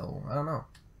think so. I don't know.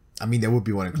 I mean, there would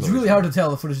be one in Chloe's It's really room. hard to tell.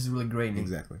 The footage is really grainy.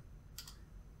 Exactly.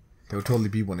 There would totally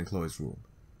be one in Chloe's room.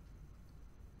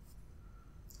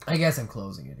 I guess I'm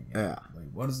closing it again. Yeah.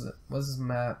 Wait, what is it? What is this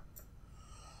map?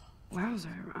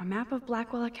 Wowzer, a map of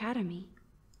Blackwell Academy.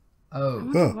 Oh. I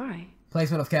wonder why.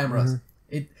 Placement of cameras.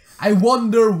 I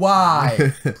wonder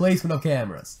why. Placement of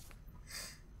cameras.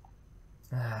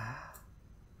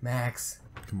 Max.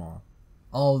 Come on.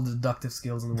 All the deductive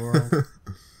skills in the world.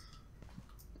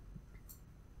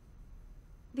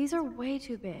 These are way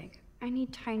too big. I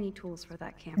need tiny tools for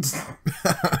that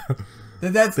camera.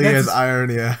 That's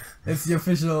iron, yeah. It's the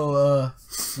official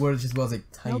word. It just was like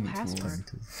No tiny password.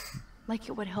 tools. Like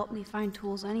it would help me find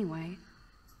tools anyway.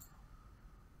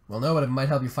 Well, no, but it might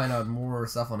help you find out more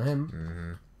stuff on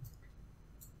him.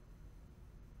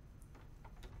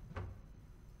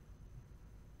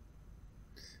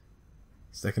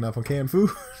 Stacking up on canned food.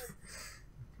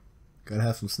 Gotta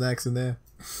have some snacks in there.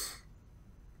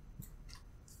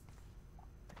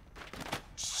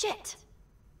 Shit!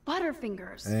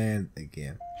 Butterfingers. And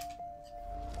again.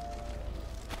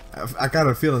 I got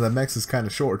a feeling that Max is kind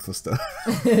of short for stuff.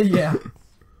 Yeah.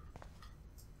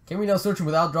 Can we now search him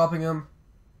without dropping him?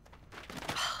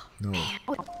 No.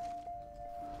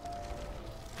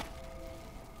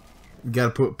 You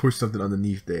gotta push something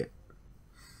underneath that.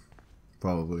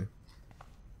 Probably.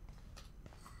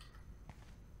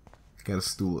 Got a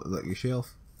stool like your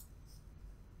shelf?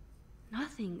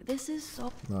 Nothing. This is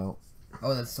so... No.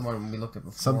 Oh, that's the one we looked at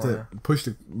before. Something.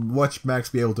 Yeah. Watch Max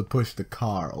be able to push the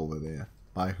car over there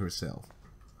by herself.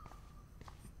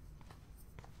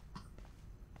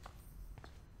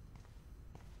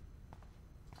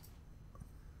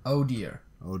 Oh dear.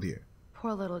 Oh dear.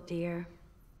 Poor little dear.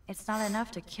 It's not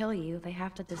enough to kill you. They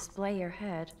have to display your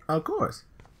head. Of course.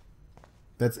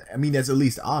 That's at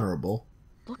least honorable.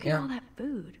 Look at all that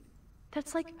food.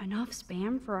 That's like enough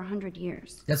spam for 100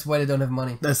 years. That's why they don't have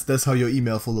money. That's how your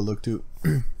email folder look too.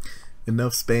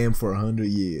 Enough spam for 100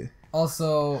 years.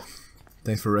 Also,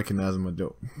 thanks for recognizing my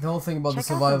joke. the whole thing about Check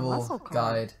the out the survival muscle car.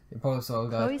 guide, the probably survival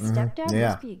guide. Chloe's stepdad Yeah,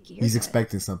 must be a gearhead. he's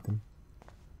expecting something,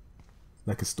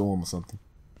 like a storm or something.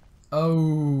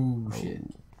 Oh shit!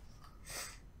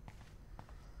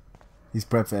 He's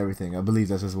prepped for everything. I believe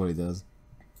that's just what he does.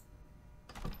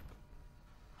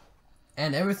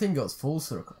 And everything goes full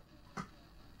circle.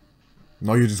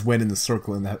 No, you just went in the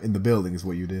circle in the building is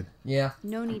what you did. Yeah.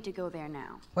 No need to go there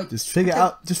now. Wait, Just figure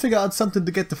out something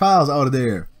to get the files out of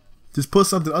there. Just put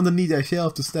something underneath that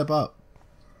shelf to step up.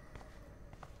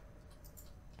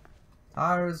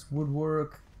 tires,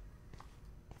 woodwork.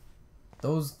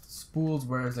 Those spools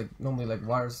where it's like normally like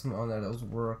wires on there, those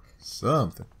work.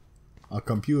 Something. A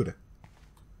computer.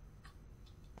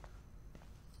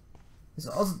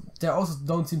 There also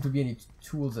don't seem to be any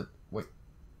tools that... Wait.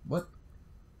 What?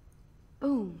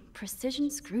 Ooh, precision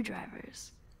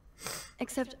screwdrivers.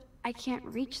 Except I can't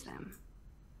reach them.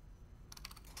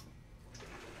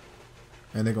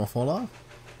 And they're gonna fall off?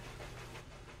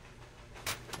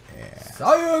 Yeah.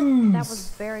 Science! That was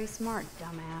very smart,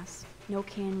 dumbass. No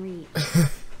can reach.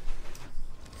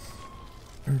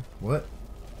 What?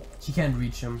 She can't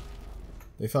reach him.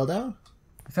 They fell down?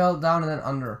 He fell down and then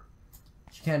under.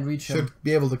 She can't reach him. Should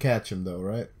be able to catch him though,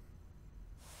 right?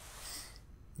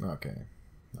 Okay.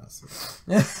 That's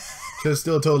it. Should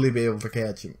still totally be able to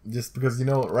catch him. Just because, you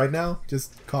know, right now,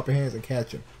 just cop your hands and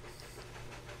catch him.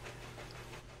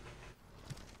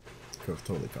 Could have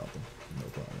totally caught him. No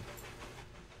problem.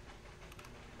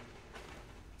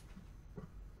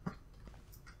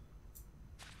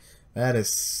 That is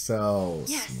so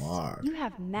smart. You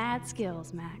have mad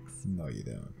skills, Max. No, you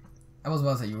don't. I was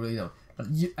about to say you really don't. But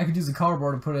I could use a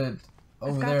cardboard and put it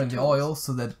over there in the oil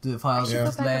so that the files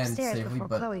just land safely.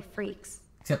 But Chloe freaks.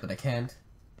 Except that I can't.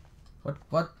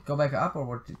 What? Go back up or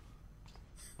what?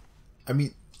 I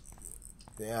mean,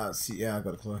 yeah. See, yeah, I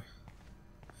got a clue.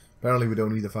 Apparently, we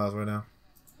don't need the files right now.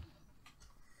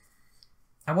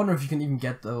 I wonder if you can even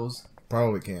get those.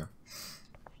 Probably can.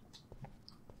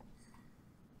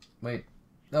 Wait.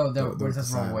 Oh, no, where's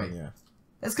this wrong way? Yeah.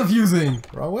 That's confusing.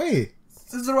 Wrong way.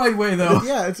 It's the right way though.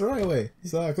 Yeah, it's the right way.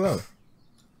 It's not close.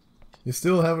 You're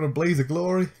still having a blaze of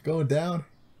glory going down.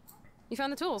 You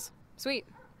found the tools. Sweet.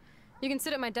 You can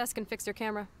sit at my desk and fix your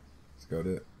camera. Let's go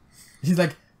do it. He's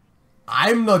like,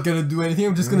 I'm not gonna do anything.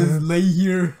 I'm just gonna lay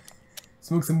here,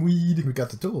 smoke some weed. We got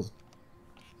the tools.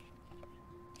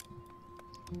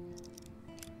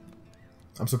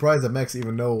 I'm surprised that Max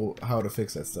even know how to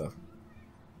fix that stuff.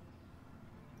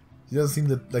 He doesn't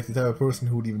seem like the type of person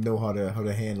who would even know how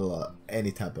to handle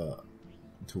any type of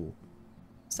tool.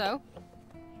 So?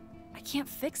 I can't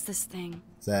fix this thing.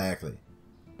 Exactly.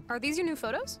 Are these your new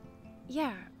photos?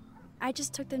 Yeah, I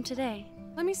just took them today.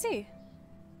 Let me see.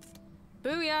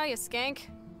 Booyah, you skank.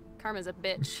 Karma's a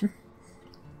bitch.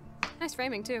 Nice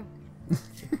framing, too.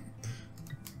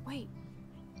 Wait,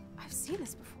 I've seen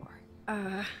this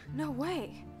before. No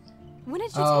way. When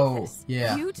did you take this?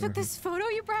 Yeah. You took this photo,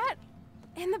 you brat?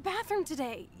 In the bathroom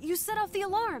today. You set off the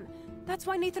alarm. That's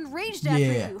why Nathan raged after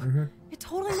you. It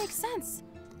totally makes sense.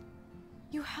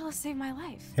 You hella saved my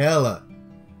life. Hella.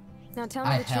 Now tell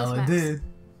me the truth, Max.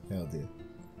 Hella did.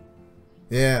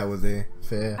 Yeah, I was there.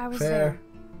 Fair. I was Fair. there,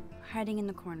 hiding in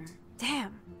the corner.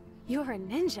 Damn, you're a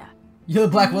ninja. You're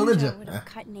the Blackwell Ninja Ninja. would have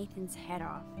cut Nathan's head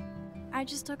off. I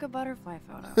just took a butterfly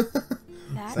photo.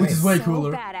 That Which is way so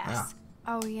cooler. Badass.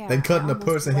 Oh yeah. Then cutting I a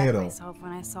person almost head wet off. myself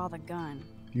when I saw the gun.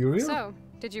 You real? So,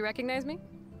 did you recognize me?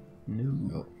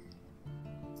 No.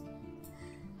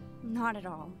 Not at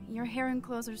all. Your hair and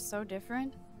clothes are so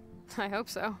different. I hope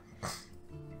so.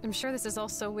 I'm sure this is all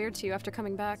so weird to you after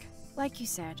coming back. Like you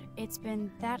said, it's been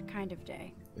that kind of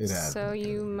day. It has. So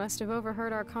you must have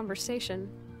overheard our conversation.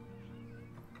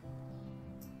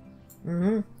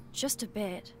 Just a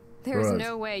bit. There's Right.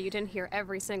 no way you didn't hear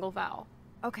every single vowel.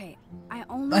 Okay, I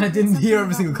only. And I did didn't hear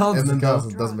every something single about consonant, drugs,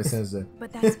 though. Doesn't make sense there.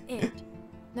 But that's it.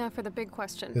 Now for the big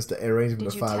question. Just the arrangement Did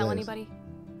of you 5 tell letters. anybody?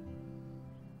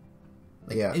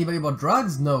 Like, Yeah. anybody about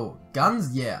drugs? No.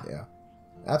 Guns? Yeah. Yeah.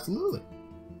 Absolutely.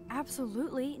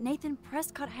 Absolutely. Nathan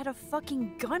Prescott had a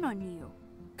fucking gun on you.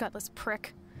 Gutless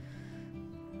prick.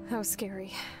 That was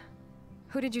scary.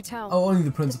 Who did you tell? Oh, only the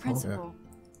The principal. principal.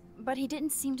 But he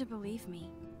didn't seem to believe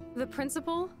me. The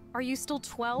principal? Are you still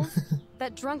 12?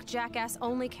 That drunk jackass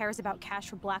only cares about cash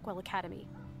for Blackwell Academy.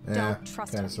 Don't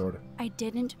trust him. Kinda sorta. I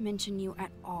didn't mention you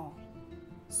at all.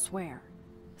 Swear.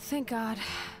 Thank God.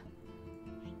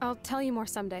 I'll tell you more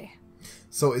someday.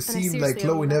 So it And I seemed like seriously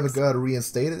owe Chloe you, never Max. got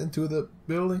reinstated into the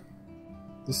building?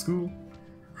 The school?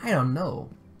 I don't know.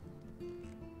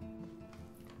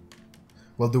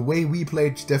 Well, the way we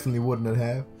played, she definitely wouldn't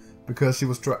have. Because she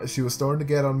was starting to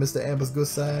get on Mr. Amber's good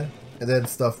side, and then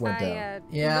stuff went down.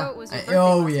 You know it was your birthday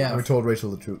Oh, last yeah. And we told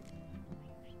Rachel the truth.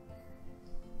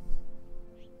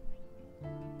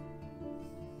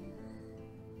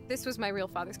 This was my real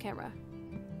father's camera.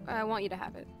 I want you to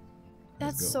have it.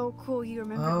 That's go. so cool you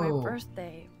remembered Oh. my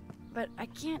birthday. But I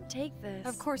can't take this.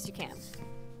 Of course you can.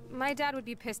 My dad would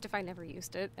be pissed if I never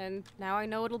used it, and now I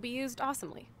know it'll be used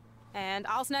awesomely. And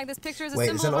I'll snag this picture as a Wait,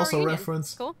 symbol is that of our also a reunion.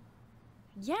 reference? Cool?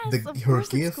 Yes, of Her course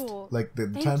gift? it's cool. Like the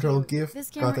Thank time travel you. gift? This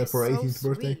Got camera that for her is so 18th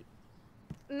birthday? sweet.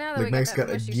 Now that Like we Max got got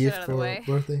that a mushy shit gift out of the for her way,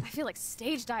 birthday? I feel like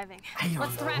stage diving. I don't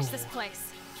Let's thrash know. this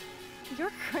place.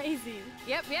 You're crazy.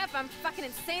 Yep, I'm fucking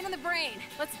insane in the brain.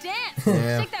 Let's dance.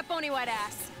 Yeah. Shake that bony white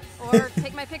ass. Or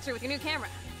take my picture with your new camera.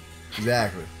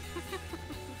 Exactly.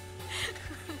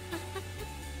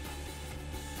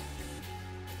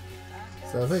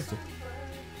 So Victor.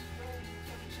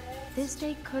 This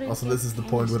day couldn't. Also, this is the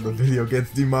point where the video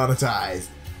gets demonetized.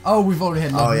 Oh, we've already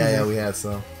had. Oh yeah, we had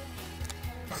some.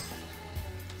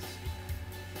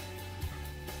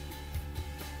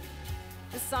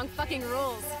 This song fucking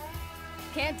rules.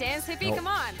 Can't dance, hippie? Nope. Come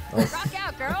on. Nope. Rock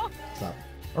out, girl. Stop.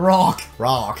 Rock.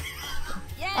 Rock.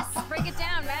 Yes, break it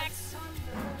down, Max.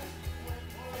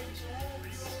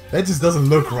 That just doesn't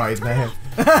look right, man.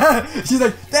 She's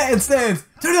like, dance, dance.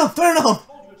 Turn it up, turn it up.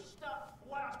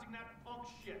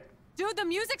 Dude, the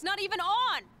music's not even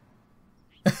on.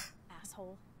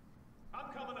 Asshole.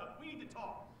 I'm coming up. We need to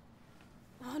talk.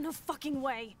 Oh, no fucking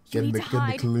way. You Get in need the- to get in the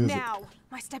hide closet. now.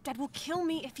 My stepdad will kill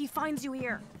me if he finds you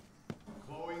here.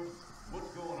 Chloe, what's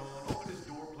going on? Open this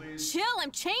door, please. Chill,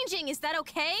 I'm changing. Is that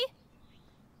okay?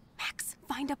 Max,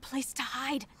 find a place to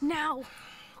hide now.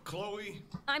 Chloe,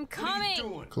 I'm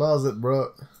coming. Closet,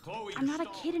 bro. Chloe, I'm not a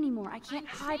kid anymore. I can't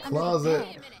hide under Closet.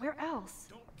 the bed. Where else?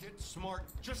 get smart.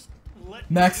 Just let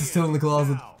Max me is still in the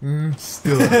closet.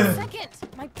 Still. Second,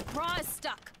 my bra is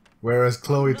stuck. Whereas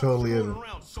Chloe totally isn't.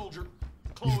 around, soldier.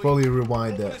 You should probably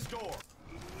rewind that.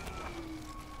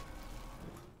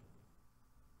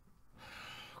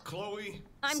 Chloe,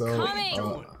 I'm So,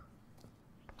 coming.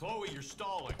 Chloe, you're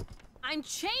stalling. I'm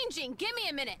changing. Give me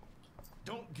a minute.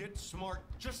 Don't get smart.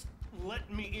 Just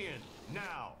let me in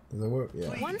now. Does it work? Yeah.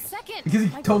 1 second. Because he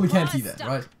My totally bra can't see is that, stuck.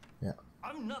 right? Yeah.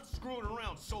 I'm not screwing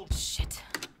around, soldier. Shit.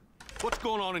 What's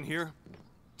going on in here?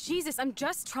 Jesus, I'm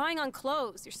just trying on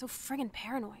clothes. You're so friggin'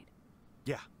 paranoid.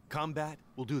 Yeah, combat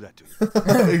will do that to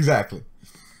you. Exactly.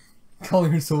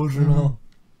 Calling her soldier and all.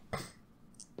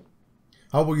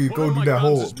 How about you One go of do my that guns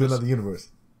hole is to another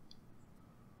universe?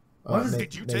 What is Na- it?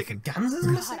 Did you take Nathan. it? Guns is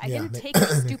missing? God, I Yeah, didn't ma- take your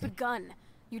stupid gun.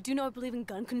 You do know I believe in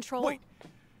gun control? Wait,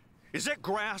 is that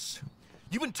grass?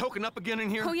 You been token up again in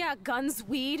here? Oh yeah, guns,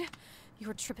 weed. You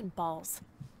were tripping balls.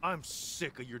 I'm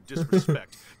sick of your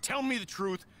disrespect. Tell me the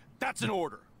truth. That's an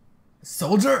order.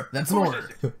 Soldier? That's an order.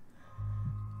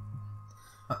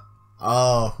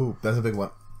 Oh, hoop. That's a big one.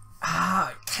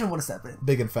 I kind of want to step in.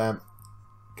 Big and fam.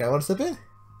 Okay, want to step in?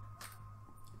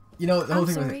 You know, the whole I'm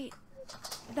thing was... sorry.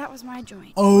 That was my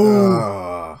joint.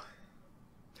 Oh!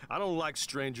 I don't like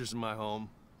strangers in my home,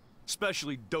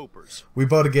 especially dopers. We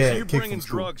about to So get you're kicked bringing from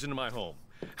school. drugs into my home.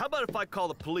 How about if I call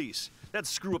the police? That'd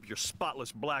screw up your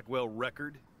spotless Blackwell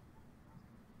record.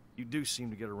 You do seem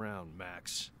to get around,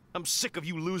 Max. I'm sick of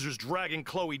you losers dragging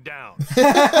Chloe down.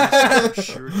 I'm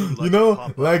sure you'd like You to know, pop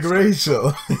up like and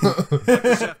Rachel. like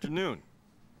this afternoon.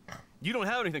 You don't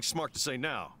have anything smart to say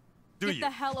now, do Get you? the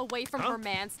hell away from her,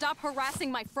 man. Stop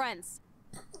harassing my friends.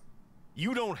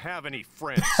 You don't have any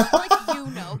friends. Like you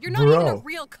know. You're not Bro, even a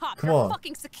real cop. come You're on. a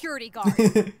fucking security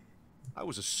guard. I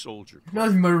was a soldier. Not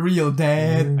even my real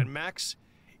dad. And Max,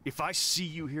 if I see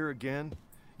you here again,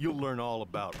 you'll learn all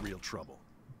about real trouble.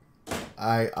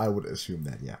 I would assume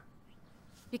that, yeah.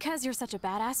 Because you're such a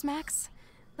badass, Max,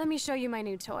 let me show you my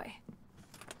new toy.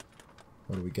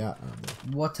 What do we got on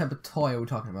there? What type of toy are we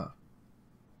talking about?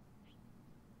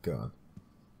 Gun.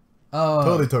 Oh.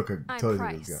 Totally took a I'm totally took a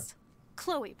gun. Price.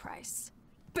 Chloe Price.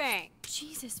 Bang.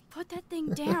 Jesus, put that thing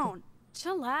down.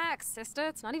 Chillax, sister.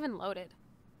 It's not even loaded.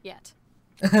 Yet.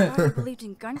 I thought you believed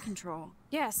in gun control.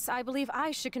 Yes, I believe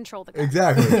I should control the gun.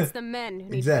 Exactly. It's the men who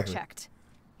need Exactly. to be checked.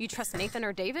 You trust Nathan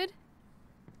or David?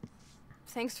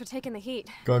 Thanks for taking the heat.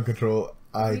 Gun control.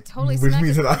 We totally which smacked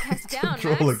means his that I podcast can down,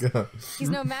 control Max. a gun. He's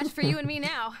no match for you and me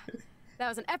now. That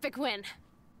was an epic win.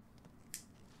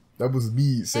 That was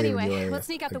me saving your Anyway, ass let's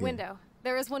sneak out the again. window.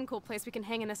 There is one cool place we can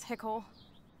hang in this hick hole.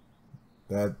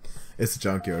 That it's a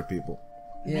junkyard, people.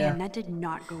 Man, that did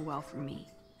not go well for me.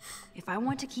 If I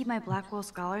want to keep my Blackwell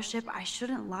scholarship, I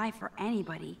shouldn't lie for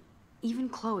anybody, even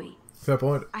Chloe. Fair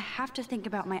point. I have to think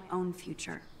about my own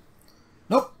future.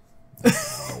 Nope.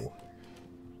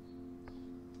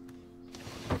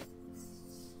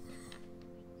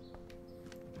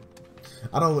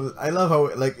 I love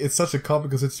how like it's such a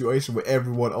comical situation where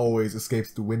everyone always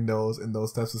escapes the windows in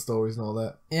those types of stories and all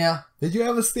that. Yeah. Did you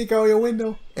ever sneak out your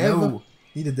window? Ever? No.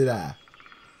 Neither did I.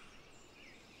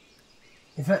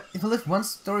 If I lived one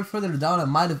story further down, I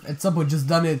might have at some point just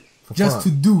done it For just fun. to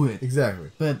do it.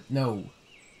 Exactly. But no.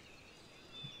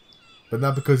 But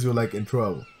not because you're like in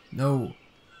trouble. No.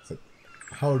 It's like,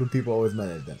 how do people always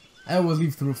manage that? I always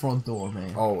leave through the front door,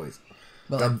 man. Always.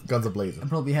 But Guns are blazing. I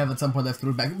probably have at some point left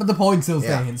through the back, but the point still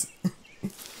Yeah. stands.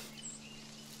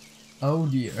 Oh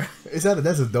dear. That's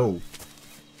a doe.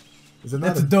 Is it not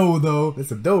That's a doe, though.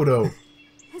 It's a dodo.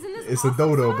 Isn't this It's a awesome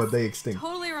dodo, sauce? but they extinct.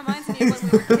 Totally reminds me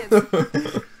of when we were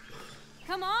kids.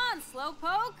 Come on,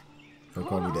 slowpoke. Don't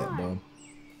call me that, Mom.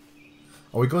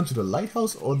 Are we going to the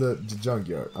lighthouse or the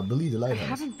junkyard? I believe the I lighthouse.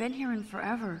 haven't been here in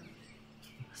forever.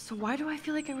 So why do I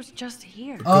feel like I was just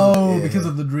here? Because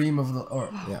of the dream of the, or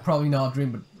probably not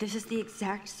dream, but this is the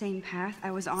exact same path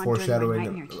I was on foreshadowing,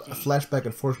 during my nightmare today. A flashback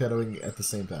and foreshadowing at the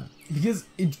same time. Because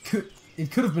it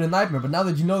could have been a nightmare, but now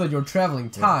that you know that you're traveling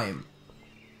time,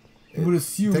 you would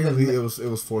assume that technically it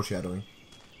was foreshadowing.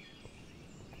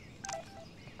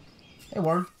 Hey,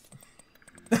 Warren.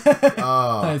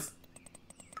 Oh. Nice.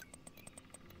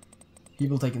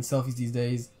 People taking selfies these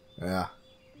days. Yeah.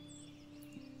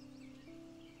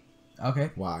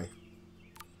 Okay. Why?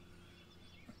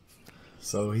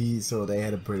 So they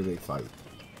had a pretty big fight.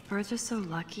 Birds are so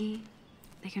lucky,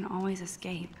 they can always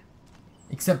escape.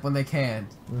 Except when they can't.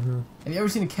 Have you ever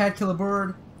seen a cat kill a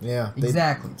bird? Yeah.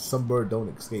 Exactly. Some bird don't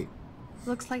escape.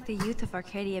 Looks like the youth of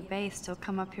Arcadia Bay still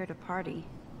come up here to party.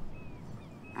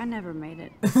 I never made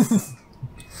it.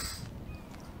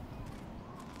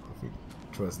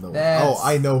 Trust no one. Oh,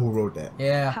 I know who wrote that.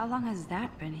 Yeah. How long has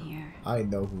that been here? I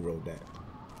know who wrote that.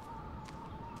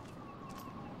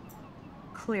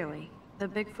 Clearly, the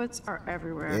Bigfoots are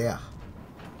everywhere. Yeah.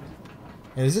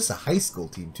 And it's just a high school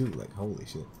team too, like holy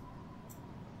shit.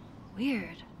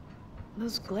 Weird.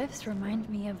 Those glyphs remind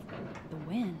me of the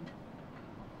wind.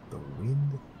 The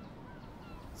wind?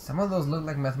 Some of those look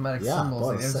like mathematical symbols.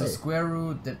 Like there's a square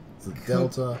root, that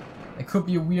delta. It could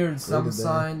be a weird sum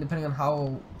sign, depending on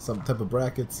how. Some type of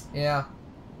brackets. Yeah.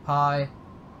 Pi.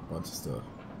 Bunch of stuff.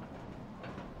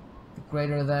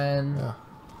 Greater than. Yeah.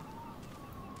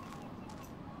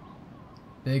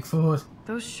 Bigfoot.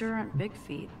 Those sure aren't big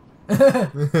feet.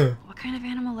 What kind of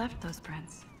animal left those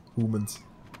prints? Humans.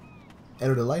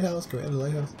 Enter the lighthouse? Can we enter the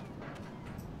lighthouse?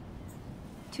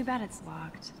 Too bad it's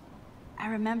locked. I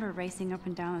remember racing up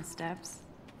and down the steps.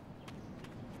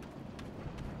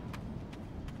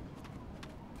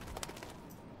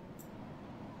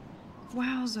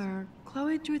 Wowzer.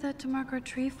 Chloe drew that to mark our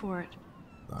tree fort.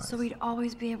 Nice. So we'd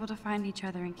always be able to find each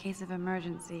other in case of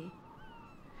emergency.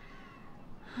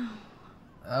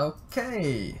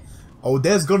 Okay. Oh,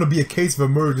 there's gonna be a case of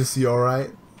emergency,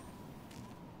 alright?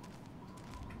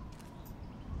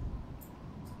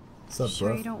 What's up, sure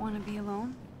bro? You don't want to be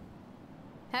alone?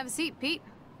 Have a seat, Pete.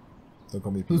 Don't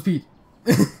call me Pete. Who's Pete?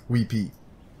 We Pete.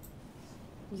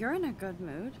 You're in a good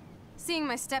mood. Seeing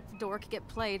my step dork get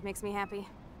played makes me happy.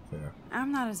 Fair.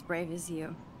 I'm not as brave as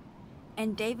you.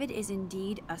 And David is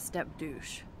indeed a step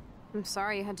douche. I'm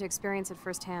sorry you had to experience it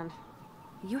firsthand.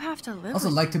 You have to live I also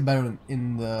with liked him him better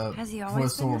in the Has he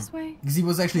always been this way? because he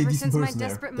was actually Ever a decent since my person there.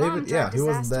 desperate mom David, yeah, dragged he his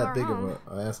wasn't ass to that our big home.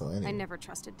 of an asshole anyway. I never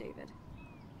trusted David.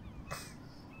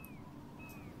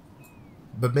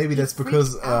 But maybe that's freaked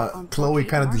because out on Chloe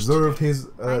Pocket kind of Marsh deserved his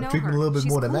I know treatment her. a little bit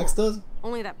She's more than Max cool. does.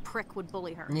 Only that prick would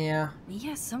bully her. Yeah. He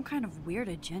has some kind of weird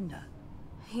agenda.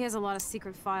 He has a lot of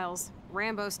secret files.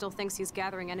 Rambo still thinks he's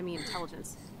gathering enemy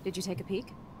intelligence. Did you take a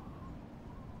peek?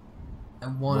 I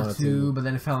wanted to, but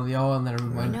then it fell on the O, and then it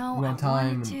went I went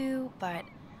time. wanted to, but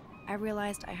I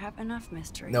realized I have enough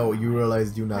mystery. No, you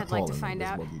realized you're not I'd like to calling him, find is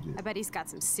out. what you did. I bet he's got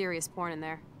some serious porn in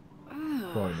there.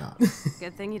 Probably not.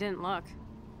 Good thing you didn't look.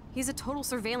 He's a total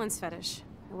surveillance fetish.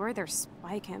 Where are there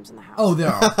spy cams in the house? Oh, there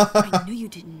are. I knew you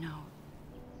didn't know.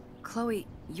 Chloe,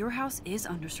 your house is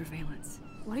under surveillance.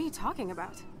 What are you talking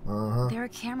about? There are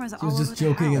cameras She all was over just the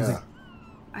joking. house. And like,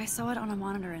 I saw it on a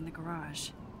monitor in the garage.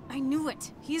 I knew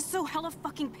it. He's so hella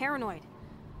fucking paranoid.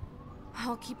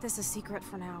 I'll keep this a secret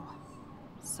for now.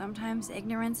 Sometimes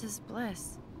ignorance is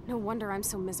bliss. No wonder I'm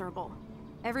so miserable.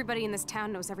 Everybody in this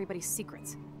town knows everybody's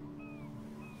secrets.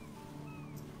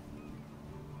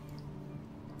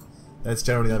 That's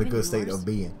generally not a Even good state worse. of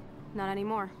being. Not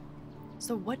anymore.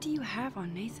 So what do you have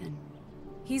on Nathan?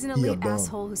 He's an He a elite bum.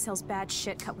 asshole who sells bad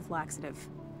shit cut with laxative.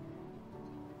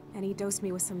 And he dosed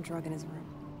me with some drug in his room.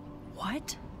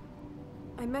 What?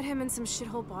 I met him in some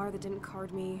shithole bar that didn't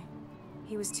card me.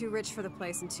 He was too rich for the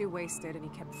place and too wasted, and he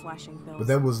kept flashing bills. But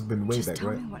that was been way Just back, tell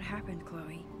right? me what happened,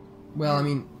 Chloe. well, I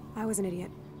mean, I was an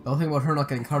idiot. the only thing about her not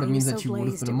getting carded He was means that so she would have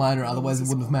blazed been a it minor, was otherwise it easy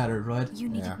wouldn't have mattered, right? You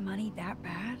needed Yeah. money that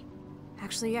bad?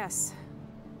 Actually, yes.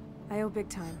 I owe big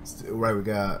time. Right, we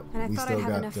got. And I we thought still I'd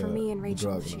have got enough for me and the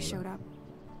Rachel drug if she and all showed that. up.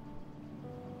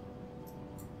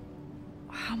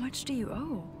 How much do you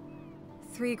owe?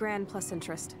 $3 grand plus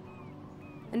interest.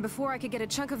 And before I could get a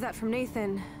chunk of that from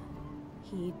Nathan,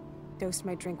 he dosed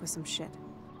my drink with some shit.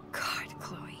 God,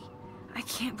 Chloe. I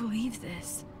can't believe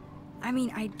this. I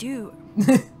mean, I do.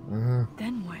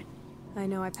 Then what? I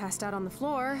know I passed out on the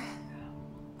floor.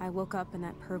 I woke up and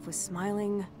that perv was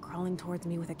smiling, crawling towards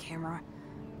me with a camera.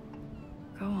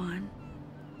 Go on.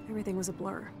 Everything was a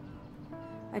blur.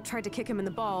 I tried to kick him in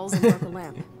the balls and broke a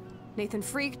lamp. Nathan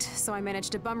freaked, so I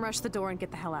managed to bum rush the door and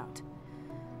get the hell out.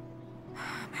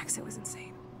 Max, it was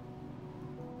insane.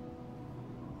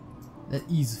 That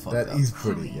is fucked up. That is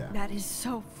pretty, yeah. That is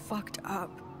so fucked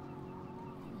up.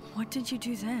 What did you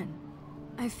do then?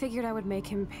 I figured I would make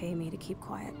him pay me to keep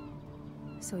quiet.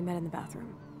 So we met in the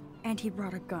bathroom. And he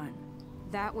brought a gun.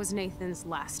 That was Nathan's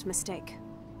last mistake.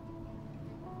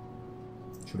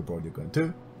 Should have brought your gun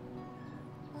too.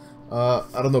 I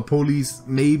don't know, police,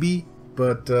 maybe,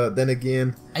 but then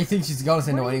again... I think she's gonna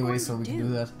say What no are you anyway, going so to we can do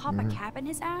that. Pop a cap in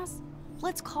his ass?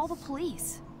 Let's call the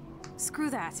police. Screw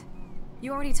that.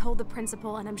 You already told the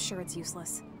principal, and I'm sure it's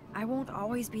useless. I won't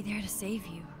always be there to save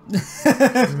you.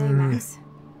 Today, Max.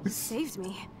 You saved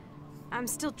me. I'm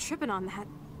still tripping on that.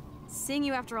 Seeing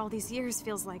you after all these years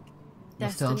feels like...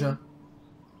 Nostalgia?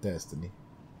 Destiny.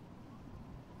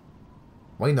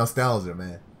 Why nostalgia,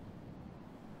 man?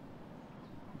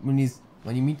 When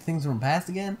you meet things from the past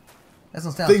again? That's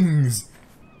nostalgia. Things!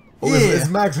 Oh, yeah. is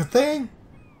Max a thing?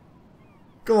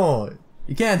 Come on.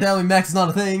 You can't tell me Max is not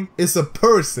a thing. It's a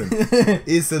person.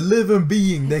 It's a living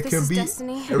being that can be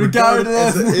regarded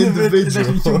as an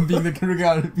individual. It's a human being that can be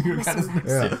regarded as an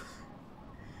yeah.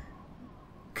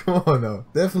 Come on now.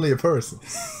 Definitely a person.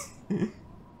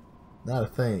 Not a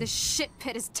thing. This shit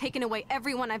pit has taken away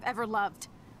everyone I've ever loved.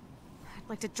 I'd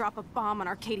like to drop a bomb on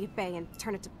Arcadia Bay and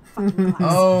turn it to fucking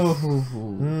glass.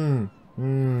 Oh.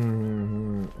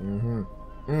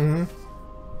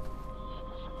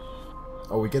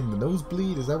 Are we getting the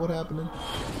nosebleed? Is that what happening?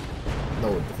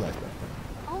 No, the flashback.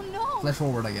 Oh no! Flash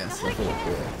forward, I guess. Flash forward,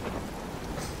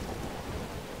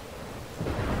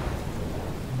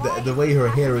 yeah. The way her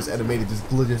hair is animated just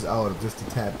glitches out just a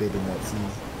tad bit in that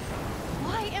scene.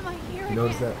 Why am I here? You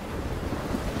notice that?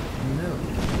 No.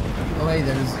 Oh hey,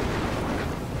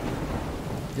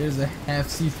 there's a half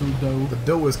see-through dough. The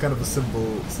dough is kind of a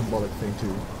symbolic thing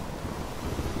too.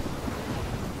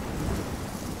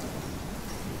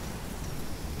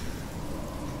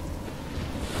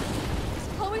 Is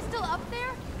Chloe still up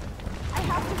there? I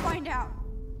have to find out.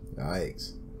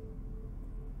 Yikes.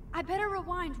 I better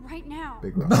rewind right now.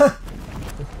 Big rock.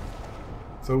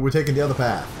 So we're taking the other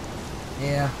path.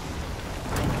 Yeah.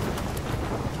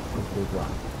 Big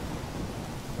rock.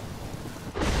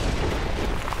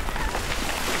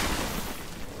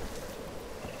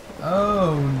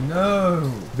 Oh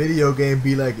no! Video game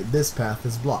be like, this path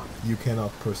is blocked. You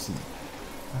cannot proceed.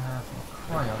 For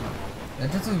crying out loud.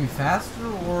 That just gonna be faster,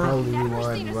 or? Probably I've never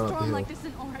rewind seen and a run up the storm hill. like this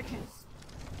in Oregon.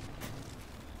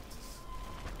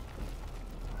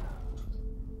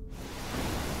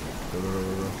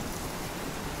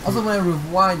 Also, when I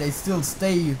rewind, I still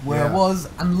stay where I Yeah. was,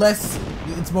 unless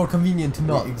it's more convenient to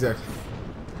not. Yeah, exactly.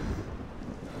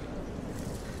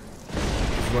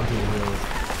 Just run to the hill.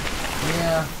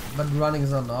 Yeah, but running is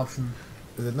not an option.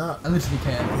 Is it not? I literally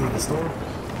can't. Is it the storm?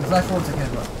 The flash forwards I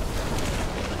can't run. I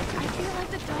feel like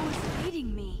the dough is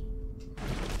feeding me.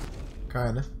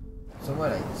 Kinda. So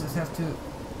what? I just have to.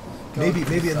 Maybe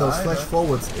in those side, flash or?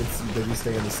 forwards, it's that you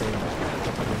stay in the same.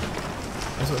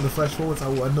 Also, in the flash forwards, I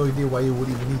had no idea why you would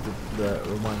even need the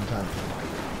rewind time.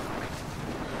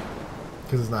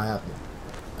 Because it's not happening,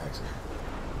 actually.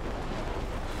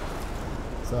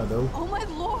 So though. Oh my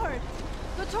lord!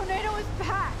 The tornado is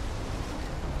back!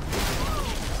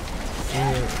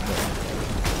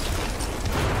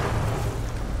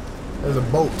 There's a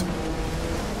boat.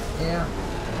 Yeah.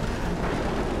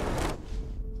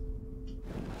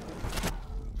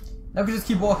 Now we can just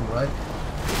keep walking, right?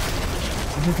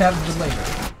 It just happens a bit later.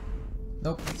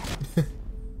 Nope.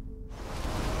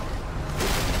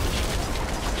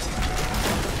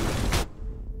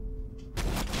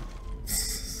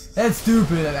 That's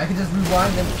stupid. I can just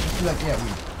rewind and just be like, yeah,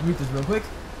 we read this real quick.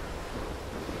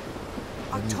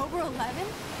 October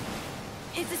 11th?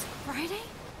 Is this Friday?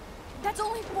 That's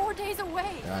only 4 days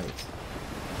away. Right.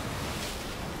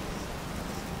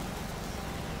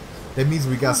 That means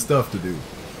we got stuff to do.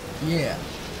 Yeah.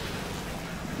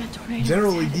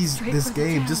 Generally, this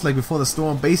game, just like Before the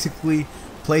Storm, basically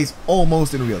plays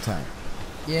almost in real time.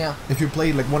 Yeah. If you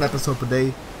play like one episode per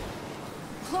day.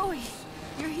 Chloe,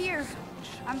 you're here.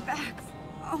 I'm back.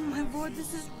 Oh my lord,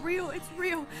 this is real. It's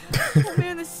real. Oh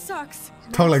man, this sucks.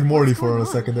 Talk like Morty for a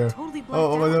second there. Totally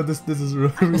Oh my god, this is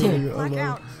really. I didn't really black oh, no.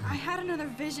 out. I had another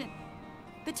vision.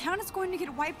 The town is going to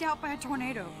get wiped out by a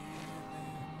tornado.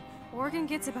 Oregon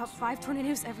gets about 5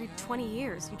 tornadoes every 20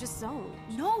 years. You just zoned.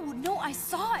 No, I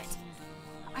saw it.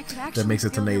 I could actually That makes a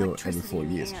feel the tornado every electricity 4 in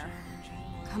the years. air.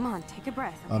 Come on, take a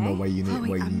breath, okay? I don't know why you need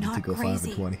Chloe, I'm to not go 5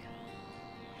 crazy. and 20.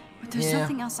 But there's Yeah.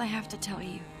 something else I have to tell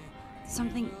you.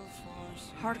 Something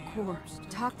hardcore.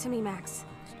 Talk to me, Max.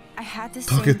 I had this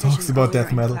Talk same it talks vision about earlier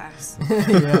death in metal. class.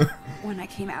 Yeah. When I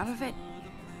came out of it,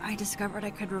 I discovered I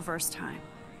could reverse time.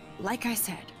 Like I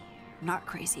said, not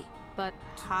crazy. But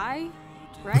high?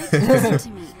 right? Listen to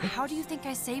me. How do you think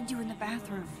I saved you in the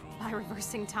bathroom? By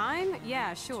reversing time?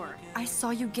 Yeah, sure. I saw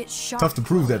you get shot. Tough to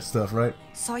prove that stuff, right?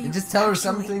 Saw you Just tell her actually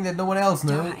something that no one else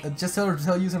knows. die. Just tell her to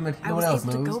tell you something that no one else I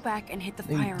was able knows. to go back and hit the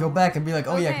And fire. go back and be like,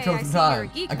 oh yeah, I Okay, can I tell see some you're a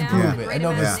time. geek I can now prove with it. I great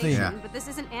know this thing. imagination, but this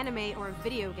isn't anime or a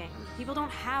video game. People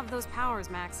don't have those powers,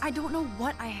 Max. I don't know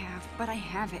what I have, but I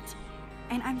have it.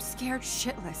 And I'm scared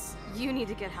shitless. You need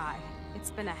to get high. It's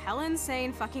been a hell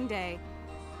insane fucking day.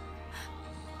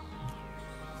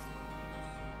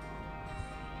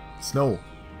 Snow.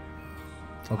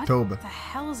 October. What the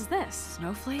hell is this?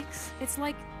 Snowflakes? It's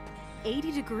like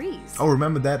 80 degrees. Oh,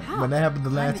 remember that How? when that happened the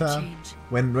last Climate time? change.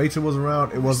 When Rachel was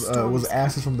around, it was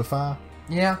ashes from the fire,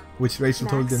 Yeah. which Rachel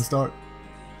totally Max. didn't start.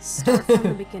 Start from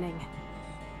the beginning.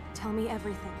 Tell me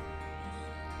everything.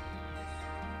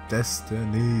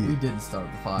 Destiny. We didn't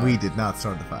start the fire. We did not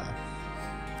start the fire.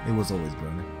 It was always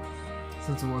burning.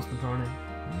 Since it was returning.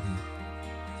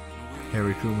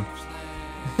 Harry Truman.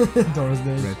 Doris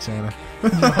Day. Red China.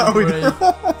 No, we, great.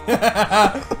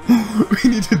 we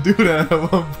need to do that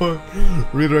at one point.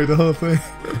 Reiterate the whole thing.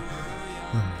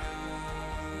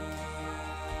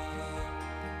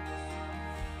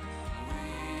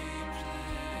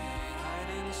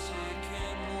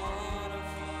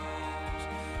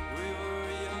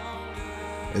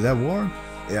 Is that Warren?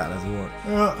 Yeah, that's Warren.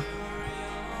 Yeah.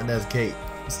 And that's Kate,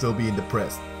 still being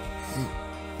depressed.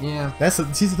 Yeah.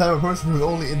 She's the type of person who's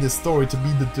only in this story to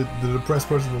be the depressed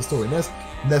person in the story. And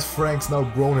that's Frank's now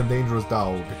grown and dangerous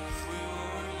dog.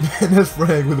 And that's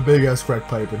Frank with a big ass crack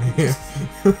pipe in here.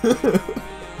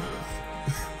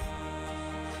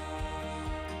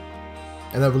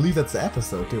 And I believe that's the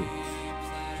episode too.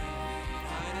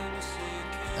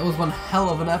 That was one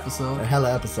hell of an episode. A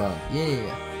hella episode.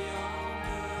 Yeah.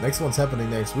 Next one's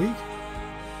happening next week.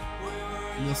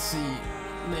 You'll see.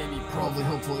 Maybe, probably,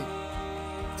 hopefully.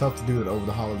 Tough to do it over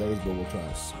the holidays, but we'll try.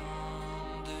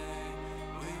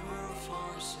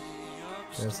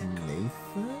 There's Nathan?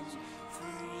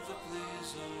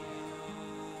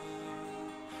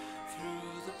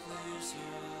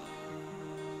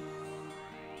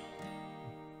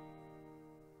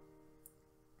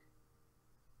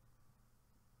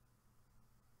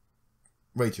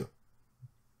 Rachel.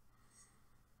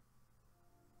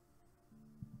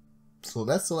 So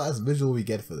that's the last visual we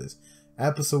get for this.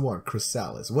 Episode 1,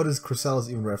 Chrysalis. What is Chrysalis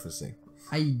even referencing?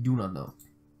 I do not know.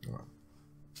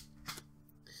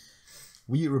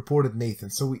 We reported Nathan,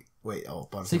 so we... Wait,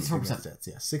 64%.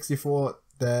 Yeah, 64,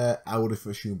 that I would have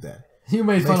assumed that. You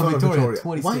made fun of Victoria.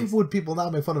 26. Why would people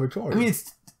not make fun of Victoria? I mean,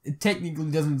 it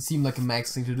technically doesn't seem like a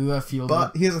Max thing to do, I feel.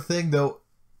 But here's the thing, though.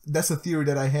 That's a theory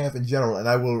that I have in general, and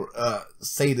I will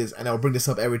say this, and I'll bring this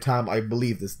up every time I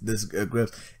believe this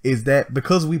grips, is that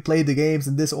because we played the games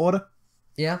in this order,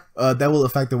 yeah, that will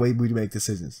affect the way we make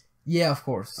decisions. Yeah, of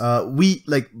course. We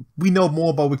know more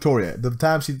about Victoria. The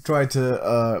time she tried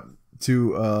to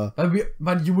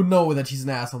but you would know that she's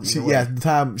an asshole. The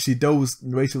time she dosed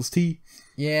Rachel's tea.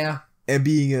 Yeah. And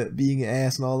being an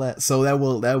ass and all that. So that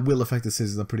will affect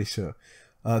decisions, I'm pretty sure.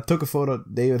 Took a photo,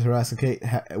 David harassing Kate.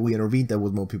 We intervened, that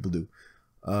was what people do.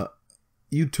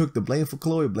 You took the blame for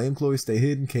Chloe, blame Chloe, stay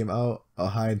hidden, came out,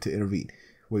 hide to intervene.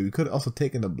 Wait, we could have also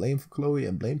taken the blame for Chloe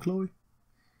and blame Chloe?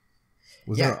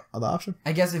 Was there another option?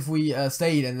 I guess if we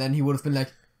stayed, and then he would have been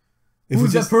like, if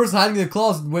who's that person hiding in the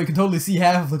closet where you can totally see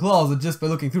half of the closet just by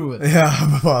looking through it?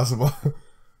 Yeah, possible.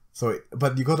 So,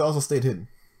 but you could have also stayed hidden.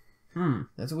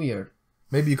 That's weird.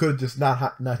 Maybe you could have just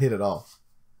not hit at all.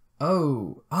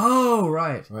 Oh,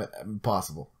 right.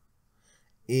 Possible.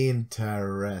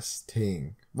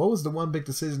 Interesting. What was the one big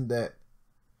decision that...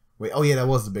 Wait, oh yeah, that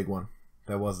was the big one.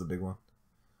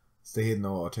 Stay hidden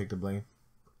or take the blame.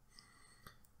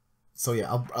 So yeah,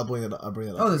 I'll bring it up.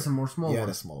 Oh, there's some more small ones. Yeah,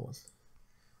 there's small ones.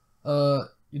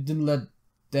 You didn't let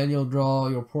Daniel draw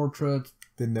your portrait.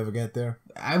 Didn't never get there.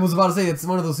 I was about to say, it's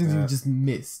one of those things you just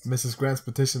missed. Mrs. Grant's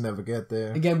petition never get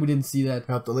there. Again, we didn't see that.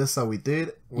 Helped Alyssa, we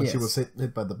did. When she was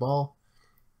hit by the ball.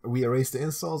 We erased the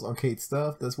insults on Kate's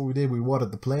stuff. That's what we did. We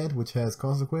watered the plant, which has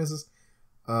consequences.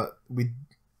 We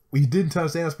didn't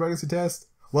touch Anna's pregnancy test.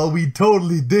 Well, we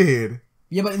totally did.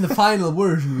 Yeah, but in the final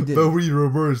version, we did. But we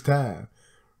reversed time.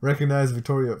 Recognized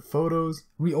Victoria photos.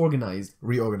 Reorganized,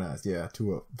 yeah,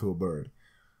 to a bird.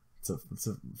 It's a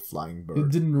flying bird. You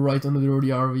didn't write under the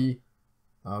RV.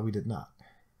 We did not.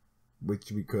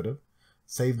 Which we could have.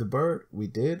 Saved the bird, we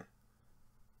did.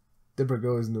 Dipper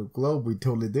goes new globe, we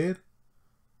totally did.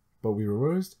 But we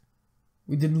reversed.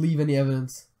 We didn't leave any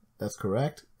evidence. That's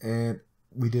correct. And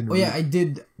we didn't Oh yeah, I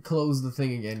did close the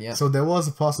thing again, yeah. So there was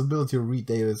a possibility to read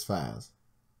David's files.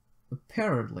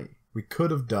 Apparently. We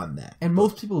could have done that. And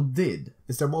most people did.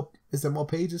 Is there more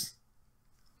pages?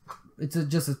 It's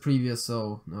just as previous,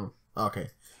 so no. Okay.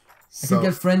 I can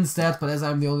get friends stats, but as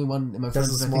I'm the only one in my friends,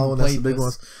 that's the small one. That's the big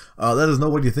ones. Let us know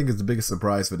what you think is the biggest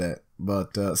surprise for that.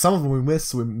 But some of them we missed.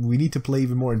 So we need to play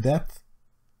even more in depth.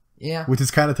 Yeah. Which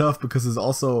is kind of tough because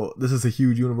this is a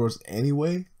huge universe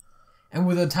anyway. And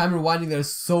with the time rewinding, there's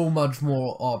so much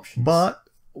more options. But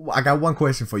I got one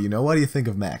question for you. Now, what do you think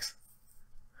of Max?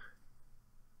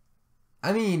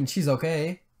 I mean, she's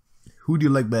okay. Who do you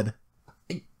like better?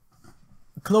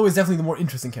 Chloe is definitely the more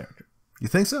interesting character. You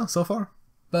think so far?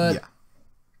 But yeah,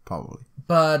 probably.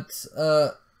 But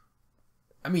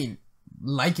I mean,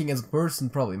 liking as a person,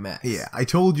 probably Max. Yeah, I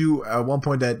told you at one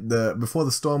point that Before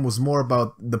the Storm was more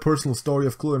about the personal story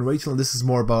of Chloe and Rachel, and this is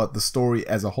more about the story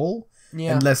as a whole,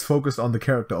 and less focused on the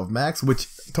character of Max, which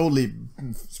totally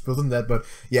spills in that. But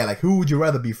yeah, like who would you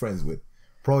rather be friends with?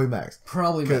 Probably Max.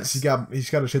 Probably Max. He's got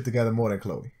her shit together more than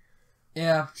Chloe.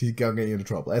 Yeah. She's got getting into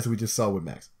trouble, as we just saw with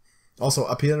Max. Also,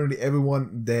 apparently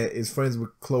everyone that is friends with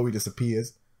Chloe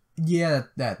disappears. Yeah,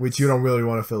 that. Which you don't really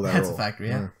want to fill that that's role. A factor,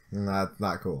 yeah.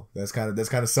 Not cool. That's kind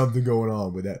of something going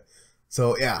on with that.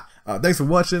 So yeah, thanks for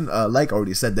watching. Like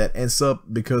already said that, and sub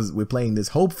because we're playing this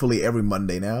hopefully every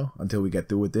Monday now until we get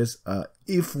through with this.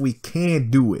 If we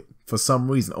can't do it for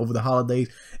some reason over the holidays,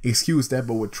 excuse that,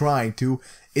 but we're trying to.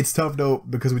 It's tough though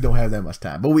because we don't have that much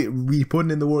time, but we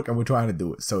putting in the work and we're trying to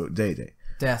do it. So JJ,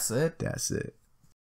 that's it. That's it.